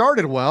 Sunday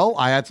started well.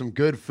 I had some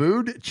good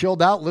food,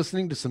 chilled out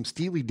listening to some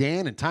Steely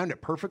Dan, and timed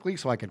it perfectly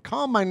so I could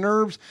calm my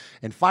nerves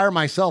and fire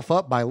myself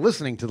up by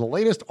listening to the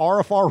latest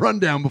RFR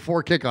rundown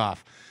before kickoff.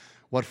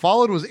 What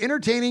followed was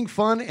entertaining,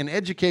 fun, and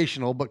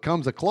educational, but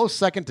comes a close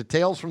second to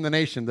Tales from the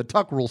Nation, the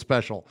Tuck Rule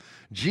special.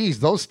 Geez,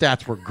 those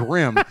stats were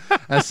grim.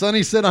 As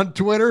Sonny said on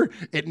Twitter,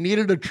 it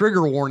needed a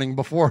trigger warning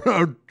before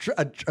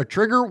a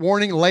trigger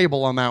warning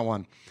label on that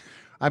one.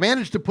 I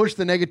managed to push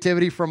the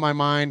negativity from my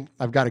mind.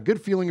 I've got a good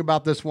feeling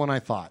about this one, I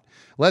thought.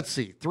 Let's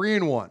see,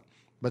 3-1.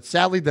 But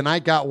sadly, the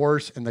night got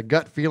worse, and the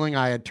gut feeling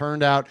I had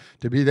turned out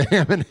to be the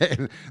ham and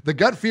egg. The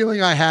gut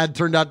feeling I had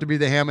turned out to be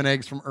the ham and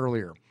eggs from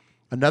earlier.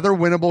 Another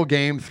winnable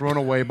game thrown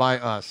away by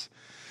us.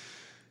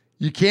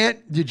 You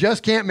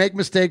just can't make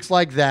mistakes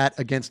like that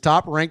against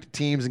top-ranked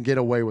teams and get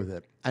away with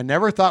it. I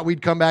never thought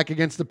we'd come back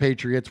against the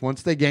Patriots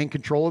once they gained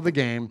control of the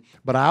game,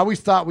 but I always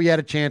thought we had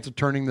a chance of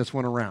turning this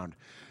one around.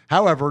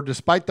 However,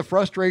 despite the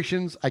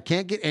frustrations, I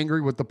can't get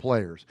angry with the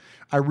players.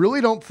 I really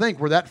don't think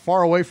we're that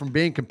far away from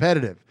being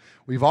competitive.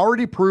 We've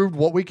already proved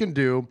what we can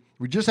do.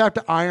 We just have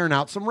to iron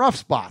out some rough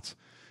spots.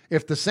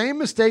 If the same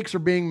mistakes are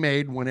being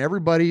made when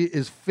everybody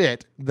is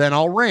fit, then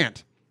I'll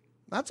rant.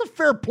 That's a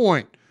fair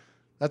point.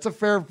 That's a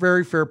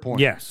very fair point.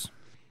 Yes.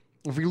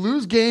 If we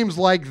lose games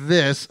like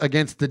this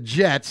against the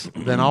Jets,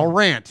 then I'll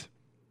rant.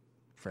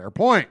 Fair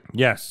point.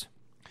 Yes.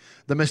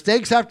 The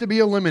mistakes have to be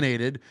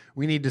eliminated.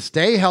 We need to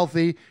stay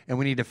healthy, and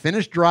we need to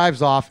finish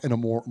drives off in a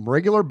more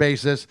regular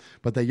basis,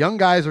 but the young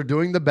guys are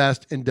doing the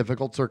best in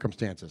difficult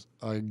circumstances.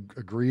 I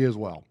agree as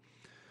well.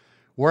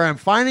 Where I'm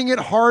finding it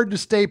hard to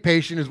stay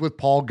patient is with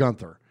Paul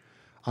Guenther.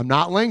 I'm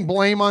not laying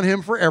blame on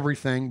him for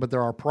everything, but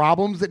there are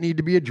problems that need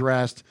to be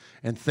addressed,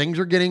 and things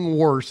are getting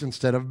worse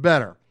instead of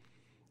better.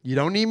 You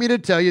don't need me to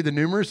tell you the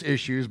numerous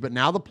issues, but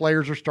now the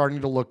players are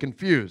starting to look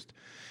confused.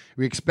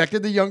 We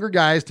expected the younger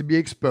guys to be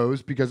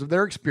exposed because of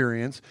their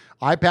experience.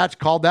 iPatch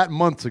called that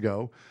months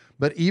ago,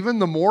 but even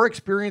the more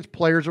experienced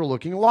players are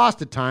looking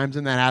lost at times,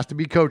 and that has to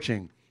be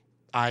coaching,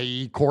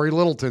 i.e. Corey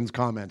Littleton's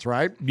comments,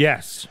 right?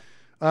 Yes.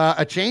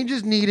 A change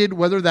is needed,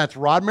 whether that's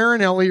Rod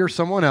Marinelli or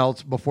someone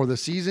else, before the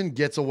season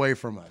gets away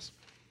from us.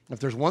 If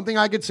there's one thing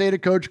I could say to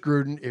Coach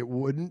Gruden, it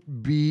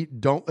would be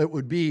don't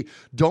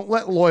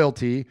let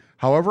loyalty,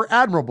 however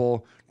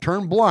admirable,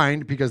 turn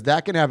blind, because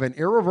that can have an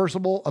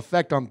irreversible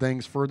effect on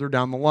things further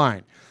down the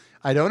line.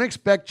 I don't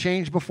expect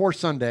change before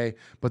Sunday,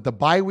 but the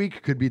bye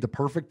week could be the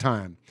perfect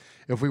time.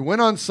 If we win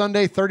on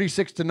Sunday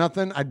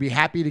 36-0, I'd be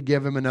happy to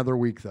give him another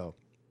week, though.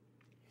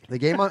 The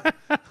game on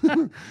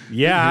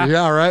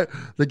Yeah, right.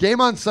 The game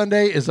on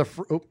Sunday is let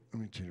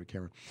me change the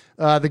camera.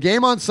 The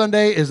game on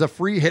Sunday is a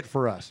free hit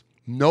for us.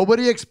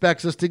 Nobody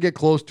expects us to get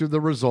close to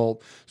the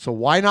result, so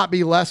why not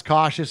be less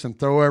cautious and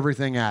throw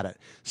everything at it?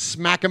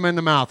 Smack them in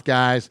the mouth,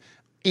 guys.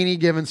 Any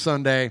given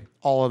Sunday,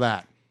 all of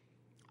that.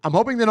 I'm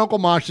hoping that Uncle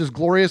Mosh's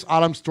glorious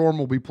autumn storm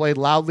will be played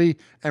loudly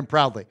and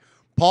proudly.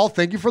 Paul,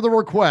 thank you for the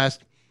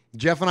request.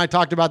 Jeff and I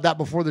talked about that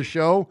before the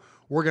show.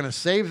 We're going to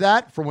save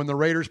that for when the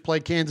Raiders play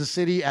Kansas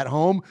City at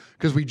home,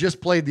 because we just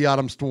played the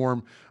autumn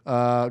storm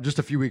just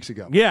a few weeks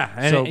ago. Yeah,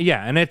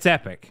 and it's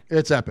epic.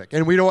 It's epic.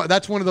 And we don't.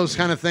 That's one of those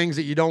kind of things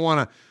that you don't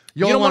want to.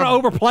 You don't want to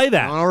overplay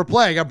that. You don't want to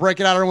overplay. You got to break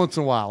it out every once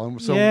in a while.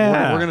 And so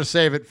we're going to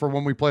save it for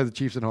when we play the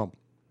Chiefs at home.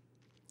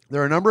 There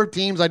are a number of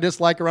teams I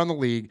dislike around the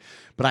league,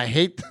 but I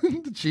hate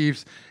the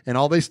Chiefs and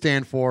all they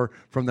stand for,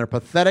 from their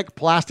pathetic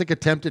plastic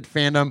attempt at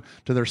fandom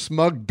to their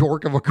smug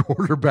dork of a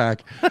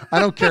quarterback. I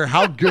don't care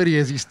how good he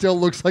is. He still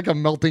looks like a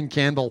melting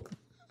candle.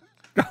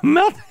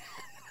 Melting?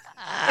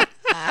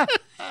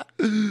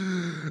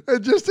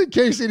 And just in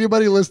case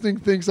anybody listening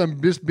thinks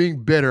I'm just being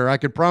bitter, I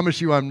can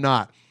promise you I'm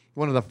not.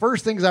 One of the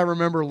first things I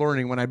remember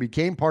learning when I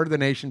became part of the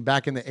nation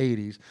back in the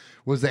 80s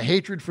was the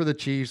hatred for the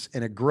Chiefs,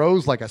 and it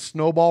grows like a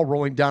snowball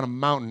rolling down a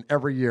mountain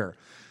every year.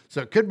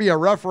 So it could be a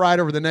rough ride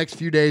over the next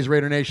few days,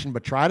 Raider Nation,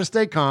 but try to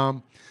stay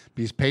calm,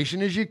 be as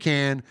patient as you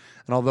can,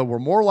 and although we're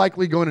more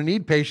likely going to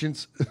need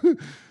patience,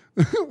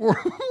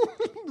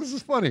 this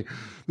is funny.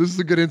 This is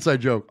a good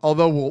inside joke.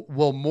 Although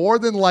we'll more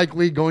than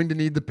likely going to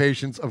need the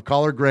patience of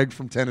caller Greg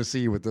from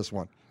Tennessee with this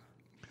one.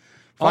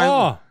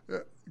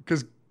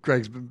 Because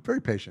Greg's been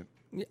very patient.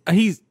 Yeah.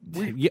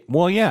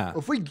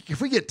 If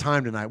we get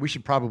time tonight, we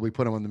should probably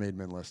put him on the made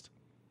men list.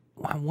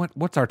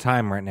 What's our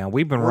time right now?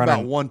 We're running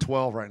about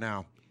 1:12 right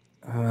now.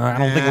 I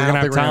don't think we're gonna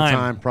have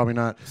time. Probably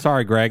not.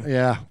 Sorry, Greg.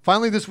 Yeah.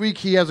 Finally, this week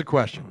he has a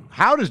question.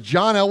 How does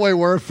John Elway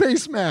wear a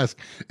face mask?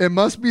 It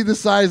must be the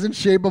size and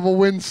shape of a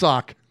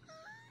windsock.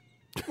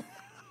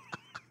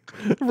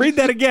 Read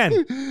that again.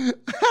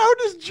 How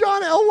does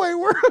John Elway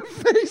wear a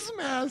face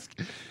mask?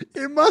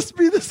 It must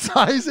be the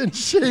size and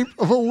shape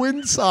of a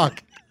windsock.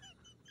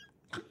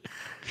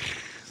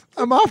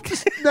 I'm off to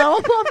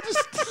Paul,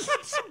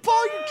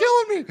 you're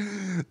killing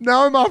me.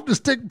 Now I'm off to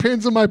stick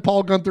pins in my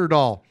Paul Gunther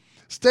doll.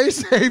 Stay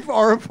safe,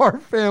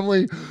 RFR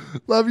family.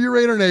 Love you,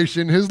 Raider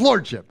Nation. His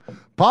Lordship,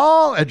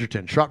 Paul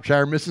Edgerton,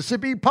 Shropshire,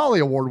 Mississippi, Polly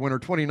Award winner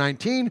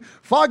 2019,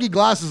 Foggy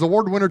Glasses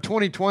Award winner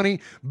 2020,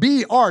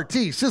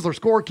 BRT Sizzler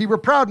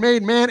scorekeeper, proud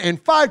made man,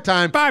 and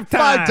five-time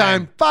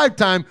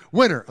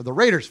winner of the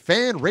Raiders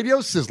Fan Radio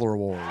Sizzler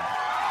Award.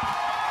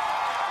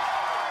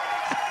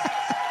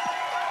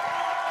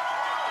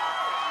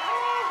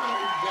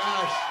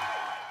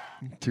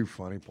 Too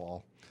funny,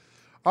 Paul.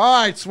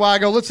 All right,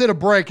 Swaggo, let's hit a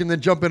break and then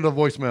jump into the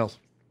voicemails.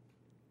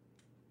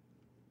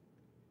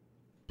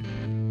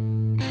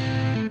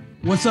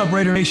 What's up,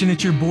 Raider Nation?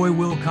 It's your boy,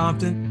 Will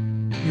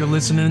Compton. You're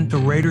listening to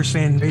Raiders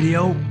Fan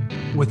Radio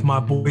with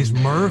my boys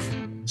Murph,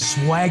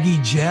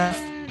 Swaggy Jeff,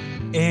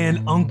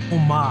 and Uncle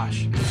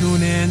Mosh.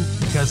 Tune in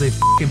because they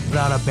put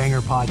out a banger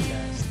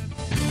podcast.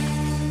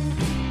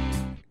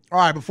 All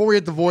right, before we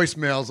hit the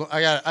voicemails,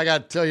 I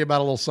got to tell you about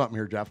a little something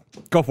here, Jeff.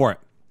 Go for it.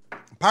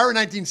 Pirate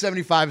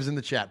 1975 is in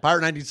the chat.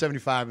 Pirate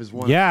 1975 is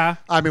one. Yeah.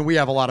 I mean, we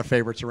have a lot of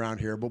favorites around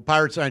here, but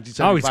Pirates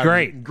 1975. Oh, he's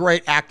great.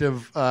 Great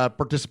active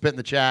participant in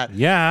the chat.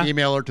 Yeah.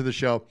 Emailer to the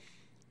show.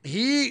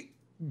 He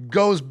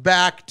goes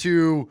back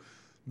to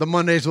the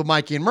Mondays with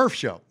Mikey and Murph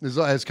show. This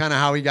is kind of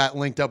how he got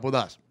linked up with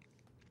us.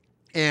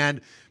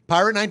 And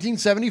Pirate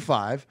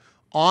 1975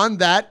 on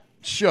that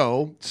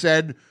show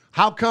said,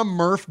 how come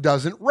Murph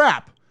doesn't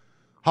rap?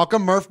 How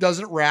come Murph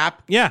doesn't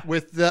rap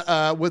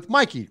with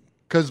Mikey?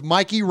 Because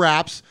Mikey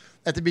raps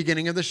at the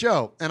beginning of the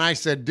show. And I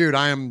said, dude,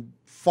 I am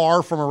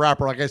far from a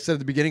rapper. Like I said at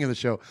the beginning of the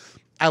show,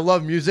 I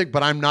love music,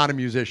 but I'm not a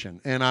musician.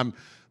 And I'm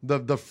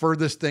the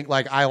furthest thing.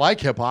 Like, I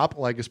like hip hop,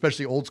 like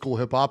especially old school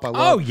hip hop. I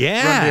love Run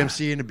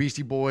DMC and the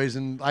Beastie Boys.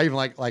 And I even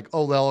like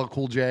LL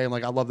Cool J. And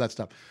like, I love that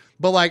stuff.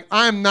 But like,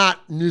 I'm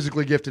not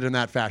musically gifted in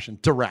that fashion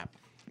to rap.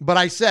 But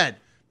I said,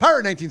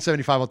 Pirate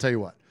 1975, I'll tell you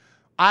what,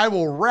 I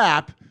will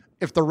rap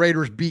if the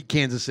Raiders beat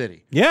Kansas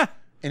City. Yeah.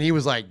 And he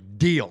was like,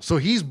 deal. So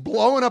he's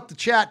blowing up the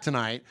chat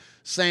tonight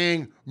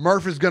saying,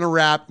 Murph is going to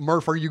rap.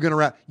 Murph, are you going to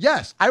rap?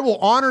 Yes, I will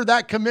honor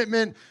that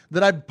commitment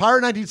Pirate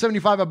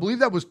 1975, I believe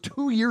that was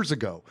 2 years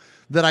ago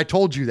that I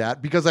told you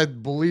that, because I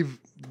believe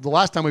the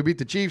last time we beat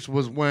the Chiefs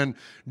was when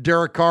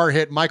Derek Carr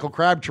hit Michael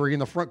Crabtree in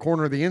the front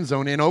corner of the end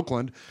zone in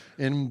Oakland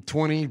in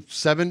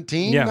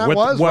 2017. Yeah,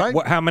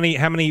 right? How many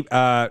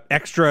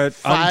extra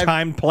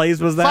untimed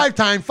plays was that? Five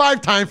time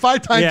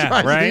Yeah,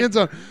 drives right? in the end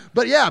zone.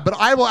 But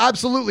I will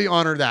absolutely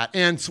honor that.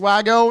 And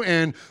Swaggo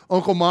and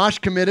Uncle Mosh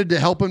committed to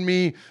helping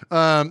me,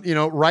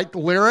 write the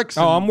lyrics.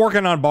 Oh, I'm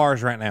working on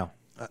bars right now.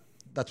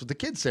 That's what the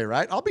kids say,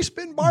 right? I'll be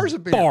spitting bars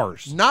at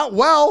Bars. Not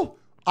well.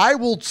 I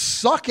will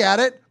suck at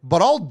it,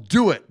 but I'll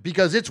do it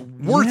because it's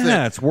worth it.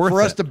 It's worth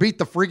for us it. to beat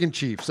the freaking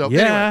Chiefs. So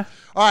Yeah. anyway,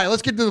 all right,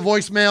 let's get to the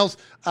voicemails.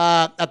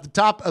 At the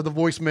top of the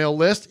voicemail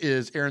list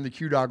is Aaron the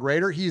Q-Dog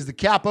Raider. He's the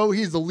capo.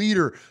 He's the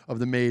leader of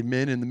the Made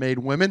Men and the Made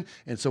Women.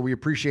 And so we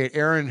appreciate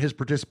Aaron and his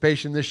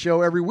participation in this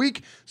show every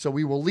week. So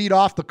we will lead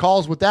off the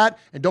calls with that.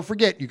 And don't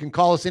forget, you can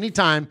call us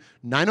anytime,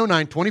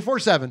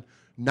 909-24-7,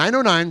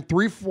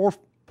 909-34...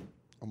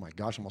 Oh my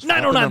gosh, almost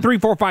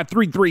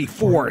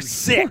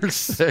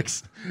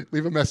 909-345-3346.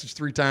 Leave a message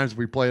 3 times.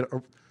 We play it.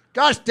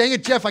 Gosh, dang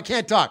it, Jeff, I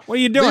can't talk. What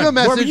are you doing? Leave a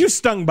message. Where were you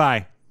stung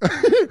by?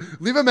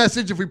 Leave a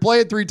message. If we play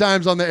it 3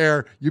 times on the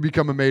air, you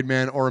become a made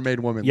man or a made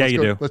woman. Yeah, Let's you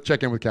go. do. Let's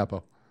check in with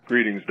Capo.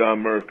 Greetings,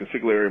 Don Murph,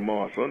 Consigliere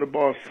Moss,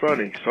 Underboss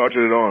Sonny,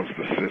 Sergeant at Arms,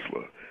 the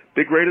Sizzler,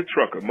 Big Raider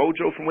Trucker,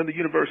 Mojo from When the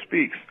Universe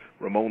Speaks,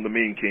 Ramon the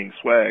Mean King,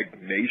 Swag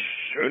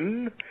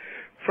Nation.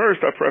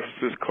 First, I preface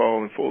this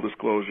call in full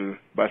disclosure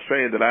by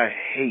saying that I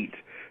hate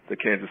the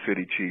Kansas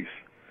City Chiefs.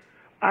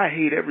 I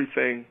hate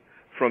everything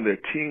from their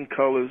team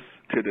colors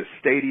to the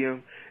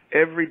stadium,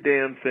 every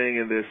damn thing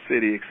in their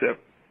city except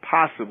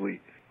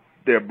possibly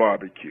their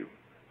barbecue.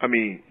 I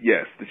mean,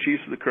 yes, the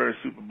Chiefs are the current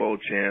Super Bowl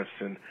champs,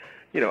 and,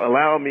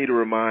 allow me to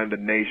remind the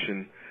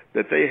nation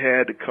that they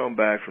had to come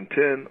back from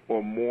 10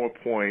 or more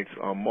points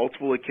on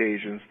multiple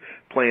occasions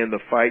playing the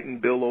fighting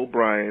Bill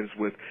O'Briens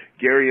with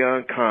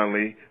Garyon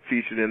Conley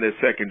featured in their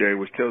secondary,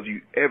 which tells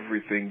you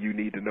everything you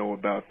need to know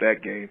about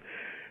that game.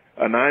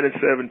 A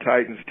 9-7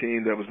 Titans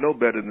team that was no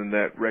better than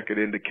that record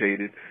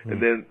indicated.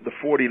 And then the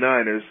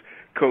 49ers,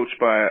 coached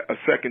by a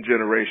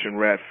second-generation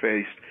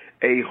rat-faced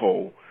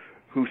a-hole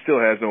who still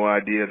has no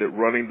idea that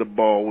running the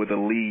ball with a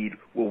lead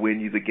will win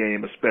you the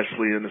game,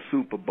 especially in the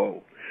Super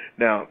Bowl.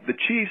 Now, the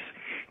Chiefs,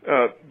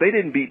 they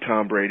didn't beat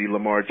Tom Brady,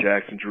 Lamar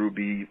Jackson, Drew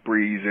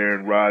Brees,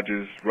 Aaron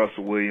Rodgers,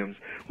 Russell Williams,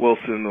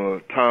 Wilson,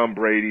 or Tom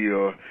Brady,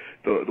 or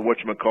the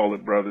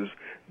whatchamacallit brothers.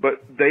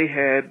 But they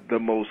had the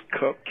most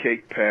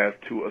cupcake path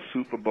to a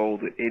Super Bowl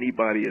that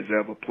anybody has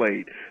ever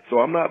played. So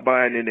I'm not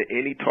buying into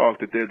any talk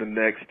that they're the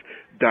next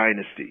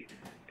dynasty.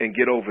 And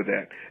get over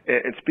that.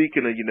 And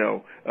speaking of,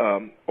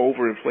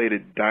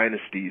 overinflated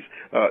dynasties,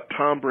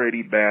 Tom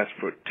Brady basked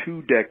for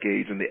 2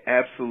 decades in the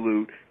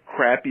absolute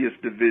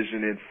crappiest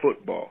division in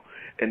football.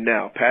 And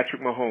now,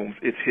 Patrick Mahomes,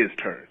 it's his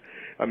turn.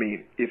 I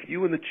mean, if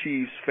you and the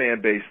Chiefs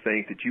fan base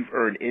think that you've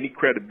earned any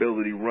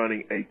credibility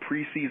running a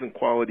preseason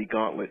quality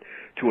gauntlet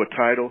to a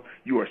title,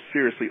 you are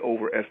seriously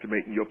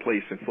overestimating your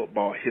place in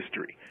football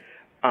history.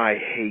 I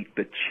hate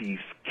the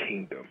Chiefs'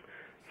 kingdom.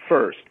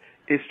 First,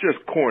 it's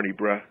just corny,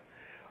 bruh.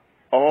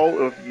 All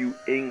of you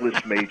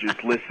English majors,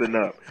 listen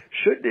up.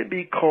 Shouldn't it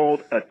be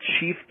called a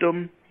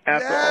chiefdom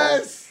after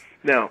all?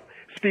 Now,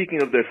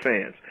 speaking of their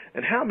fans,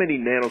 and how many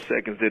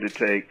nanoseconds did it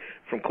take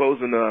from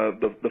closing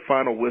the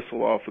final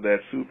whistle off of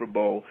that Super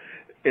Bowl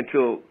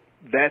until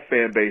that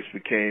fan base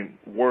became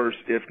worse,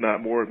 if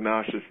not more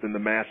obnoxious than the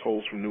mass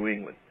holes from New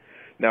England?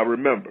 Now,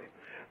 remember,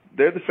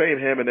 they're the same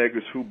ham and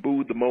eggers who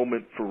booed the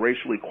moment for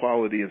racial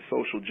equality and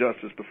social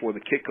justice before the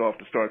kickoff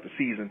to start the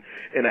season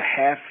in a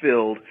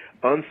half-filled,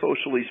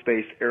 unsocially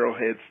spaced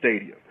Arrowhead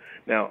Stadium.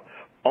 Now,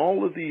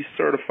 all of these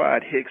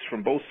certified hicks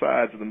from both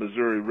sides of the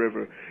Missouri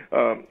River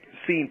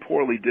seem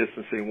poorly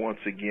distancing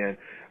once again,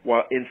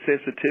 while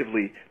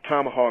insensitively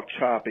tomahawk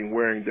chopping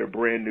wearing their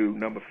brand-new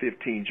number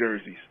 15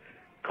 jerseys.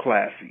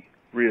 Classy,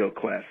 real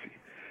classy.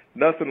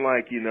 Nothing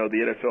like, the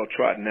NFL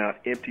trotting out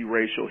empty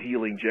racial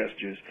healing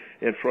gestures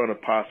in front of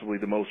possibly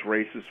the most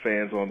racist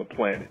fans on the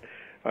planet.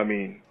 I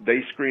mean,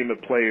 they scream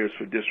at players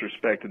for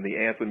disrespecting the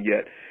anthem,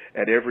 yet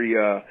at every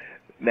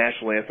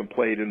national anthem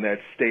played in that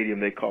stadium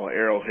they call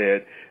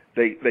Arrowhead,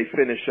 they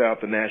finish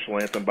out the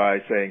national anthem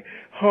by saying,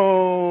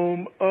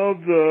 "Home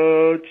of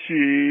the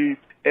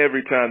Chiefs,"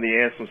 every time the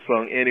anthem's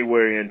sung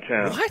anywhere in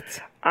town.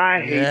 What?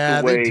 I hate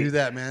the way they do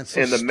that, man. It's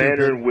so and the stupid.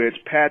 manner in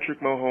which Patrick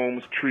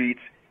Mahomes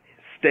treats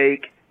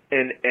steak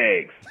and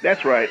eggs.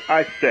 That's right,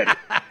 I said it.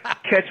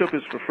 Ketchup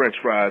is for French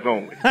fries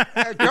only. This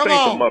ain't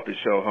the Muppet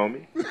Show,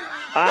 homie.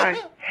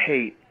 I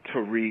hate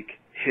Tyreek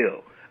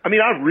Hill. I mean,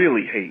 I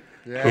really hate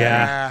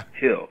Tyreek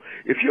Hill.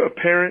 If you're a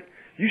parent,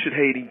 you should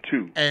hate him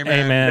too.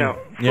 Amen. Now,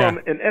 from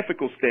an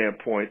ethical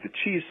standpoint, the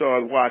Chiefs are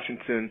the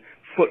Washington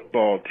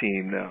football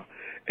team now.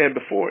 And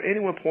before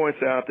anyone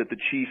points out that the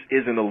Chiefs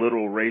isn't a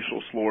literal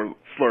racial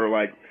slur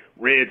like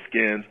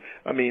Redskins,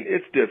 I mean,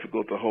 it's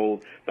difficult to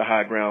hold the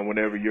high ground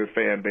whenever your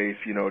fan base,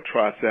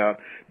 trots out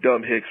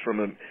dumb hicks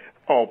from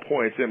all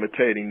points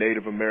imitating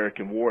Native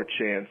American war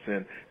chants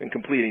and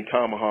completing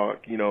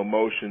tomahawk,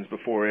 motions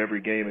before every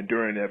game and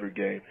during every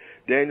game.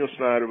 Daniel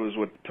Snyder was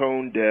a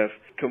tone-deaf,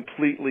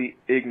 completely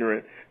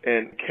ignorant,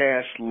 and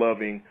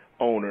cash-loving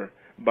owner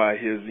by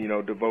his,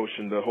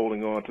 devotion to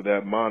holding on to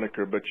that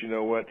moniker. But you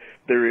know what?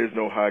 There is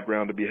no high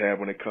ground to be had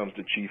when it comes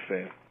to Chief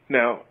fan.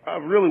 Now, I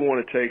really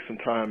want to take some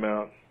time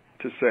out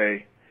to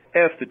say,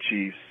 F the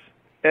Chiefs,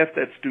 F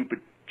that stupid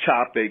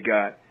chop they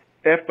got,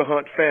 F the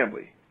Hunt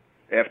family,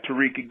 F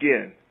Tariq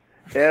again,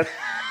 F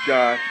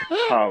Josh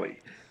Holly,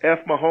 F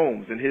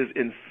Mahomes and his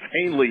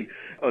insanely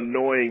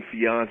annoying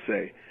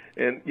fiance.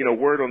 And,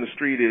 word on the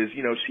street is,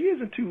 she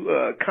isn't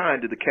too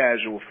kind to the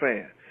casual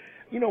fan.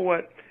 You know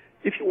what?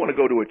 If you want to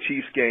go to a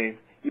Chiefs game,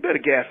 you better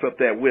gas up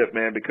that whip,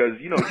 man, because,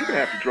 you're going to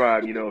have to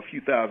drive, a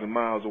few thousand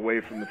miles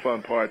away from the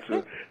fun parts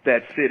of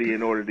that city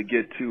in order to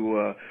get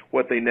to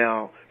what they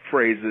now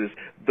phrase as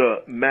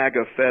the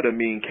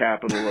MAGA-fetamine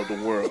capital of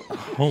the world.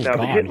 Oh, now, God.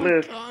 the hit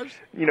list,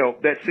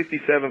 that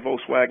 67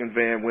 Volkswagen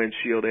van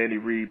windshield Andy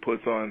Reid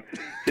puts on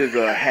his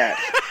hat.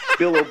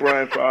 Bill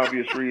O'Brien for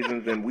obvious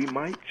reasons, and we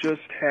might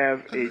just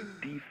have a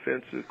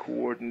defensive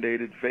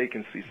coordinated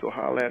vacancy, so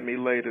holler at me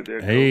later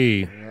there,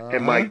 Hey. Coach.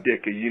 And Mike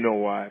Dicker, you know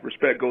why.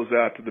 Respect goes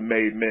out to the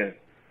made men.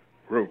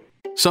 Roo.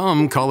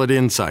 Some call it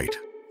insight.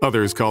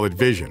 Others call it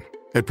vision.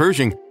 At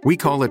Pershing, we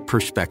call it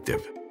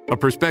perspective. A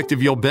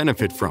perspective you'll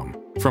benefit from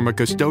a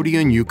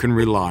custodian you can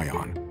rely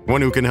on.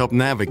 One who can help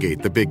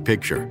navigate the big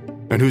picture,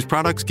 and whose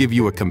products give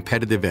you a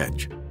competitive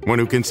edge. One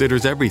who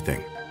considers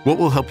everything. What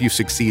will help you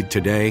succeed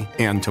today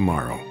and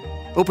tomorrow.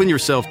 Open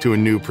yourself to a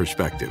new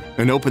perspective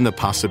and open the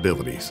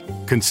possibilities.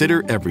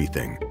 Consider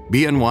everything.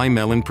 BNY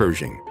Mellon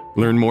Pershing.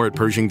 Learn more at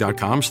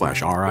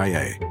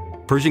Pershing.com/RIA.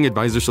 Pershing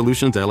Advisor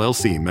Solutions,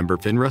 LLC. Member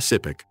FINRA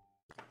SIPC.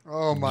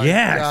 Oh, my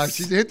Yes. gosh.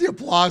 He hit the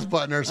applause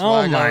button there, Oh,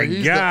 Swaggo. my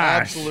He's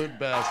gosh. the absolute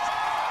best.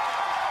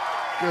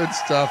 Good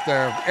stuff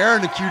there.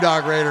 Aaron the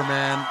Q-Dog Raider,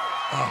 man.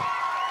 Oh,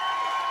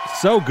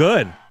 So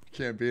good.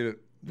 can't beat it.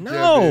 Can't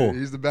No. beat it.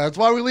 He's the best. That's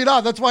why we lead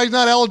off. That's why he's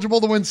not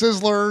eligible to win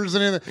Sizzlers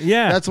and anything.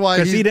 Yeah. That's why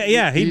 'cause he's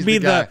he'd be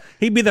the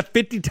guy.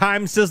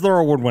 50-time Sizzler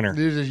Award winner.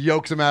 He just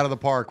yokes him out of the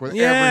park with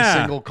Yeah.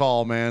 every single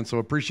call, man. So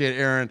appreciate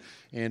Aaron,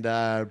 and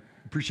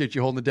appreciate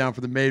you holding it down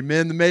for the made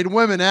men, the made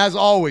women, as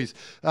always.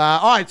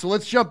 All right, so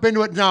let's jump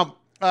into it now.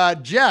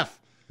 Jeff.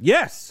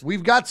 Yes.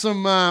 We've got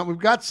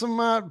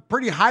some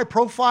pretty high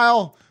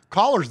profile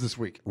callers this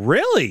week.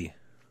 Really?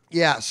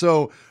 Yeah.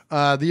 So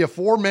the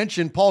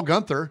aforementioned Paul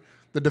Guenther,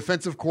 the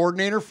defensive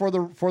coordinator for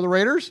the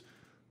Raiders,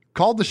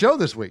 called the show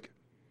this week.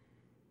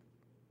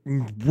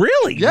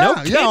 Really? Yeah, No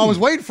yeah. kidding. I was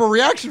waiting for a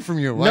reaction from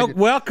you. No,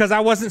 well, because I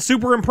wasn't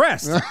super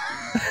impressed.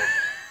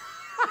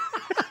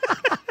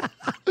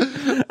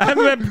 I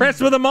haven't been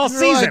impressed with him all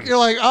season. You're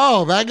like,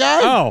 oh, that guy.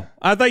 Oh,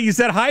 I thought you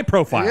said high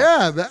profile.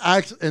 Yeah,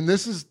 and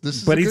this is.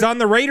 But he's on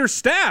the Raiders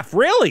staff,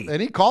 really.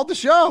 And he called the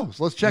show.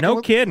 So let's check. No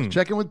in kidding.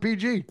 Check in with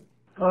PG.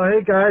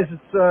 Hey guys,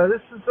 this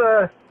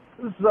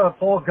is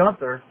Paul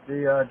Guenther,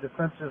 the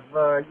defensive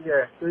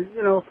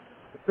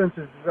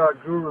defensive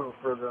guru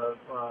for the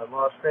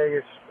Las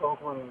Vegas,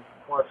 Oakland,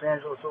 Los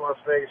Angeles, and Las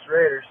Vegas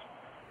Raiders.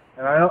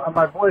 And I know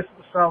my voice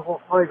sounds a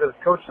little funny, but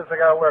the coach says I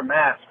gotta wear a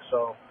mask,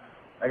 so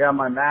I got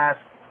my mask.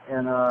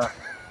 And I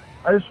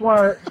just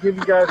want to give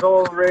you guys,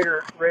 all the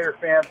Raider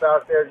fans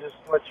out there, just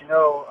to let you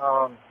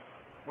know,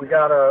 we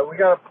got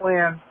a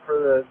plan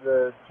for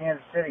the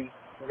Kansas City.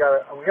 We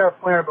got a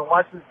plan. I've been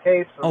watching the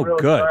tapes. I'm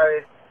really good.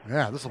 excited.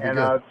 Yeah, this will be and,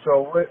 good.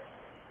 So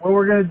what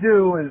we're gonna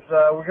do is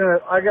I'm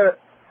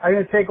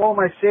gonna take all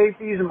my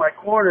safeties and my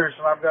corners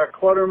and I'm gonna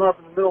clutter them up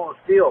in the middle of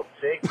the field.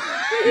 See,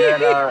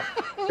 and then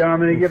I'm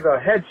gonna give a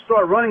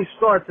running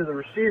start to the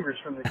receivers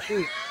from the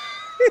Chiefs.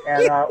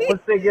 And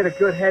once they get a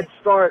good head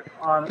start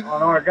on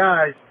our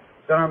guys,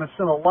 then I'm gonna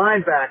send a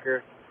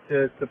linebacker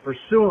to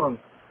pursue them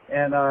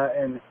and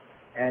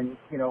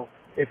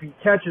if he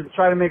catches,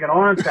 try to make an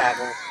arm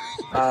tackle.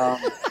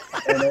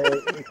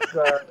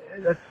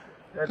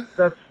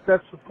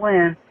 That's the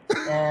plan,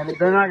 and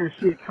they're not going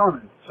to see it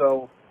coming.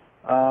 So,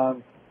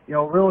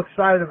 real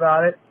excited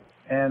about it,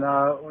 and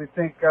we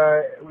think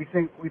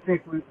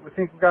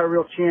we've got a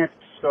real chance.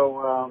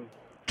 So,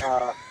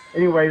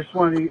 anyway, just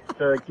wanted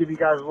to give you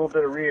guys a little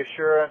bit of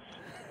reassurance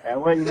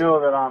and let you know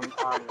that I'm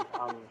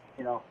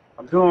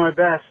doing my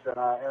best, and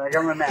I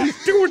got my mask.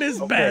 He's doing his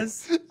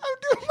best. I'm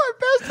doing my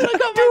best, and I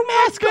got my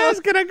mask on.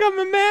 And I got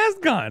my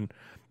mask on.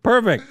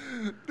 Perfect.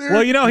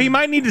 Well, he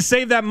might need to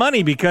save that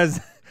money because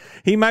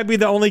he might be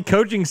the only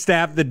coaching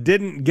staff that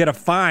didn't get a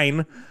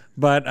fine,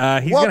 but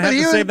he's going to have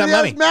to save that he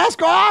money. Had his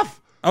mask off.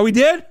 Oh, he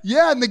did?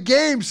 Yeah, in the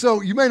game, so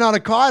you may not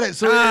have caught it.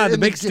 So the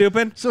big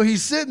stupid. So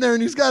he's sitting there,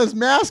 and he's got his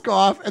mask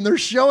off, and they're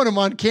showing him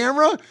on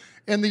camera,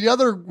 and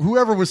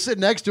whoever was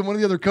sitting next to him, one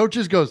of the other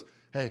coaches goes,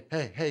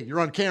 hey, you're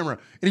on camera.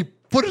 And he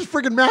put his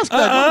freaking mask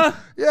back on.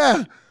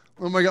 Yeah.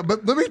 Oh, my God.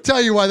 But let me tell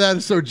you why that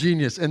is so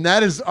genius. And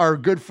that is our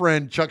good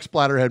friend, Chuck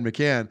Splatterhead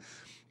McCann.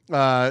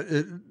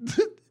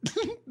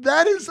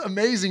 That is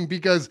amazing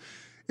because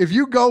if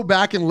you go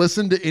back and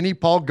listen to any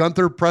Paul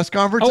Guenther press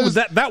conferences.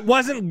 Oh, that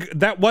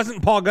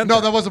wasn't Paul Guenther. No,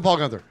 that wasn't Paul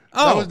Guenther.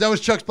 Oh, that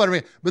was Chuck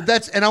Splatterhead. But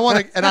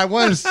I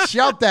want to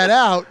shout that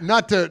out,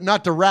 not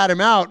to rat him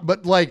out,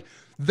 but like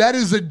that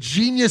is a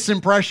genius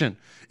impression.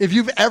 If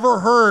you've ever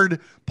heard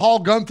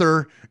Paul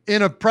Guenther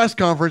in a press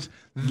conference.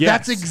 Yes.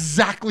 That's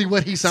exactly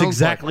what he sounds like.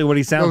 exactly what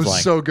he sounds That was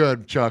like. so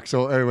good, Chuck.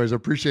 So anyways,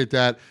 appreciate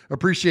that.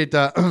 Appreciate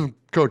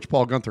Coach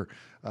Paul Gunther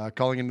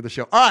calling into the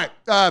show. All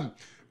right.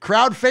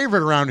 Crowd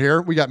favorite around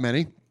here. We got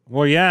many.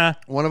 Well, yeah.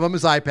 One of them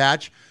is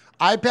iPatch.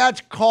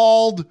 iPatch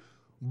called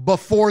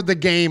before the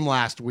game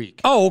last week.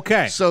 Oh,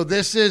 okay. So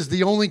this is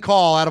the only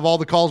call out of all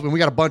the calls, and we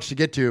got a bunch to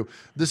get to.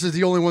 This is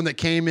the only one that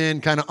came in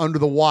kind of under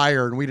the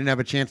wire, and we didn't have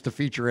a chance to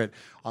feature it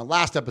on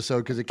last episode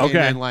because it came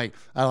in like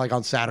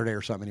on Saturday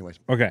or something. Anyways,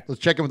 okay. Let's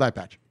check in with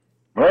iPatch.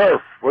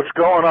 Murph, what's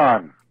going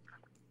on?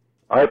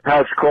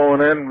 iPatch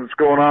calling in. What's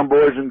going on,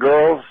 boys and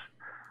girls?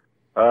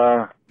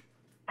 I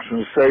was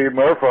going to say,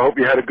 Murph, I hope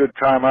you had a good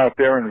time out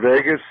there in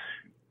Vegas.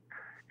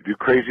 You do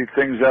crazy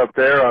things out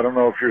there. I don't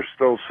know if you're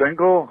still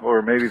single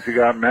or maybe if you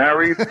got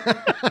married.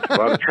 A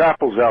lot of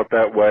chapels out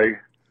that way.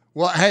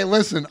 Well, hey,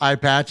 listen,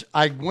 iPatch.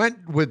 I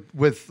went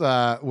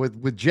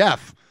with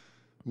Jeff,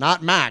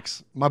 not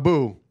Max, my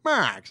boo,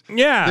 Max.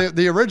 Yeah.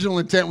 The original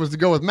intent was to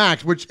go with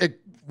Max, which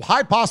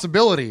high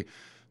possibility.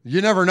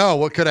 You never know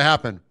what could have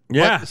happened.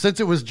 Yeah. But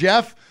since it was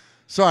Jeff,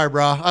 sorry,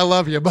 bro. I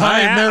love you, but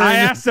I ain't marrying I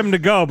you. asked him to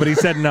go, but he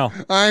said no.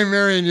 I ain't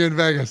marrying you in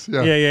Vegas.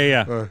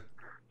 Yeah.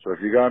 So if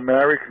you got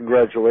married,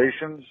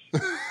 congratulations.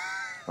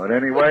 But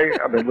anyway,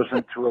 I've been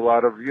listening to a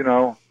lot of,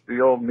 the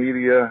old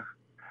media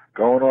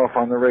going off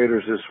on the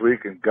Raiders this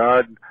week. And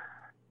God,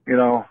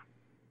 the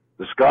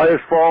sky is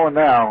falling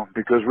now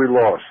because we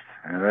lost.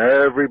 And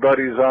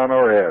everybody's on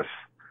our ass.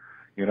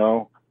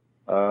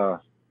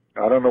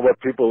 I don't know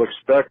what people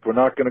expect. We're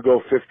not going to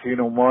go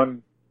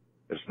 15-1.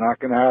 It's not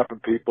going to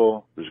happen,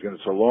 people.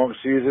 It's a long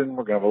season.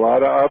 We're going to have a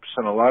lot of ups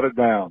and a lot of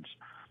downs.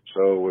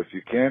 So if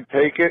you can't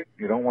take it,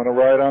 you don't want to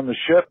ride on the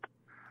ship.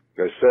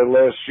 Like I said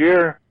last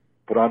year,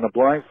 put on the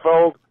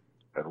blindfold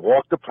and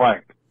walk the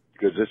plank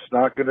because it's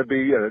not going to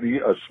be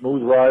a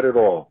smooth ride at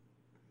all.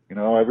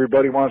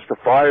 Everybody wants to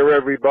fire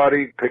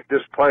everybody, pick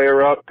this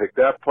player up, pick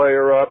that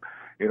player up.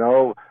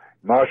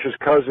 Masha's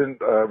cousin,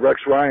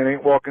 Rex Ryan,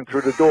 ain't walking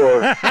through the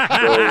door.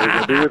 So we're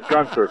going to be with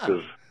Gunther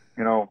because,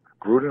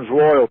 Gruden's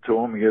loyal to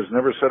him. He has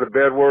never said a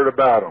bad word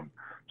about him.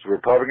 So we're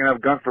probably going to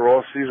have Gunther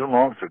all season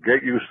long, so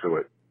get used to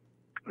it.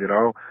 As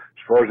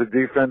far as the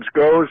defense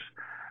goes,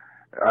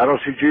 I don't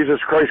see Jesus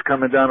Christ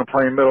coming down and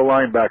playing middle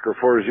linebacker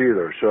for us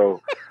either.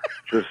 So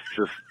just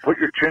put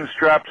your chin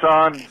straps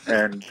on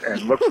and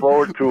look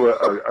forward to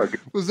a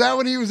Was that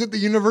when he was at the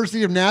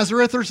University of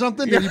Nazareth or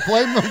something? Did he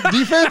play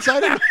defense?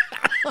 I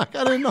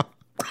didn't know.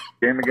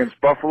 Game against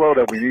Buffalo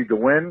that we need to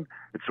win.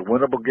 It's a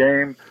winnable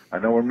game. I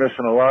know we're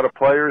missing a lot of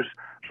players.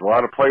 There's a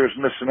lot of players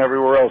missing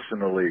everywhere else in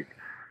the league.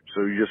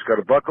 So you just got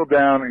to buckle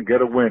down and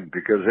get a win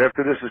because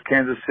after this is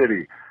Kansas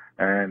City.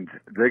 And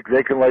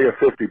they can lay a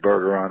 50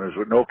 burger on us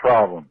with no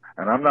problem.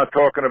 And I'm not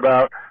talking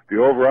about the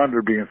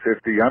over-under being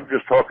 50. I'm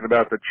just talking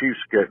about the Chiefs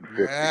getting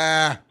 50.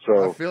 Yeah,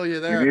 so I feel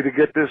you there. You need to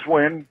get this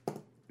win.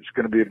 It's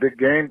going to be a big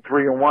game,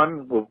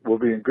 3-1. We'll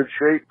be in good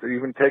shape to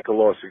even take a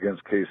loss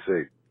against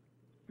KC.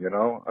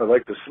 I'd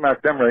like to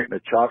smack them right in the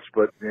chops,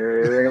 but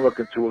it ain't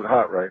looking too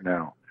hot right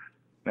now.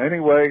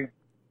 Anyway,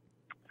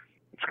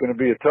 it's going to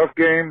be a tough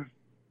game.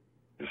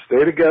 Just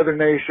stay together,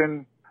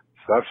 nation.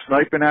 Stop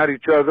sniping at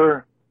each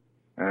other.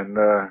 And,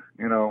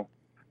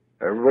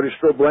 everybody's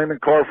still blaming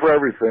Carr for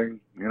everything.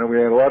 We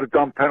had a lot of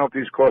dumb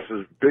penalties cost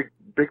us big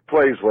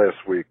plays last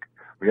week.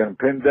 We got him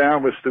pinned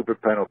down with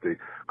stupid penalty.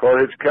 Carr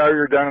hits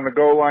Carrier down in the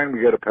goal line,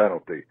 we get a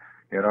penalty.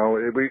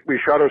 We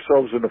shot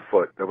ourselves in the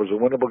foot. That was a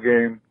winnable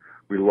game.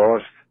 We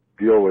lost.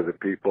 Deal with it,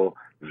 people.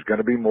 There's going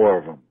to be more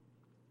of them.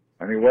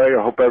 Anyway,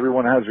 I hope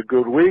everyone has a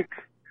good week.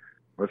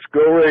 Let's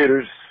go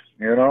Raiders.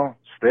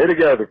 Stay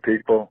together,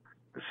 people.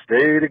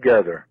 Stay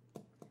together.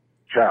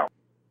 Ciao.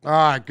 All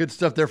right, good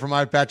stuff there from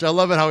iPatch. I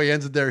love it how he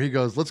ends it there. He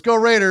goes, "Let's go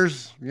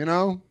Raiders,"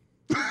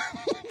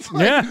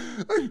 Yeah.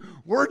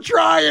 We're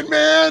trying,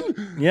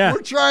 man. Yeah.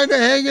 We're trying to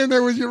hang in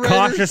there with you, Raiders.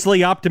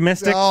 Cautiously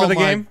optimistic for the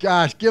game. Oh, my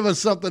gosh. Give us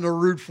something to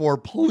root for,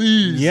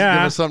 please. Yeah.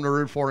 Give us something to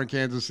root for in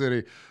Kansas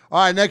City.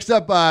 All right, next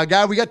up,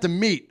 guy we got to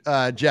meet,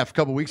 Jeff, a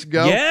couple weeks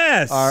ago.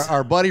 Yes.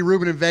 Our buddy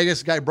Ruben in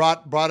Vegas, guy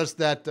brought us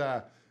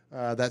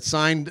that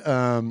signed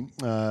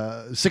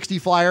 60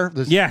 flyer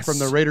from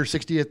the Raiders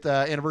 60th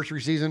anniversary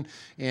season,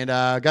 and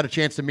got a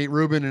chance to meet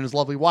Ruben and his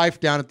lovely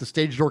wife down at the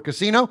Stage Door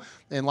Casino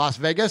in Las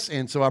Vegas,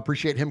 and so I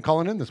appreciate him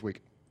calling in this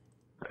week.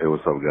 Hey,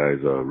 what's up,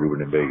 guys?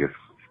 Ruben in Vegas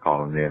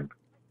calling in,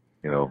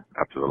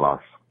 after the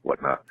loss,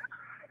 whatnot.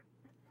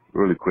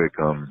 Really quick,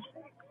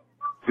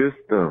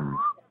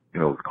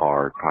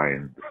 Carr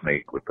tying the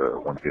snake with the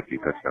 150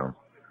 touchdown.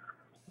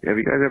 Have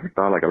you guys ever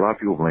thought, like a lot of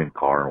people blame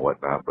Carr and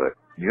whatnot, but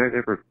you guys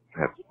ever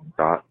have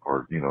thought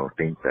or,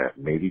 think that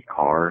maybe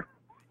Carr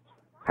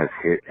has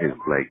hit his,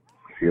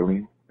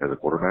 ceiling as a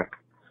quarterback?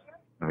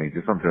 I mean,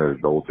 just something to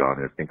indulge on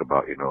and think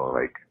about, he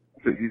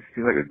seems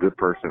like a good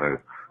person, a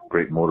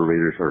great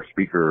motivator or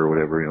speaker or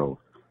whatever,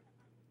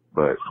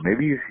 but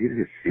maybe he's hit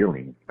his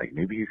ceiling.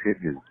 Maybe he's hit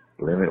his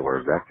limit,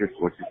 or that's just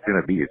what he's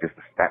going to be. It's just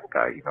a stat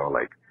guy, he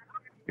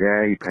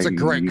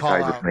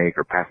tied the snake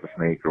or passed the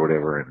snake or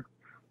whatever, and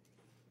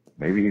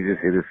maybe he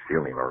just hit his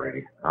ceiling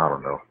already. I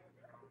don't know.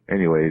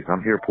 anyways,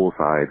 I'm here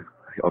poolside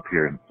up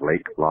here in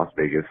Lake Las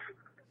Vegas,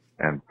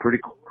 and pretty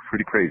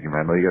crazy,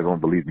 man. I know you guys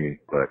won't believe me,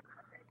 but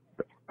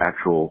the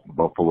actual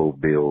Buffalo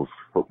Bills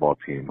football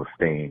team was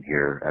staying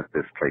here at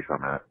this place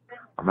I'm at.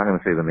 I'm not going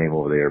to say the name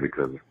over there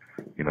because,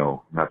 you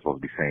know, I'm not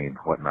supposed to be saying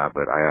whatnot,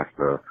 but I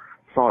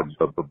saw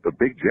the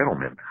big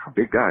gentleman, a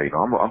big guy. You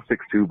know, I'm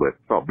 6'2", but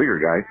saw a bigger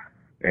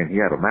guy, and he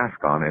had a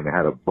mask on, and it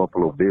had a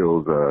Buffalo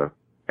Bills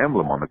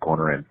emblem on the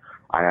corner. And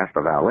I asked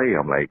the valet,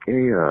 I'm like,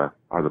 hey,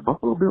 are the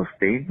Buffalo Bills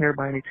staying here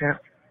by any chance?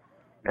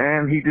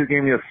 And he just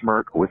gave me a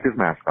smirk with his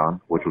mask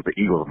on, which was the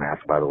Eagles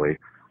mask, by the way,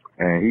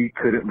 and he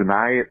couldn't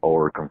deny it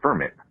or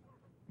confirm it.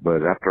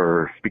 But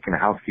after speaking of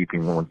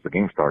housekeeping, once the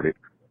game started,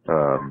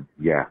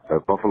 yeah, the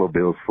Buffalo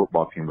Bills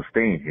football team was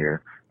staying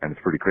here, and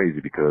it's pretty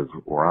crazy because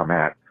where I'm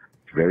at,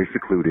 it's very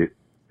secluded.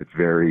 It's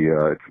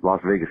it's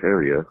Las Vegas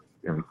area,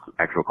 and it's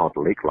actually called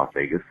the Lake Las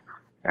Vegas,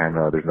 and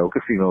there's no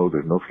casinos,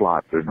 there's no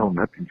slots, there's no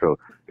nothing, so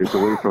it's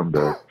away from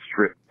the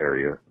strip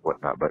area,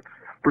 whatnot, but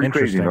pretty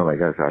crazy, you know,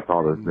 like I said, I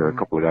saw there were a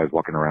couple of guys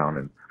walking around,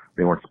 and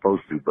they weren't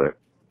supposed to, but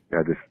yeah,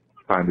 I just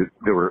find it,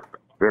 they were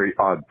very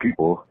odd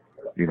people,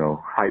 you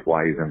know,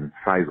 height-wise and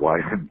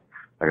size-wise, and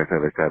like I said,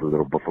 they had a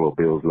little Buffalo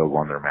Bills logo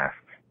on their masks.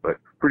 But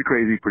pretty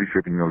crazy, pretty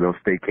tripping, you know, little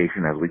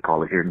staycation, as we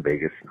call it here in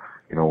Vegas.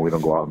 You know, we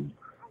don't go out and,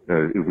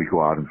 if we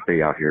go out and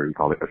stay out here, we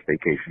call it a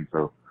staycation.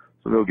 So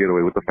they'll get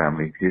away with the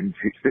family.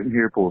 Sitting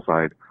here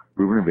poolside,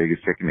 Ruben in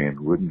Vegas checking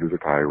in. Wouldn't do the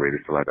Tire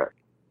Raiders till I die.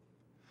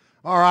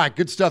 All right,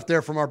 good stuff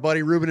there from our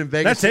buddy Ruben in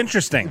Vegas. That's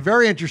interesting.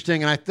 Very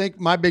interesting, and I think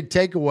my big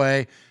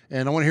takeaway,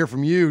 and I want to hear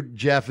from you,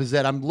 Jeff, is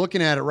that I'm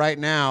looking at it right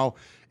now.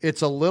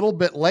 It's a little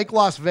bit, Lake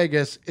Las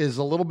Vegas is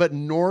a little bit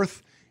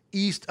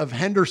northeast of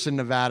Henderson,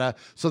 Nevada,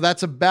 so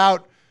that's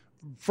about,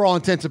 for all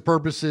intents and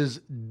purposes,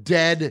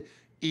 dead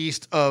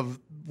east of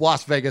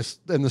Las Vegas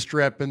and the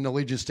Strip and the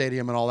Allegiant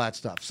Stadium and all that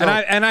stuff. So,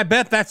 and I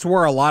bet that's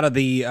where a lot of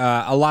the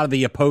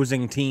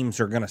opposing teams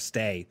are going to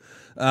stay.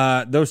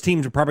 Those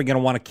teams are probably going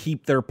to want to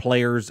keep their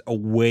players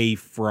away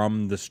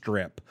from the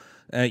Strip.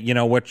 You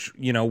know, which,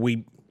 you know,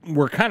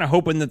 we're kind of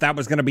hoping that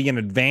was going to be an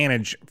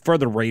advantage for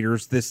the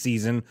Raiders this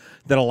season,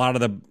 that a lot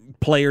of the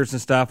players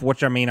and stuff,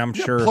 which, I mean, I'm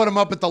sure put them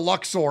up at the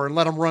Luxor and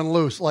let them run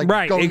loose, like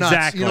right, go exactly,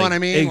 nuts. You know what I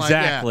mean?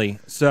 Exactly. Like,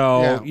 yeah.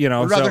 So, you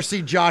know, I'd rather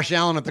see Josh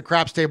Allen at the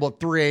craps table at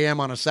 3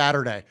 a.m. on a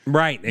Saturday.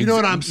 Right. You know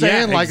what I'm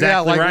saying? Yeah, like,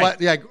 exactly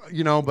right.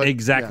 You know, but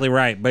exactly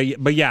right.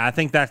 But yeah, I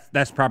think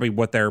that's probably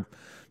what they're,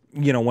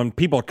 you know, when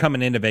people are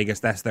coming into Vegas,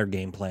 that's their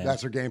game plan.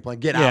 That's their game plan.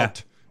 Get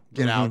out.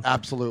 Get out.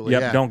 Absolutely.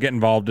 Yep. Yeah. Don't get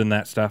involved in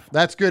that stuff.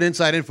 That's good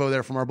inside info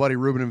there from our buddy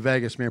Ruben in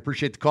Vegas, man.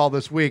 Appreciate the call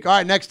this week. All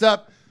right, next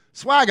up,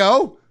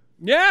 Swaggo.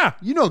 Yeah.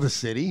 You know the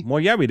city. Well,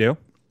 yeah, we do.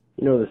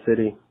 You know the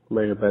city.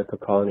 Right about the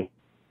colony.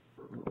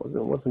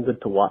 Wasn't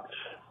good to watch.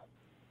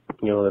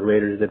 You know, the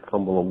Raiders did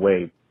fumble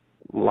away.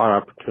 A lot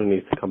of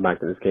opportunities to come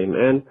back to this game.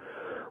 And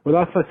we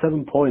lost by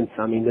 7 points.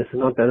 I mean, this is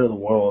not the end of the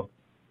world.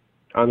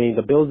 I mean,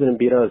 the Bills didn't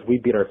beat us. We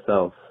beat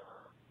ourselves.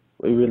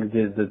 We really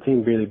did. The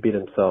team really beat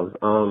themselves.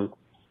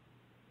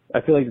 I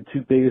feel like the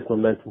two biggest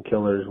momentum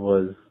killers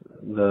was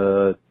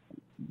the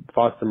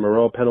Foster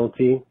Moreau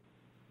penalty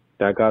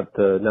that got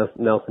the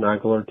Nelson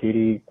Aguilar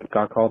TD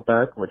got called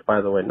back, which,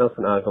 by the way,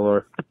 Nelson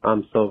Aguilar,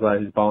 I'm so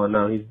glad he's balling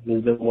out. He's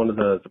been one of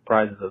the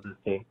surprises of this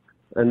team.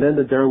 And then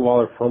the Darren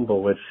Waller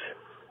fumble, which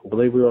I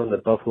believe we were on the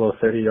Buffalo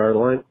 30-yard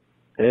line,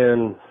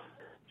 and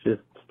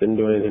just didn't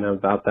do anything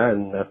about that,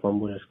 and that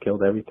fumble just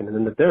killed everything. And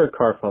then the Derek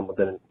Carr fumble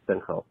didn't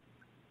help.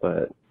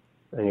 But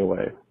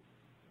anyway,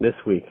 this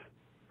week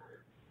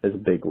is a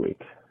big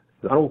week.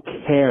 I don't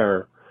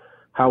care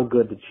how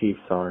good the Chiefs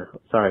are.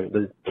 Sorry,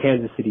 the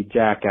Kansas City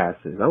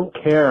Jackasses. I don't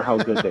care how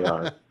good they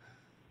are. I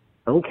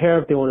don't care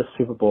if they won a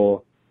Super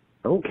Bowl.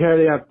 I don't care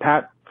if they have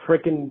Pat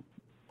frickin'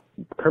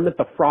 Kermit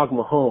the Frog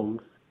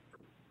Mahomes.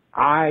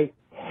 I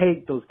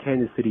hate those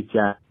Kansas City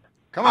Jacks.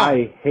 Come on.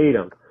 I hate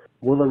them.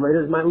 Will the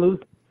Raiders might lose?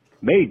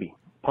 Maybe.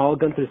 Paul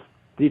Gunther's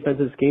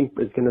defensive scheme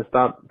is going to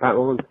stop Pat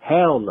Mahomes?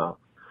 Hell no.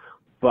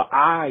 But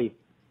I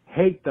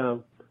hate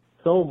them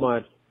so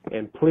much.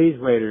 And please,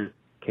 Raiders,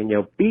 can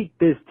you beat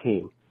this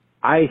team?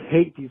 I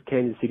hate these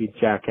Kansas City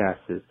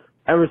Jackasses.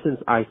 Ever since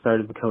I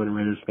started becoming a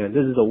Raiders fan,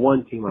 this is the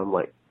one team I'm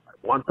like, I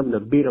want them to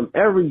beat them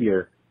every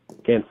year.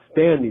 Can't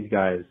stand these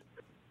guys.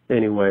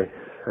 Anyway,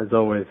 as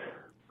always,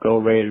 go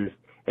Raiders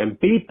and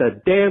beat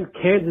the damn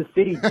Kansas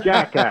City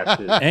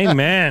Jackasses.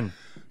 Amen.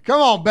 Come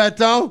on,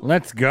 Beto.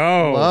 Let's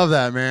go. Love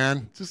that,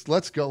 man. Just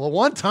let's go.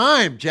 One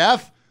time,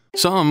 Jeff.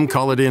 Some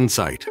call it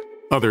insight.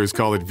 Others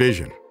call it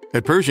vision.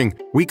 At Pershing,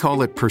 we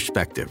call it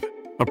perspective.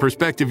 A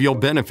perspective you'll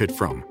benefit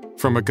from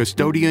a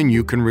custodian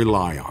you can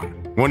rely on.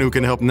 One who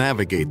can help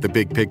navigate the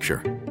big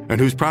picture and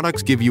whose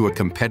products give you a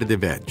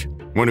competitive edge.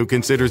 One who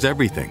considers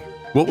everything.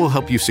 What will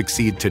help you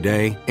succeed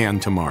today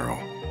and tomorrow.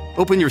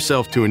 Open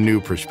yourself to a new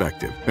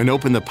perspective and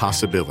open the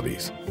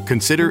possibilities.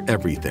 Consider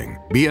everything.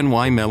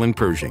 BNY Mellon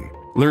Pershing.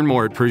 Learn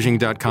more at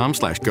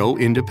Pershing.com/go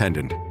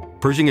independent.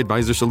 Pershing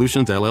Advisor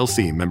Solutions,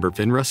 LLC. Member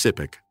FINRA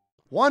SIPC.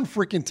 One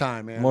freaking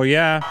time, man. Well,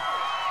 yeah.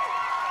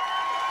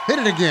 Hit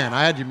it again.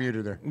 I had you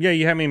muted there. Yeah,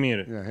 you had me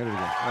muted. Yeah, hit it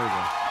again. There we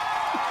go.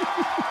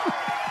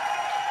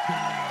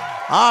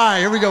 right,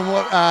 here we go.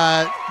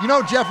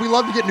 Jeff, we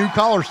love to get new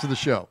callers to the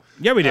show.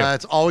 Yeah, we do.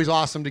 It's always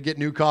awesome to get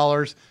new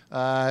callers.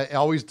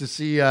 Always to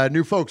see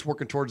new folks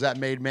working towards that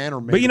made man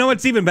or made. But you know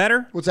what's even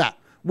better? What's that?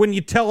 When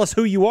you tell us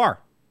who you are.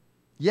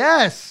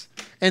 Yes.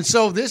 And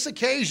so this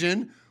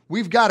occasion,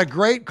 we've got a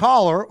great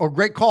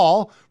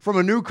call from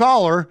a new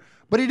caller,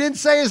 but he didn't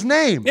say his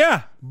name.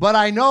 Yeah. But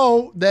I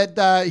know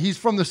that he's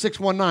from the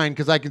 619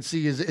 because I can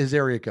see his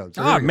area code.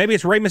 So maybe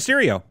it's Rey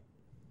Mysterio.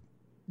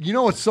 You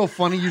know what's so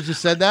funny you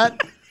just said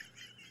that?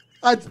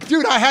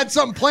 Dude, I had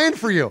something planned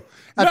for you.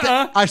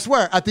 I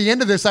swear, at the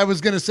end of this, I was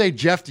going to say,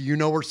 Jeff, do you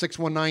know where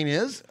 619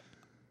 is?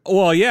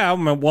 Well, yeah.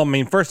 Well, I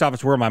mean, first off,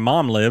 it's where my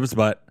mom lives,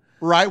 but...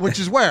 Right, which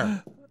is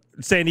where?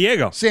 San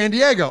Diego.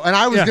 And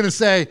I was going to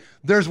say,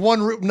 there's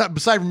one,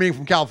 aside from being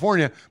from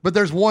California, but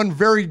there's one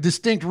very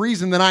distinct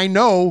reason that I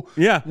know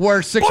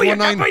where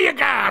 619...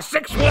 Booyaka,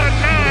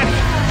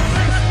 619!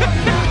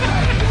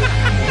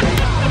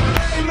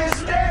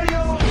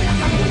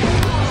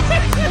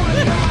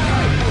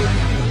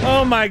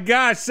 Oh my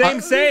gosh,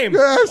 same.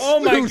 Yes, oh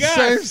my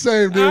gosh.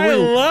 Same, dude. I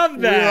love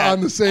that. We're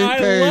on the same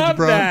page, I love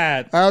bro.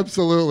 That.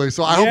 Absolutely.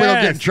 So I hope I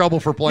don't get in trouble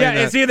for playing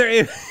that. It's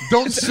either...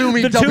 Don't sue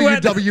me,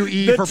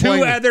 WWE, for playing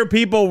The two other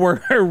people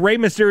were Rey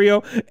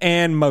Mysterio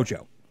and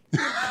Mojo.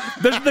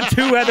 Those are the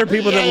two other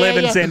people that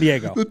live in San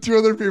Diego. The two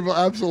other people,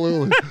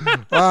 absolutely.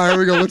 All right, here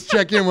we go. Let's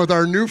check in with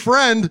our new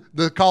friend,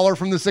 the caller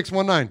from the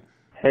 619.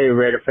 Hey,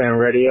 Raider Fan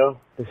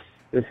Radio.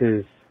 This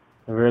is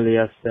a really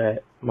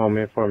upset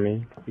moment for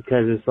me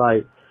because it's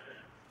like,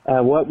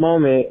 at what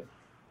moment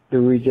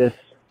do we just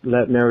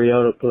let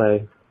Mariota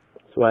play?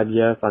 Swag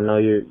Jeff, I know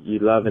you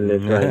loving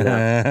this right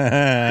now.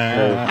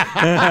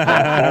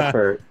 That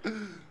effort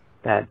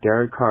that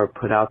Derek Carr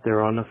put out there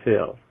on the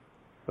field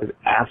was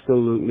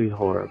absolutely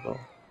horrible.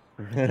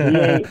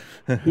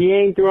 He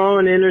ain't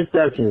throwing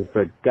interceptions,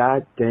 but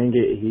god dang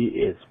it, he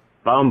is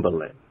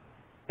fumbling.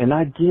 And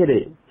I get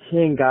it. He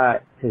ain't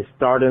got his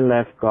starting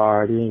left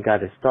guard. He ain't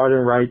got his starting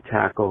right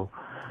tackle.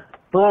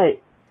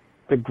 But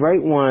the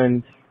great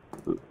ones,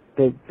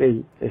 they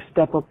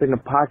step up in the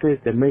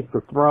pockets, they make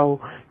the throw,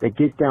 they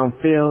get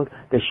downfield,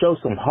 they show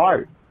some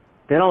heart.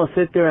 They don't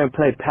sit there and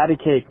play patty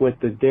cake with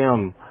the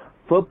damn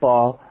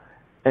football,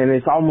 and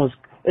it's almost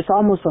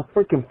a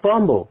freaking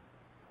fumble.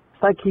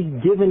 It's like he's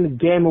giving the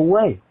game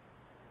away.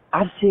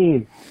 I've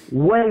seen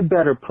way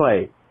better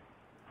play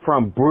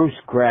from Bruce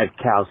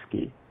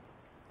Gradkowski,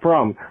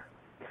 from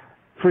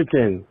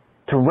freaking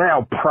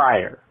Terrell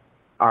Pryor.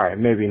 All right,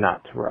 maybe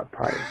not Terrell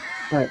Pryor,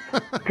 but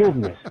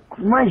goodness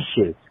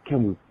gracious,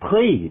 can we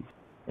please?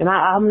 And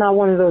I'm not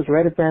one of those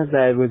Raider fans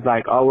that was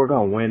like, oh, we're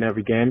going to win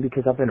every game,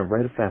 because I've been a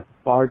Raider fan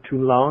for far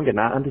too long, and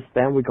I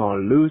understand we're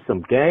going to lose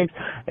some games,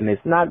 and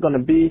it's not going to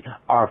be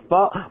our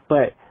fault.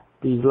 But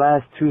these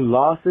last two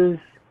losses,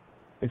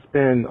 it's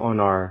been on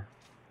our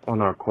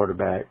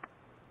quarterback.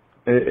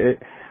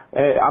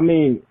 I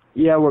mean,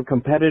 yeah, we're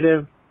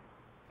competitive,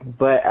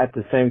 but at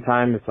the same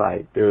time, it's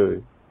like,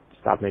 dude,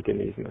 stop making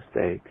these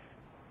mistakes.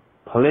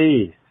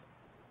 Please.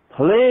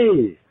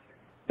 Please.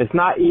 It's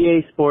not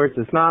EA Sports.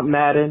 It's not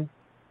Madden.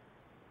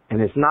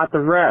 And it's not the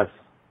refs.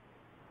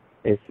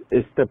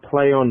 It's the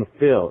play on the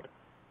field.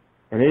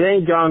 And it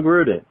ain't John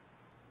Gruden.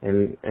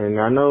 And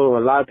I know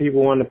a lot of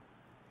people want to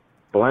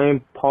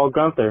blame Paul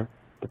Gunther,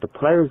 but the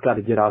players got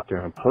to get out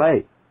there and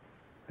play.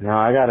 Now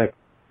I got to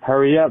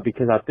hurry up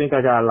because I think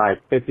I got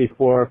like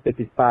 54,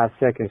 55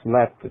 seconds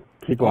left to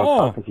keep on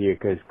talking to you,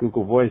 because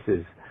Google Voice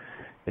is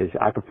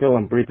I can feel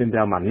him breathing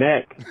down my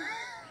neck.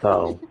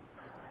 So,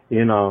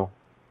 you know,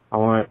 I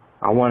want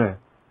to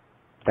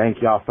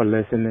thank y'all for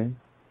listening.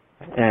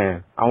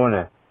 And I want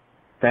to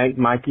thank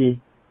Mikey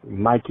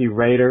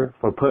Raider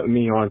for putting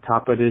me on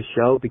top of this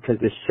show, because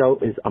this show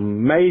is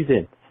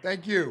amazing.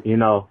 Thank you. You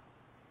know,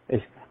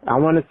 I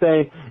want to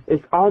say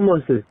it's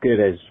almost as good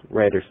as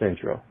Raider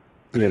Central,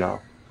 you know,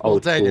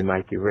 old school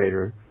Mikey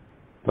Raider.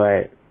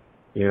 But,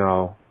 you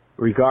know,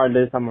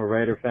 regardless, I'm a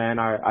Raider fan.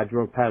 I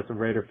drove past a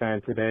Raider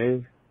fan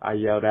today. I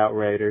yelled out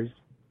Raiders.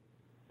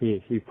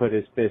 He put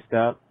his fist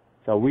up.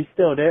 So we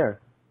still there.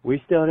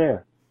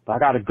 But I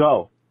got to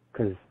go,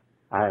 because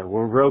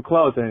we're real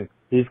close, and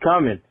he's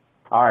coming.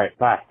 All right,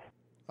 bye.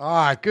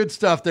 All right, good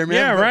stuff there, man.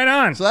 Yeah, right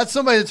on. So that's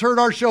somebody that's heard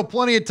our show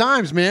plenty of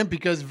times, man,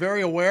 because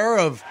very aware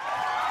of,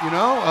 you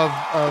know,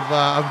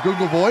 of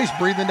Google Voice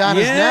breathing down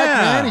his neck,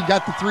 man. He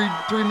got the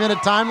three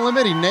minute time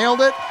limit. He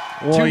nailed it.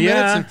 2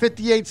 minutes and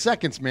 58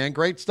 seconds, man.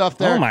 Great stuff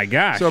there. Oh my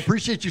gosh. So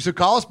appreciate you. So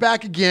call us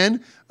back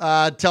again.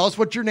 Tell us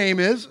what your name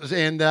is,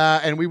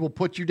 and we will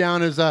put you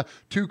down as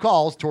 2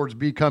 calls towards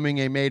becoming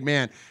a made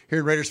man here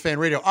in Raiders Fan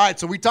Radio. All right,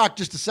 so we talked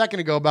just a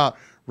second ago about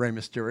Rey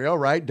Mysterio,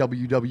 right?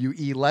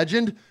 WWE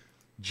legend.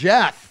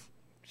 Jeff.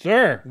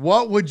 Sir.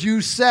 What would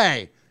you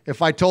say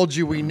if I told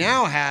you we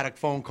now had a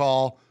phone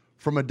call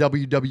from a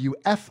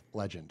WWF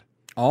legend?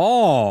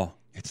 Oh.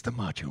 It's the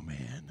Macho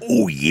Man.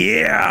 Oh,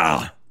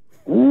 yeah.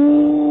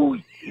 Ooh,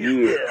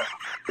 yeah.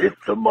 It's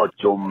the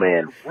Macho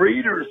Man,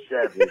 Raider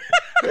Savage.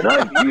 And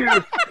I'm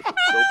here for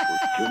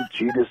Jim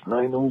Cheetah's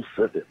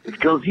 907,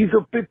 because he's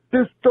a big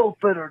pissed off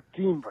at our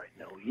team right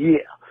now. Yeah.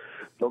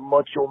 the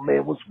Macho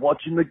Man was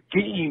watching the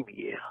game,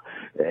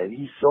 and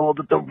he saw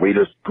that the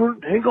Raiders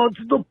couldn't hang on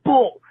to the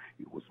ball.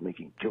 It was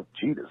making Kill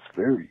Jadis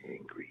very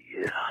angry,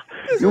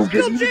 You'll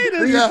get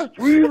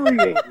extremely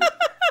angry.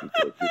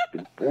 Because it's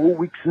been 4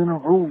 weeks in a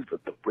row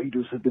that the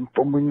Raiders have been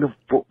fumbling the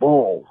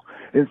football.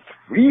 And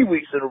 3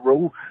 weeks in a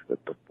row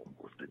that the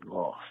fumble's been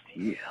lost.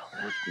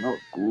 That's not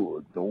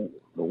good. No,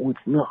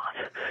 it's not.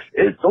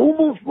 It's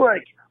almost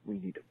like we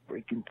need to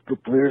break into the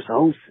players'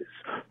 houses,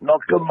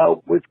 knock them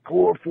out with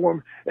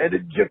chloroform, and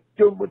inject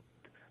them with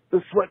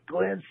the sweat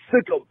glands,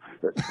 sick them.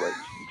 That's right,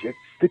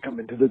 stick them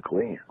into the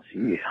glands,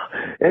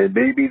 And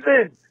maybe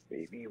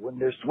when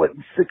they're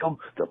sweating sick them,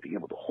 they'll be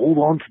able to hold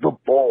on to the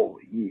ball,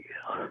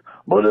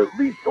 But at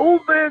least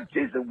old man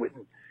Jason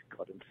Witten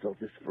got himself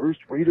his first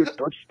Raider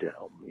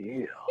touchdown,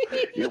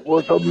 It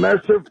was a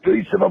massive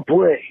piece of a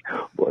play,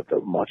 but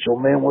the Macho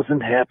Man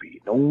wasn't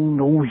happy.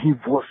 No, he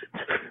wasn't.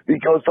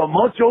 Because the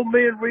Macho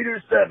Man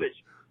Raider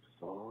Savage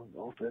saw an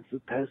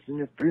offensive pass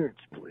interference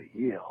play.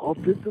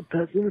 Offensive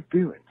pass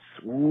interference.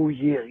 Oh,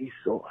 he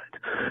saw it.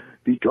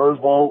 Because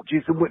while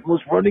Jason Witten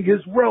was running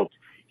his route,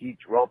 he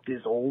dropped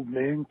his old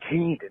man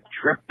cane and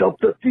tripped up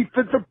the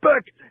defensive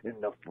back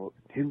enough for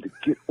him to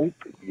get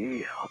open.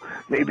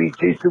 Maybe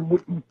Jason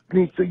Witten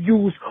needs to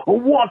use a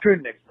walker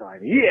next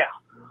time.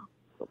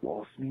 The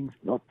loss means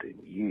nothing.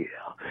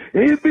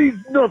 It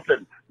means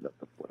nothing.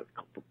 Nothing but a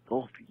cup of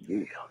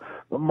coffee.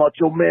 The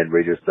Macho Man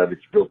Raider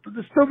Savage built the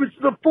disturbance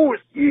to the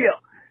force.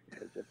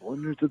 As if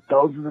hundreds of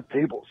thousands of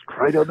tables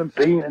cried out in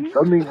pain and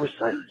suddenly were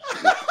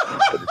silenced.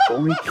 But it's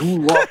only 2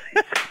 losses.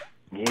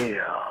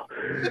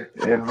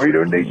 And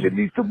Raider Nation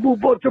needs to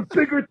move on to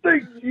bigger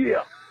things,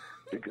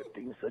 Bigger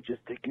things such as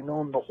taking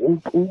on the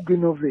Hulk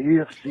Hogan of the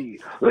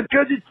AFC. The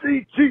Kansas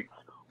City Chiefs.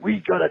 We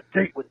got a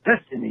date with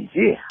destiny,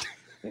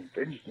 And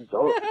vengeance is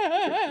our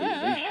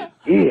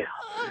destination,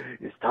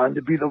 It's time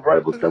to be the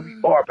rivals that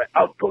we are by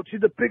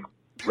outcoaching the big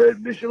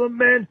red Michelin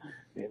Man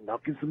and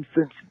knocking some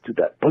sense into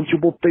that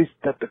punchable face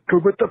that the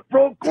Kermit the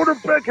Frog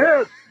quarterback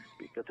has.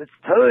 Because it's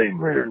time,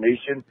 Raider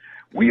Nation.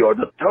 We are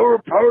the Tower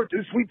of Power,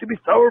 too sweet to be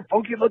sour,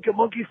 funky like a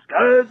monkey,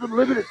 skies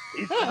unlimited.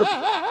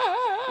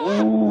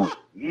 Ooh,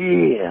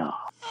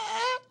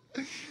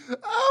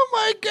 Oh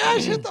my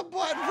gosh, hit the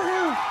button for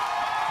him.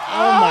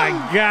 Oh my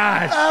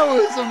gosh. That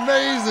was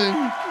amazing.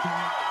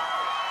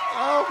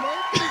 Oh my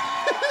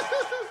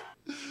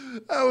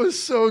That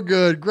was so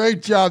good.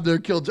 Great job there,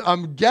 Kill.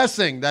 I'm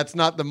guessing that's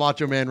not the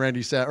Macho Man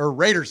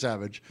Raider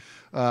Savage.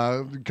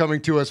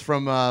 Coming to us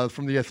from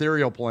the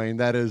ethereal plane.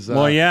 That is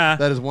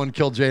that is one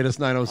Kill Jadis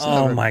 907.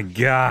 Oh my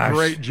gosh.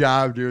 Great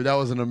job, dude. That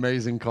was an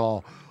amazing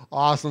call.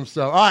 Awesome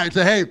stuff. All right,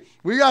 so hey,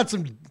 we got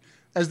some,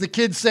 as the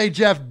kids say,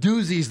 Jeff,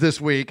 doozies this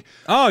week.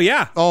 Oh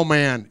yeah. Oh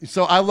man.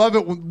 So I love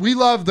it. We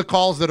love the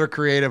calls that are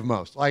creative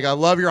most. Like I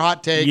love your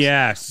hot takes.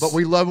 Yes. But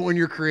we love it when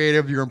you're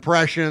creative, your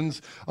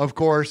impressions, of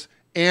course,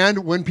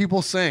 and when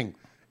people sing.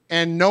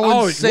 And no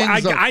one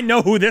sings. I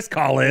know who this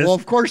call is. Well,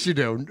 of course you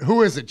do.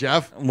 Who is it,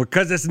 Jeff?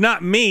 Because it's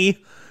not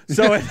me.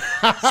 So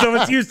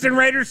it's Houston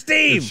Raiders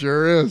Steve. It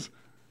sure is.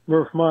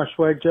 Murph, Mosh,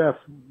 Swag, Jeff,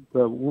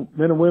 the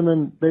men and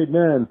women made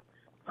men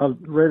of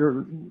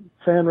Raider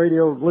fan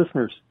radio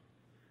listeners.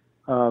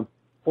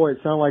 Boy, it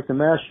sounded like the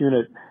MASH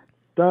unit.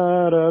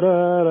 Da da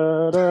da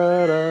da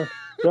da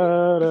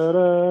da da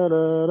da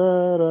da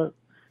da da.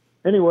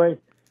 Anyway,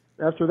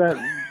 after that,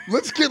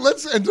 let's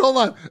hold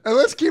on, and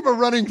let's keep a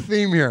running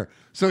theme here.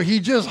 So he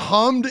just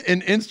hummed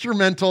an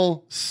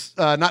instrumental,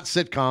 not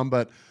sitcom,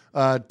 but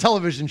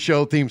television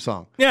show theme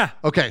song. Yeah.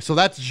 Okay, so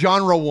that's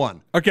genre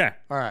 1. Okay.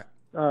 All right.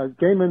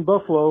 Game in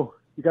Buffalo,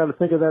 you got to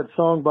think of that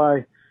song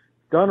by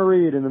Donna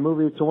Reed in the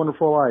movie It's a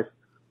Wonderful Life.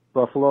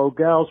 Buffalo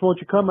gals,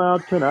 won't you come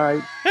out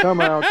tonight? Come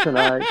out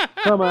tonight.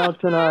 Come out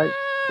tonight.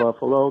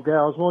 Buffalo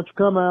gals, won't you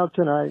come out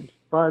tonight?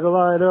 By the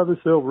light of the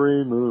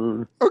silvery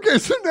moon. Okay,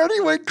 so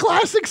anyway,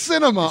 classic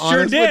cinema.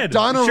 Sure did.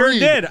 Donna Reed.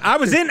 Did. I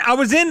was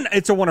in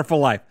It's a Wonderful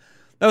Life.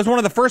 That was one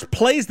of the first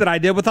plays that I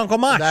did with Uncle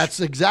Mosh.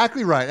 That's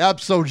exactly right.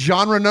 So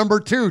genre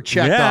number 2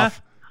 checked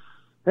off.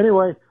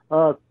 Anyway,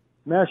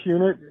 MASH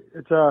unit,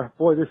 it's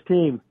boy, this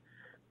team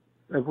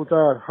with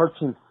hearts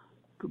and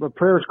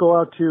prayers go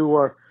out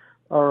to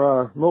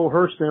our Mo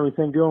Hurst and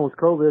everything dealing with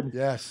COVID.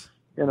 Yes.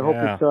 And I hope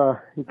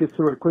he gets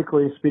through it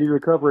quickly, speedy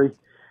recovery.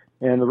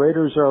 And the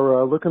Raiders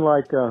are looking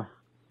like,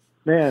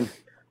 man,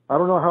 I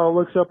don't know how it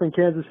looks up in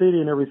Kansas City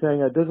and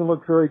everything. It doesn't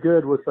look very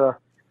good with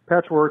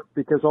patchwork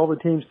because all the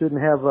teams didn't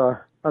have,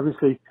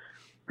 obviously,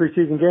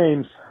 preseason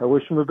games. I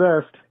wish them the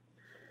best.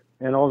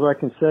 And all I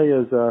can say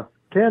is,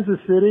 Kansas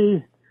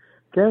City,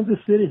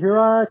 here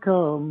I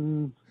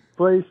come.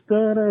 Place,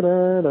 the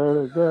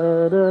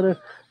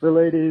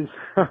ladies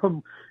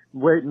I'm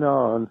waiting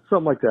on.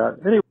 Something like that.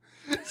 Anyway.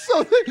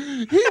 So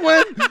he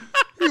went...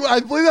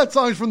 I believe that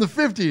song's from the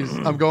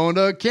 50s. I'm going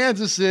to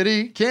Kansas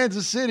City,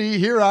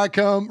 here I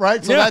come.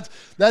 Right? So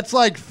that's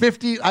like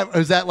 50.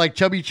 Is that like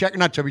Chubby Checker?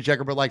 Not Chubby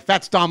Checker, but like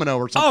Fats Domino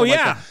or something like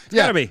that. It's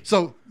gotta be.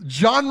 So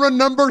genre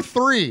number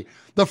 3.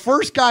 The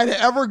first guy to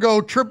ever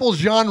go triple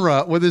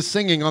genre with his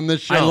singing on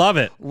this show. I love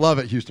it. Love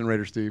it, Houston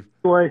Raiders Steve.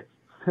 Anyway,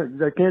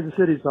 that Kansas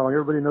City song.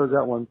 Everybody knows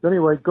that one. But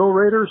anyway, go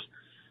Raiders.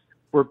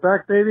 We're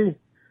back, baby.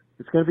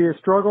 It's going to be a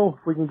struggle.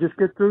 If we can just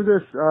get through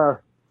this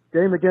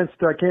game against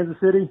Kansas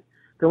City,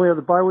 then we have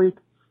the bye week.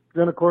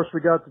 Then, of course,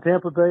 we got the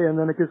Tampa Bay, and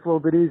then it gets a little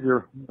bit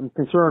easier. I'm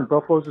concerned.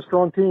 Buffalo's a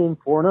strong team,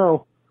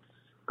 4-0.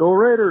 Go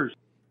Raiders.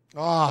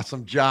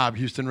 Awesome job,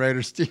 Houston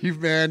Raiders. Steve,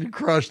 man, you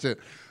crushed it.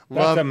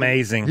 That's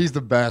amazing. He's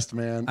the best,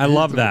 man. I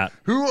love that.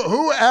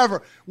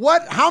 Whoever.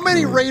 How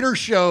many Raider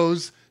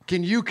shows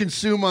can you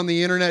consume on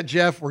the internet,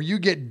 Jeff, where you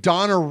get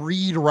Donna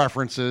Reed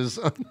references?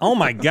 Oh,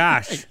 my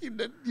gosh.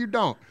 You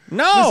don't.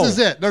 No. This is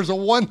it. There's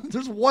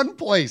one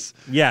place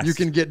you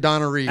can get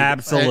Donna Reed.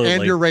 Absolutely.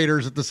 And your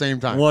Raiders at the same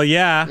time. Well,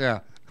 yeah. Yeah.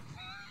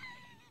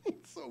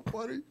 It's so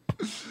funny.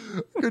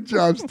 Good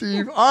job,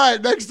 Steve. All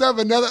right, next up,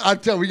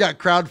 we got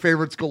crowd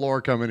favorites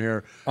galore coming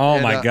here.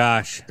 Oh, my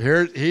gosh.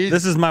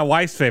 This is my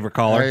wife's favorite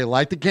caller. Hey,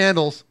 light the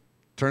candles.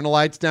 Turn the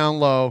lights down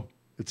low.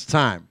 It's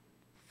time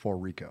for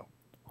Rico.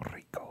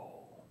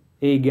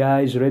 Hey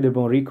guys, Raider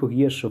Bon Rico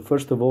here. So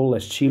first of all,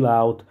 let's chill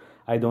out.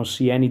 I don't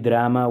see any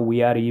drama.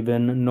 We are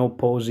even. No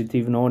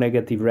positive, no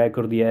negative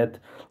record yet.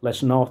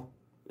 Let's not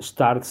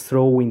start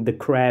throwing the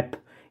crap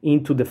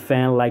into the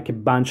fan like a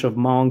bunch of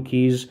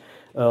monkeys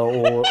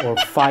or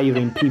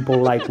firing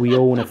people like we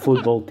own a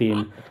football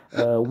team.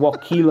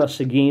 What killed us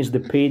against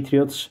the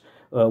Patriots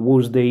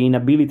was the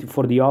inability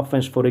for the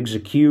offense to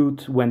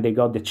execute when they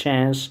got the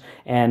chance,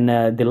 and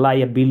the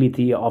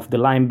liability of the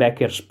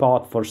linebacker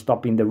spot for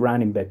stopping the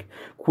running back.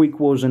 Quick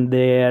wasn't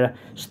there,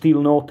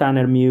 still no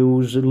Tanner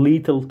Muse.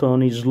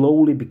 Littleton is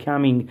slowly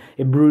becoming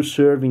a Bruce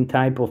Irvin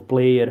type of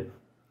player.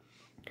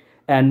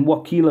 And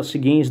what killed us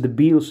against the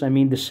Bills,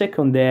 the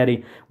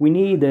secondary, we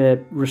need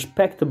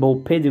respectable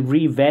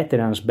pedigree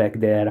veterans back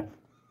there.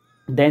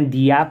 Then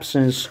the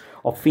absence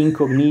of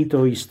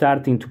Incognito is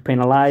starting to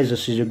penalize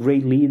us. He's a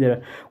great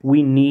leader.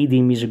 We need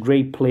him. He's a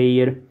great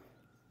player.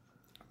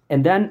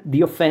 And then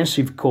the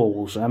offensive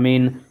calls.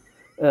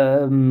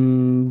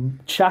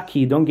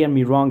 Chucky, don't get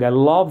me wrong, I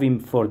love him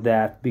for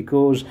that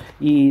because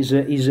he's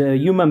a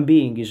human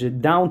being. He's a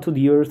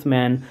down-to-the-earth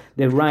man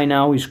that right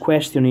now is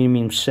questioning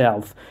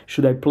himself.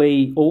 Should I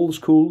play old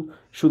school?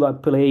 Should I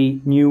play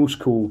new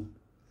school?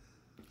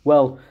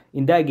 Well,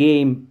 in that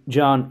game,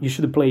 John, you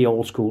should play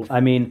old school.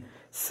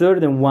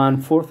 3rd and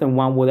 1, 4th and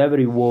 1, whatever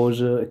it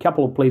was, a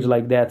couple of plays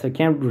like that. I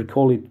can't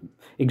recall it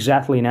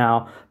exactly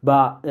now,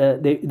 but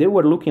they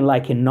were looking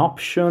like an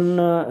option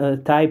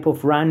type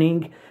of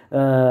running,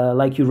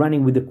 like you're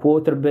running with the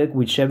quarterback,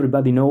 which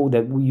everybody know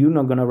that you're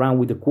not going to run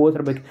with the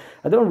quarterback.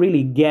 I don't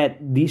really get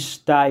this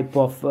type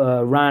of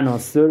run on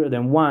 3rd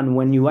and 1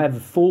 when you have a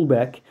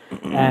fullback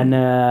and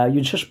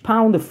you just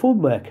pound the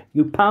fullback.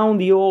 You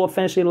pound the whole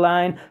offensive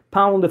line,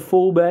 pound the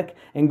fullback,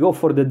 and go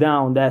for the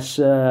down. That's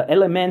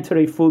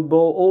elementary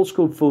football, old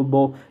school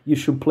football. You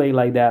should play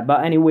like that.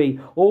 But anyway,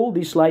 all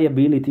this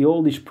liability,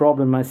 all this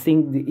problem, I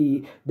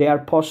think they are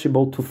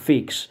possible to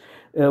fix.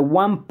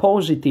 One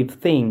positive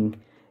thing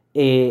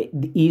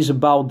is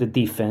about the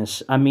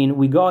defense.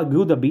 We got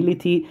good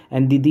ability,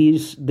 and it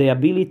is the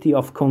ability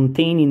of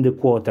containing the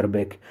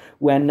quarterback.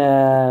 When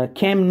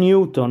Cam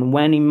Newton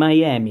went in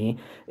Miami,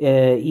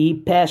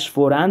 he passed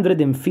for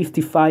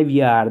 155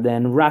 yards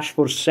and rushed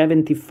for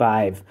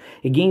 75.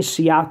 Against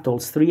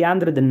Seattle's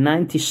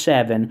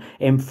 397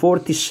 and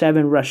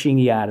 47 rushing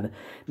yards.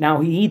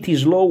 Now he hit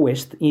his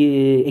lowest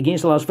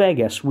against Las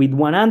Vegas with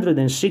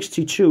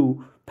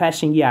 162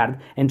 passing yard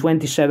and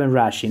 27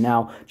 rushing.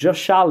 Now,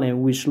 Josh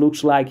Allen, which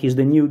looks like he's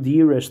the new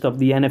dearest of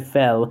the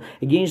NFL,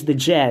 against the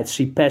Jets,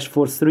 he passed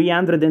for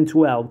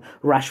 312,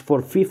 rushed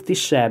for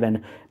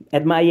 57.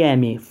 At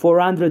Miami,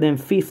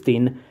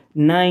 415,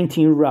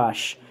 19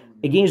 rush.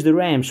 Against the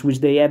Rams, which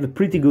they have a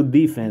pretty good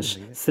defense,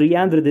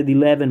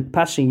 311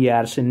 passing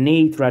yards and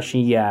 8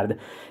 rushing yards.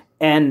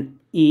 And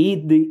he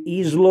hit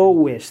his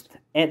lowest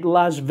at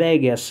Las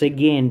Vegas,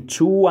 again,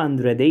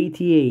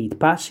 288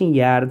 passing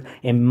yard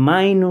and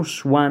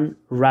 -1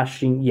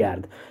 rushing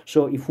yard.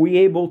 So if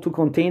we're able to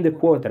contain the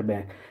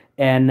quarterback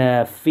and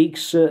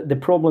fix the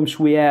problems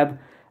we have,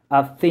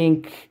 I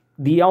think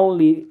the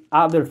only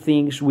other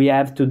things we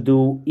have to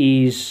do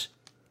is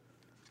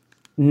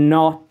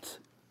not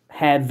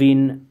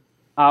having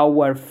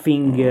our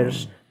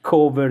fingers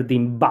covered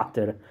in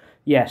butter.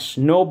 Yes,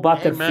 no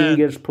butter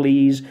fingers,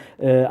 please.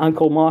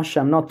 Uncle Mosh,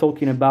 I'm not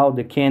talking about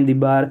the candy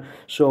bar.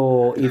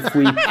 So if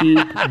we keep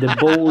the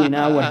ball in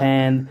our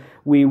hand,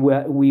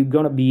 we're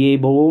going to be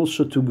able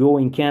also to go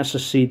in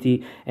Kansas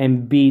City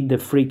and beat the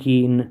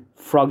freaking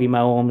Froggy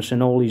Mahomes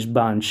and all his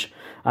bunch.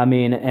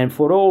 And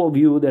for all of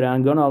you that are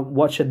going to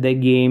watch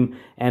that game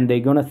and they're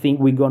going to think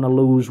we're going to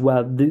lose,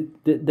 well,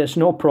 there's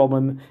no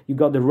problem. You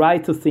got the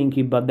right to think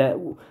it, but that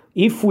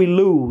if we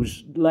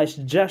lose, let's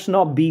just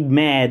not be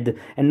mad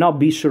and not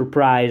be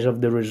surprised of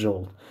the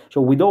result.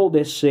 So with all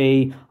this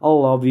say, I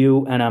love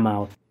you, and I'm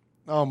out.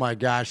 Oh, my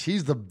gosh.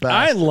 He's the best.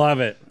 I love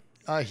it.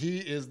 He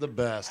is the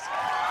best.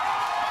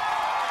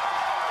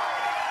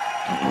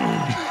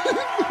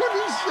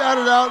 Shout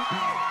it out.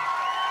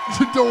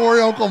 Don't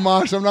worry, Uncle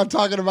Mosh. I'm not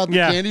talking about the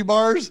candy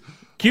bars.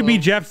 QB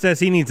Jeff says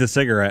he needs a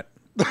cigarette.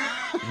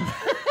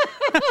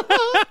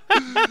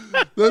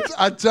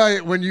 I tell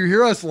you, when you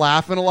hear us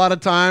laughing a lot of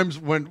times,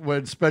 when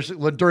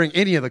especially during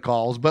any of the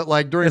calls, but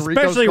like during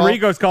especially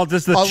Rico's call,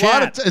 just the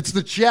chat. It's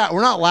the chat.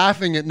 We're not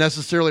laughing at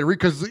necessarily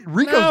because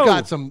Rico's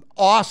got some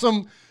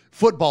awesome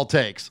football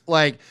takes.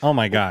 Like, oh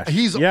my gosh,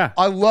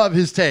 I love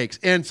his takes,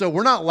 and so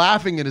we're not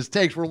laughing at his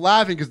takes. We're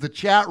laughing because the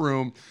chat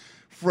room,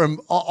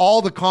 from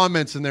all the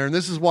comments in there, and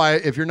this is why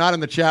if you're not in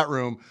the chat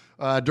room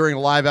during a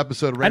live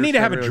episode, of I need to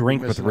have a Radio,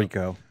 drink with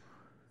Rico.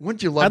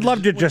 Wouldn't you love? I'd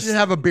love to just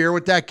have a beer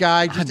with that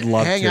guy, just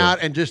hang out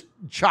and just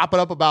chop it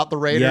up about the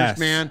Raiders,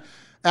 man.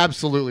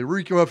 Absolutely,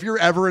 Rico. If you're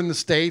ever in the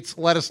States,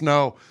 let us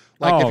know.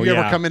 Like if you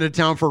ever come into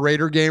town for a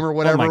Raider game or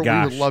whatever, we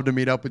would love to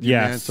meet up with you,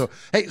 man. So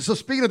hey, so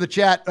speaking of the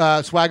chat,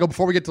 Swaggo,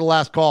 before we get to the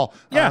last call,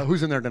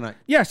 who's in there tonight?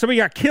 Yeah, so we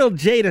got Killed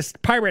Jadis,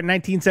 Pirate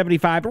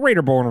 1975,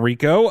 Raider born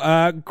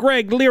Rico,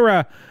 Greg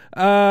Lira.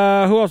 Who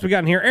else we got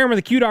in here? Aaron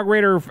the Q-Dog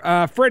Raider,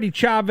 Freddie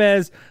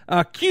Chavez,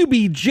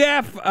 QB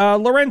Jeff,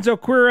 Lorenzo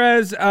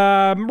Quirez,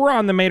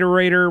 Ron the Mater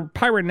Raider,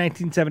 Pirate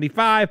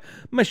 1975,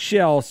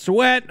 Michelle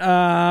Sweat.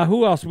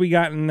 Who else we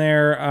got in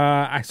there?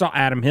 I saw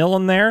Adam Hill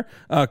in there.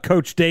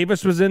 Coach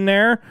Davis was in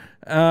there.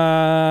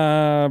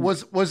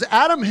 Was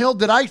Adam Hill?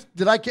 Did I?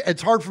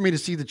 It's hard for me to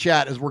see the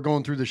chat as we're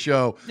going through the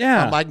show.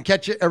 Yeah, I can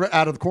catch it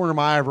out of the corner of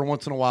my eye every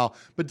once in a while.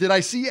 But did I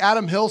see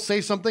Adam Hill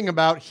say something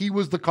about he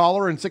was the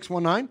caller in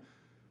 619?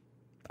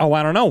 Oh,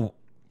 I don't know.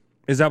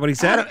 Is that what he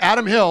said?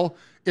 Adam Hill,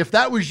 if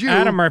that was you.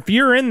 Adam, if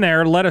you're in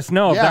there, let us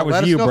know if that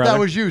was you, brother. If that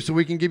was you, so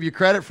we can give you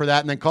credit for that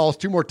and then call us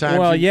 2 more times.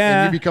 Well, and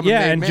you become a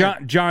main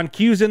man. John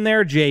Q's in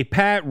there, J.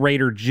 Pat,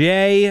 Raider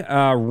J,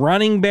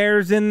 Running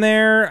Bear's in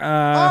there.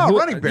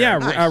 Running Bear,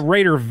 nice.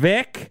 Raider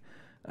Vic.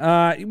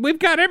 We've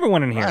got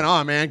everyone in here. Right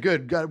on, man.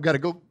 Good. Got to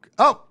go.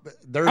 Oh,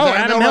 there's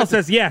Adam Hill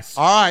says yes.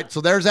 All right, so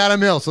there's Adam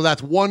Hill. So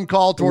that's one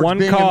call towards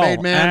being a made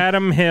man.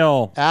 Adam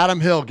Hill. Adam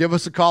Hill, give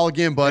us a call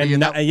again, buddy.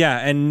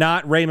 And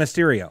not Rey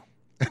Mysterio.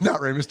 Not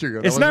Rey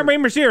Mysterio. It's not Rey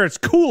Mysterio. It's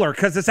cooler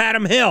because it's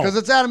Adam Hill. Because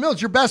it's Adam Hill.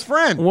 It's your best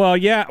friend. Well,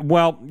 yeah.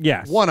 Well,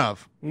 yes. One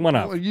of.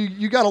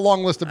 You got a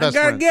long list of best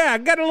friends. Yeah, I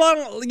got a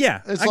long.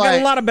 Yeah, I got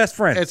a lot of best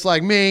friends. It's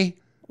like me.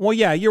 Well,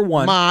 yeah, you're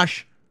one.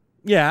 Mosh.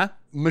 Yeah.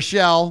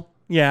 Michelle.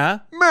 Yeah.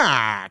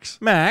 Max.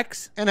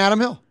 And Adam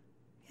Hill.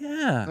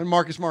 Yeah. And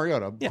Marcus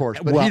Mariota, of course.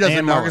 But he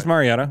doesn't know Marcus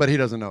Mariota. But he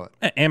doesn't know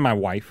it. And my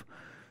wife.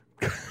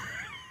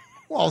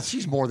 Well,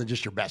 she's more than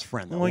just your best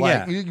friend, though.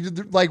 Well,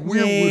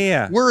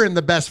 we're in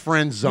the best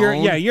friend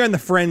zone. You're in the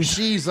friend.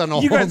 She's in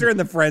a you guys are in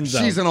the friend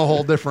zone. She's in a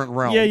whole different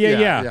realm.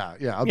 Yeah.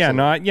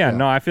 Absolutely.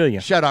 No, I feel you.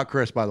 Shout out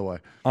Chris, by the way.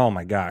 Oh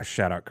my gosh,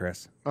 shout out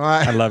Chris. All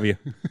right, I love you.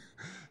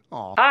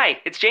 Hi,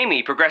 it's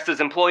Jamie,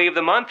 Progressive's Employee of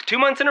the Month, 2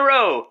 months in a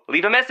row.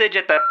 Leave a message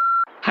at the...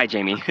 Hi,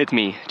 Jamie. It's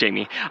me,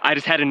 Jamie. I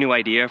just had a new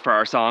idea for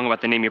our song about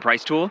the Name Your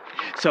Price tool.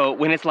 So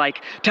when it's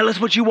like, tell us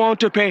what you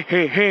want to pay,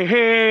 hey, hey,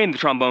 hey, and the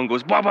trombone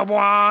goes, blah, blah,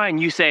 blah,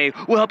 and you say,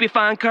 we'll help you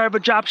find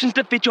coverage options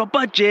to fit your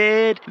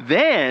budget.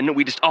 Then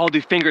we just all do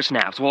finger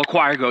snaps while a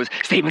choir goes,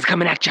 savings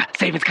coming at ya,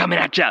 savings coming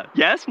at ya.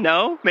 Yes?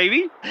 No?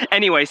 Maybe?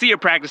 Anyway, see your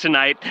practice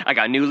tonight. I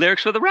got new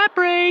lyrics for the rap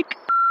break.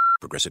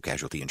 Progressive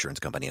Casualty Insurance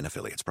Company and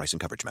Affiliates. Price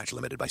and coverage match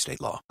limited by state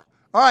law.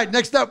 All right,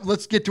 next up,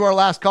 let's get to our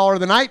last caller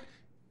of the night.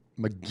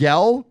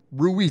 Miguel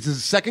Ruiz is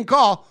the second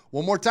call.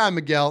 One more time,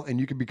 Miguel, and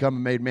you can become a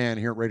made man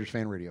here at Raiders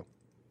Fan Radio.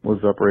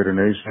 What's up, Raider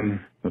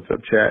Nation? What's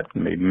up, chat?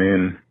 Made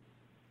men.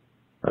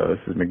 This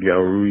is Miguel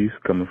Ruiz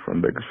coming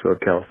from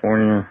Bakersfield,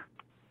 California.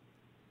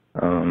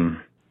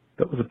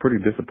 That was a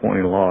pretty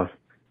disappointing loss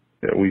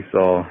that we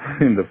saw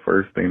in the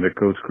first thing that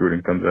Coach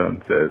Gruden comes out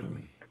and says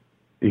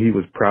he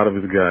was proud of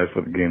his guys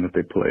for the game that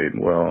they played.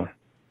 Well,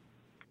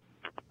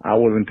 I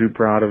wasn't too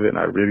proud of it, and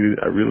I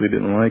really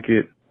didn't like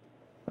it.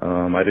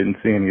 I didn't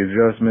see any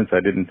adjustments. I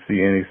didn't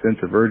see any sense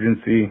of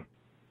urgency.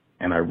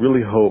 And I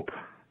really hope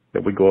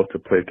that we go up to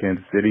play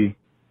Kansas City,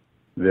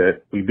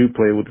 that we do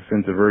play with a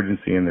sense of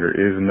urgency and there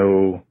is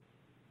no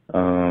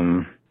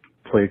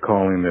play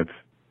calling that's,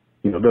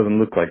 doesn't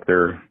look like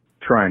they're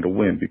trying to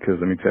win. Because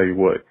let me tell you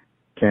what,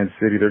 Kansas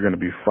City, they're going to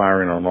be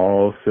firing on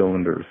all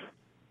cylinders.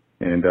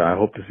 And I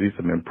hope to see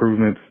some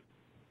improvements.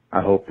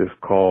 I hope this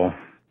call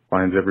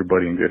finds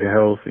everybody in good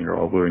health and you're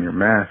all wearing your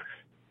masks.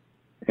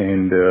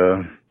 And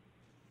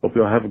hope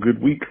y'all have a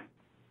good week.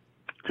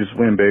 Just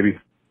win, baby.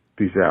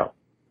 Peace out.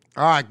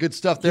 All right, good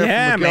stuff there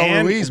from Miguel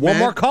man. Ruiz, One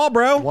more call,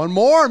 bro. One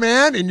more,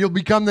 man, and you'll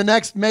become the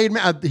next made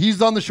man.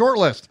 He's on the short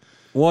list.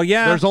 Well,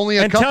 yeah. There's only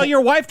a couple. Tell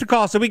your wife to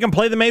call so we can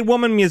play the Made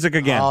Woman music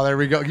again. Oh, there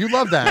we go. You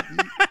love that.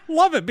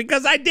 Love it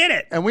because I did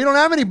it. And we don't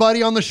have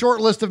anybody on the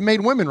short list of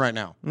made women right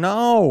now.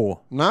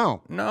 No.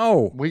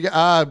 We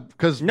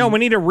because we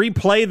need to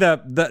replay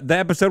the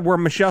episode where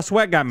Michelle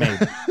Sweat got made.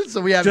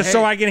 So we have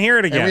so I can hear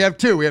it again. And we have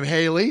two. We have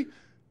Haley.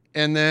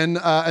 And then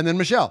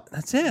Michelle.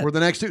 That's it. We're the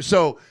next two.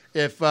 So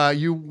if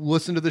you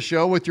listen to the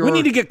show with your... We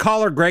need to get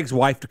caller Greg's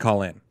wife to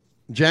call in.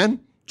 Jen?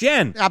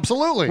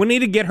 Absolutely. We need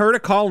to get her to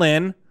call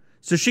in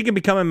so she can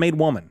become a made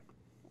woman.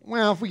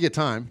 Well, if we get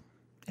time.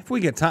 No,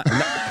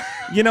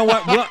 you know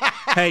what?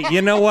 Hey,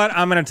 you know what?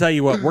 I'm going to tell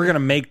you what. We're going to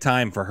make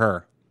time for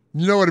her.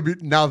 You know what it'd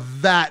be? Now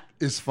that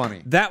is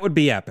funny. That would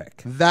be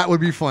epic. That would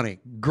be funny.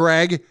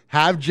 Greg,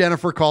 have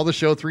Jennifer call the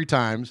show 3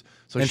 times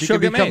So and she she'll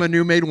can get become made. a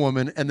new made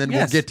woman, and then we'll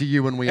Yes. get to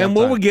you when we have and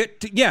time. we'll get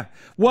to,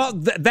 Well,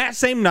 that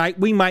same night,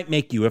 we might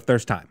make you if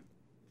there's time.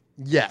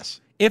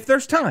 Yes. If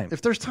there's time.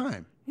 If there's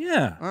time.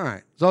 Yeah. All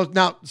right. So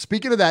now,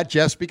 speaking of that,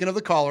 Jeff, speaking of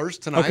the callers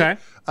tonight,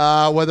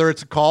 Okay. Whether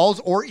it's calls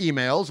or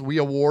emails, we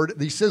award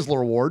the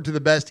Sizzler Award to the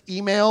best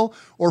email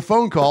or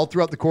phone call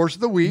throughout the course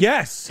of the week.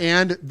 Yes.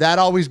 And that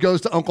always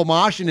goes to Uncle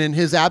Mosh, and in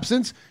his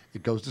absence,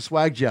 it goes to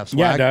Swag Jeff. Swag,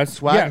 Yeah, it does.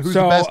 Swag, Yeah, who's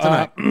so, the best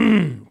tonight?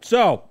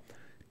 So,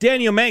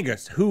 Daniel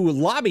Mangus, who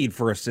lobbied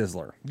for a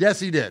Sizzler.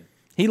 Yes, he did.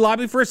 He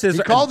lobbied for a Sizzler.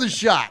 He called his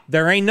shot.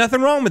 There ain't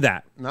nothing wrong with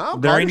that. No,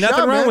 there call ain't your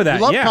nothing shot, wrong man. with that.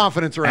 We love yeah.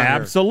 confidence around here.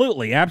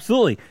 Absolutely,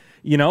 absolutely.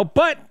 You know,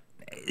 but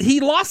he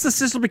lost the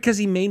Sizzler because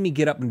he made me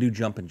get up and do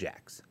jumping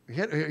jacks. He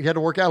had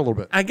to work out a little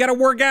bit. I got to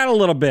work out a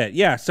little bit.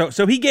 Yeah.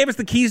 So he gave us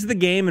the keys to the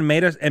game and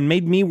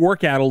made me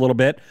work out a little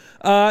bit.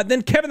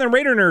 Then Kevin the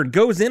Raider Nerd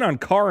goes in on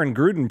Carr and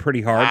Gruden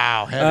pretty hard.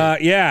 Wow,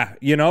 heavy. Yeah.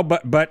 You know,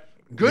 but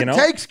Good you know,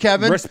 takes,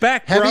 Kevin.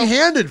 Respect, bro.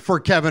 Heavy-handed for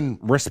Kevin.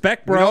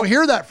 Respect, bro. We don't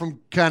hear that from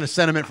kind of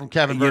sentiment from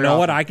Kevin very You know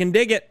what? often. I can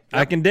dig it.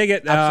 I can dig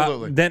it.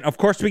 Absolutely. Then, of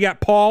course, we got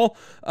Paul,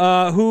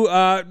 who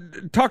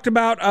talked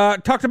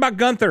about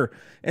Gunther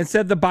and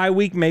said the bye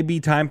week may be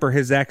time for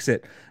his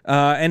exit.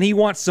 And he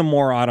wants some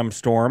more Autumn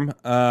Storm,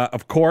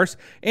 of course.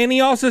 And he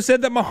also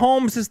said that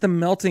Mahomes is the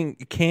melting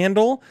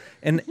candle,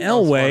 and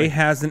Elway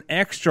has an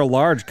extra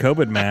large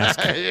COVID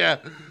mask. Yeah.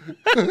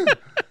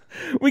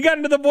 We got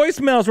into the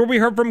voicemails where we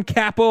heard from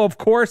Capo, of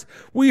course.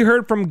 We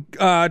heard from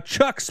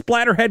Chuck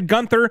Splatterhead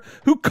Gunther,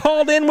 who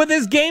called in with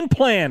his game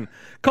plan.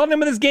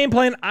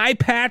 Eye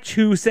Patch,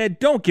 who said,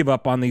 don't give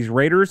up on these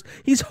Raiders.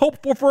 He's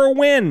hopeful for a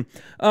win.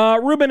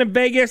 Ruben in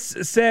Vegas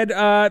said,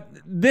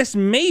 this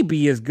may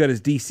be as good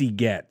as DC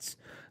gets.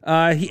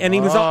 He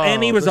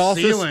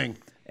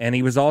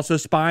was also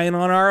spying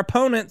on our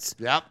opponents.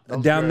 Yep,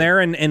 down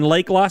there in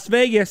Lake Las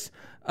Vegas.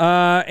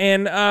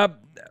 Beto,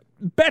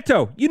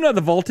 you know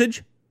the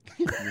voltage.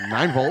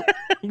 9 volt.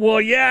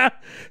 Well, yeah.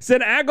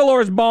 Said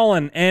Aguilar's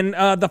balling, and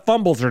the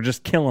fumbles are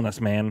just killing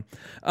us, man.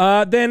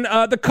 Then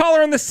the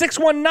caller in the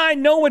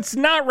 619, no, it's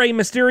not Rey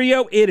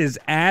Mysterio. It is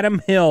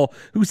Adam Hill,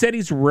 who said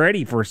he's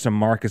ready for some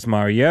Marcus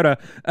Mariota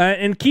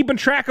and keeping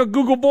track of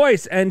Google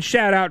Voice. And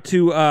shout out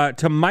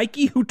to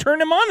Mikey, who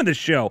turned him on to the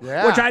show,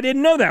 which I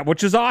didn't know that,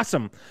 which is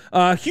awesome.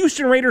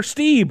 Houston Raider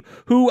Steve,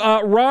 who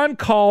Ron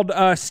called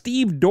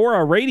Steve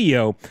Dora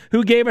Radio,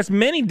 who gave us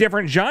many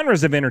different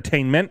genres of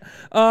entertainment.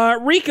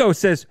 Rico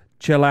says,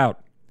 chill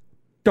out.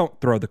 Don't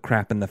throw the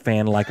crap in the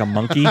fan like a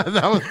monkey.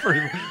 That was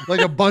pretty,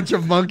 like a bunch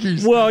of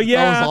monkeys. Well,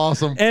 yeah. That was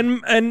awesome.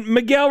 And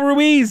Miguel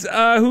Ruiz,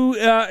 who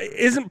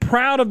isn't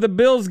proud of the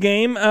Bills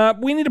game,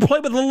 we need to play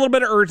with a little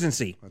bit of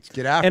urgency. Let's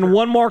get after And it.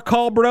 one more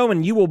call, bro,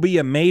 and you will be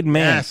a made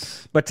man.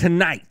 Yes. But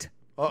tonight,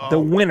 the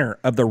winner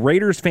of the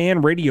Raiders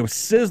Fan Radio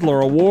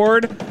Sizzler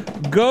Award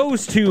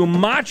goes to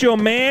Macho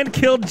Man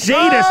Kill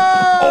Jadis.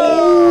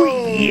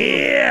 Oh,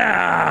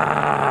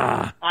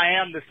 yeah. I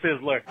am the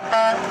Sizzler.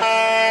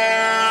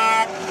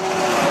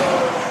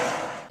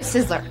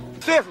 Sizzler.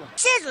 Sizzler.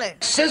 Sizzler.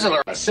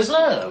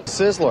 Sizzler.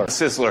 Sizzler.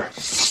 Sizzler.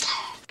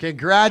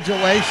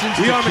 Congratulations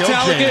We to are Kill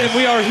Metallica, Jadis. and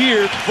we are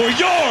here for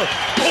your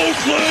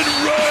Oakland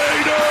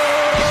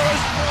Raiders.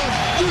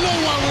 You know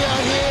why we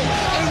are here,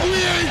 and we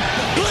ain't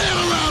playing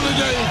around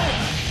today.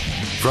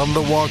 From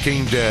The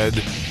Walking Dead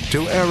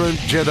to errant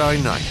Jedi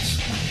Knights,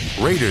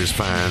 Raiders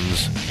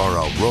fans are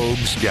a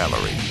rogues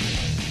gallery.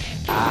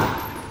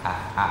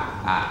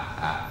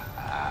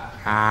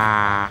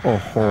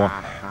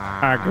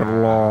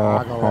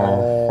 Aguilar.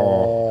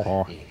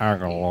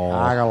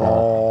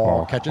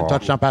 Catching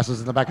touchdown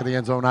passes in the back of the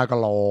end zone.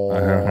 Aguilar.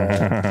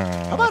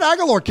 How about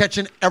Aguilar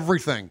catching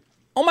everything?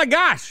 Oh, my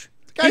gosh.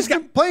 He's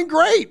playing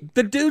great.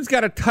 The dude's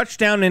got a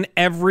touchdown in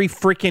every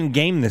freaking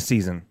game this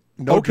season.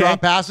 No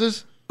drop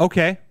passes.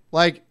 Okay.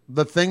 Like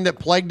the thing that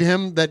plagued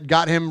him that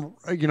got him,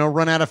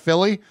 run out of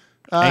Philly.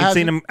 I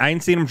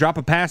ain't seen him drop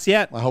a pass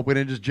yet. I hope we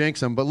didn't just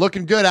jinx him. But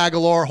looking good,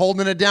 Aguilar,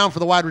 holding it down for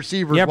the wide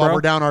receivers Yeah, while bro.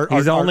 we're down our.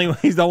 He's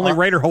the only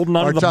Raider holding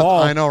onto the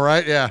ball. I know,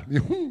 right? Yeah.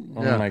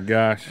 Oh my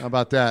gosh. How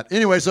about that?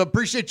 Anyway, so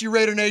appreciate you,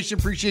 Raider Nation.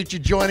 Appreciate you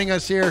joining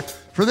us here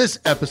for this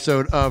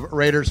episode of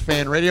Raiders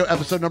Fan Radio,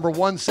 episode number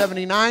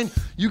 179.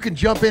 You can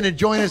jump in and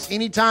join us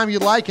anytime you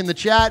like in the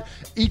chat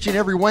each and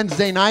every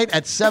Wednesday night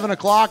at 7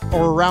 o'clock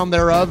or around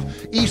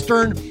thereof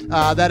Eastern.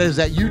 That is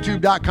at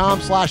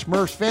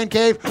youtube.com/Murph's Fan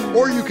Cave,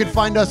 or you can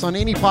find us on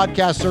any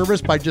podcast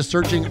service by just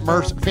searching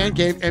Murph's Fan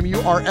Cave,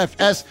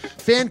 MURFS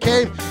Fan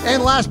Cave.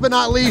 And last but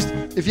not least,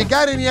 if you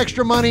got any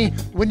extra money,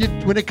 when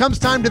it comes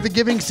time to the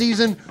giving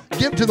season,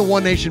 give to the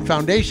One Nation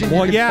Foundation.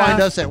 You can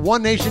find us at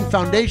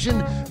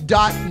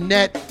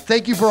onenationfoundation.net.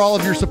 Thank you for all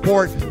of your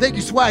support. Thank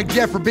you, Swag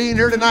Jeff, for being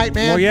here tonight,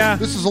 man. Well, yeah.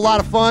 This is a lot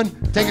of fun.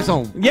 Take us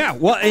home. Yeah,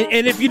 well,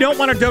 and if you don't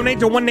want to donate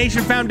to One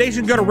Nation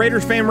Foundation, go to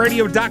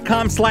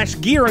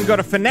RaidersFanRadio.com/gear and go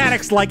to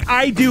Fanatics like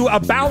I do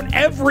about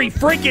every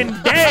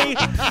freaking day,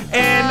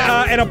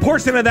 and a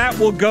portion of that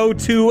will go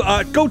to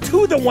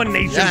the One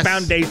Nation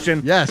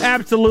Foundation. Yes,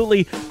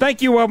 absolutely.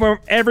 Thank you,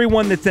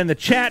 everyone that's in the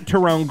chat.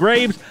 Tyrone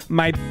Graves,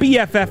 my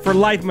BFF for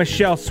life,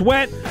 Michelle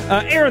Sweat,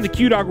 Aaron the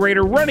Q Dog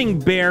Raider, Running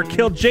Bear,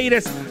 Kill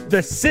Jadis, the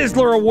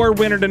Sizzler Award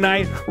winner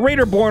tonight,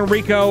 Raider Born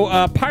Rico,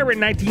 Pirate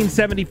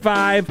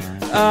 1975.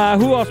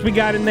 Who else we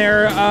got in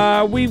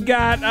there? We've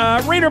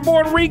got Raider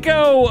Born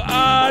Rico,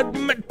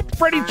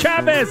 Freddie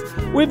Chavez.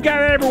 We've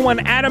got everyone.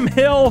 Adam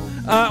Hill.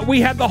 We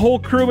have the whole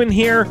crew in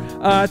here.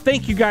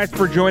 Thank you guys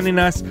for joining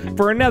us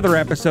for another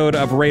episode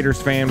of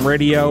Raiders Fan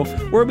Radio,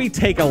 where we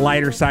take a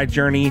lighter side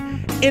journey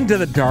into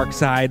the dark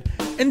side.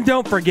 And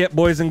don't forget,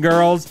 boys and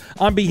girls,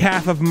 on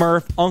behalf of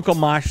Murph, Uncle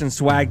Mosh, and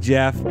Swag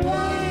Jeff,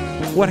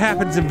 what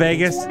happens in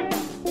Vegas,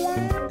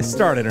 it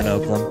started in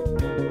Oakland.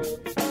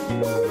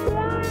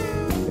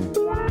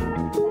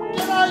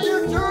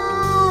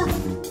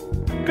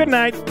 Good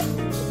night.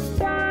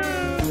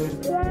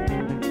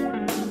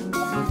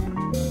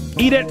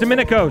 Eat at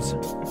Domenico's.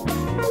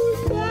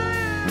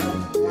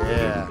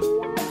 Yeah.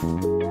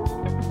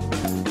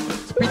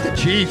 Let's beat the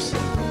Chiefs.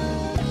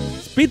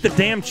 Let's beat the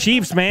damn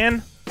Chiefs,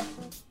 man.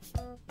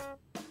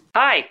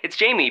 Hi, it's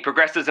Jamie,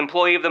 Progressive's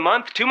Employee of the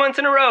Month, 2 months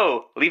in a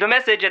row. Leave a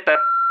message at the...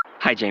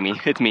 Hi, Jamie.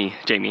 It's me,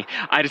 Jamie.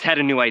 I just had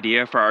a new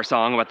idea for our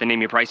song about the Name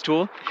Your Price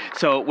tool.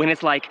 So when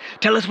it's like,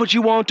 tell us what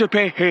you want to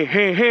pay, hey,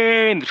 hey,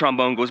 hey, and the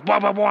trombone goes,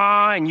 blah, blah,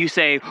 blah, and you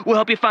say, we'll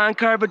help you find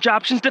coverage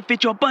options to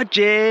fit your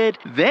budget.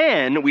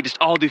 Then we just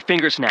all do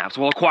finger snaps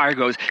while a choir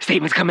goes,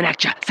 statements coming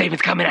at ya,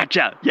 statements coming at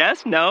ya.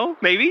 Yes? No?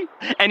 Maybe?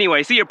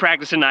 Anyway, see you at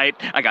practice tonight.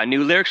 I got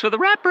new lyrics for the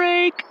rap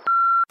break.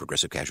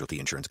 Progressive Casualty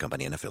Insurance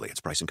Company and Affiliates.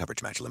 Price and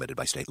coverage match limited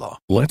by state law.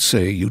 Let's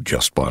say you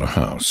just bought a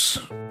house.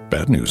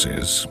 Bad news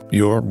is,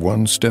 you're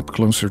one step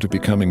closer to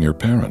becoming your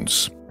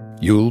parents.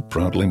 You'll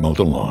proudly mow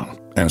the lawn.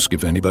 Ask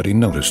if anybody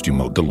noticed you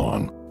mowed the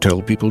lawn.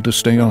 Tell people to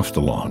stay off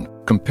the lawn.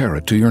 Compare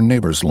it to your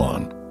neighbor's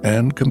lawn.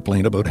 And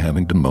complain about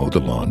having to mow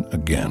the lawn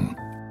again.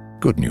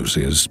 Good news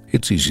is,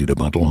 it's easy to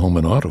bundle home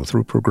and auto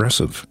through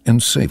Progressive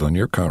and save on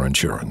your car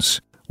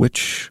insurance.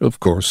 Which, of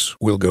course,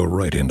 will go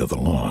right into the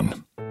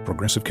lawn.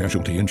 Progressive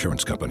Casualty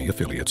Insurance Company,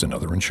 Affiliates, and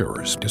other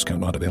insurers. Discount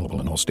not available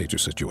in all states or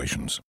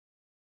situations.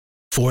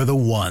 For the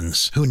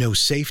ones who know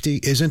safety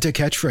isn't a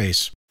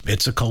catchphrase,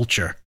 it's a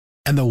culture.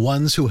 And the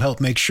ones who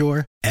help make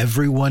sure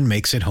everyone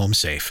makes it home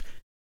safe.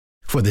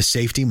 For the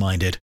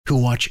safety-minded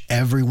who watch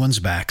everyone's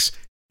backs,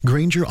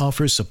 Grainger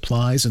offers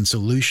supplies and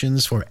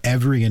solutions for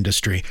every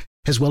industry,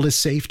 as well as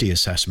safety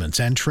assessments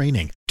and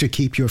training to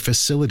keep your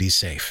facilities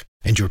safe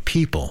and your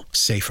people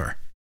safer.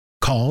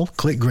 Call,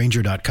 click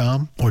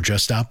Grainger.com, or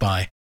just stop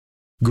by.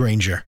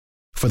 Grainger,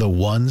 for the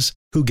ones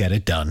who get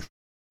it done.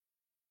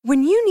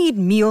 When you need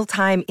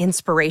mealtime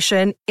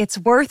inspiration, it's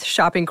worth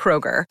shopping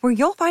Kroger, where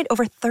you'll find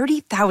over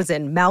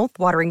 30,000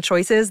 mouth-watering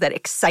choices that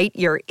excite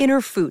your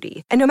inner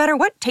foodie. And no matter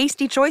what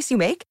tasty choice you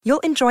make,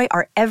 you'll enjoy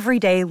our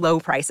everyday low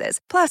prices,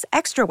 plus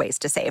extra ways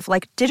to save,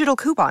 like digital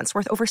coupons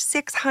worth over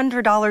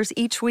 $600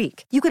 each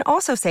week. You can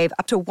also save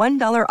up to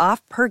 $1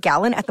 off per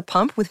gallon at the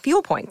pump with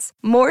fuel points.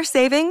 More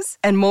savings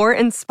and more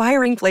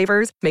inspiring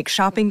flavors make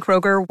shopping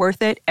Kroger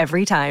worth it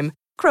every time.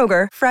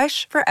 Kroger,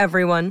 fresh for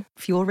everyone.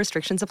 Fuel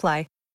restrictions apply.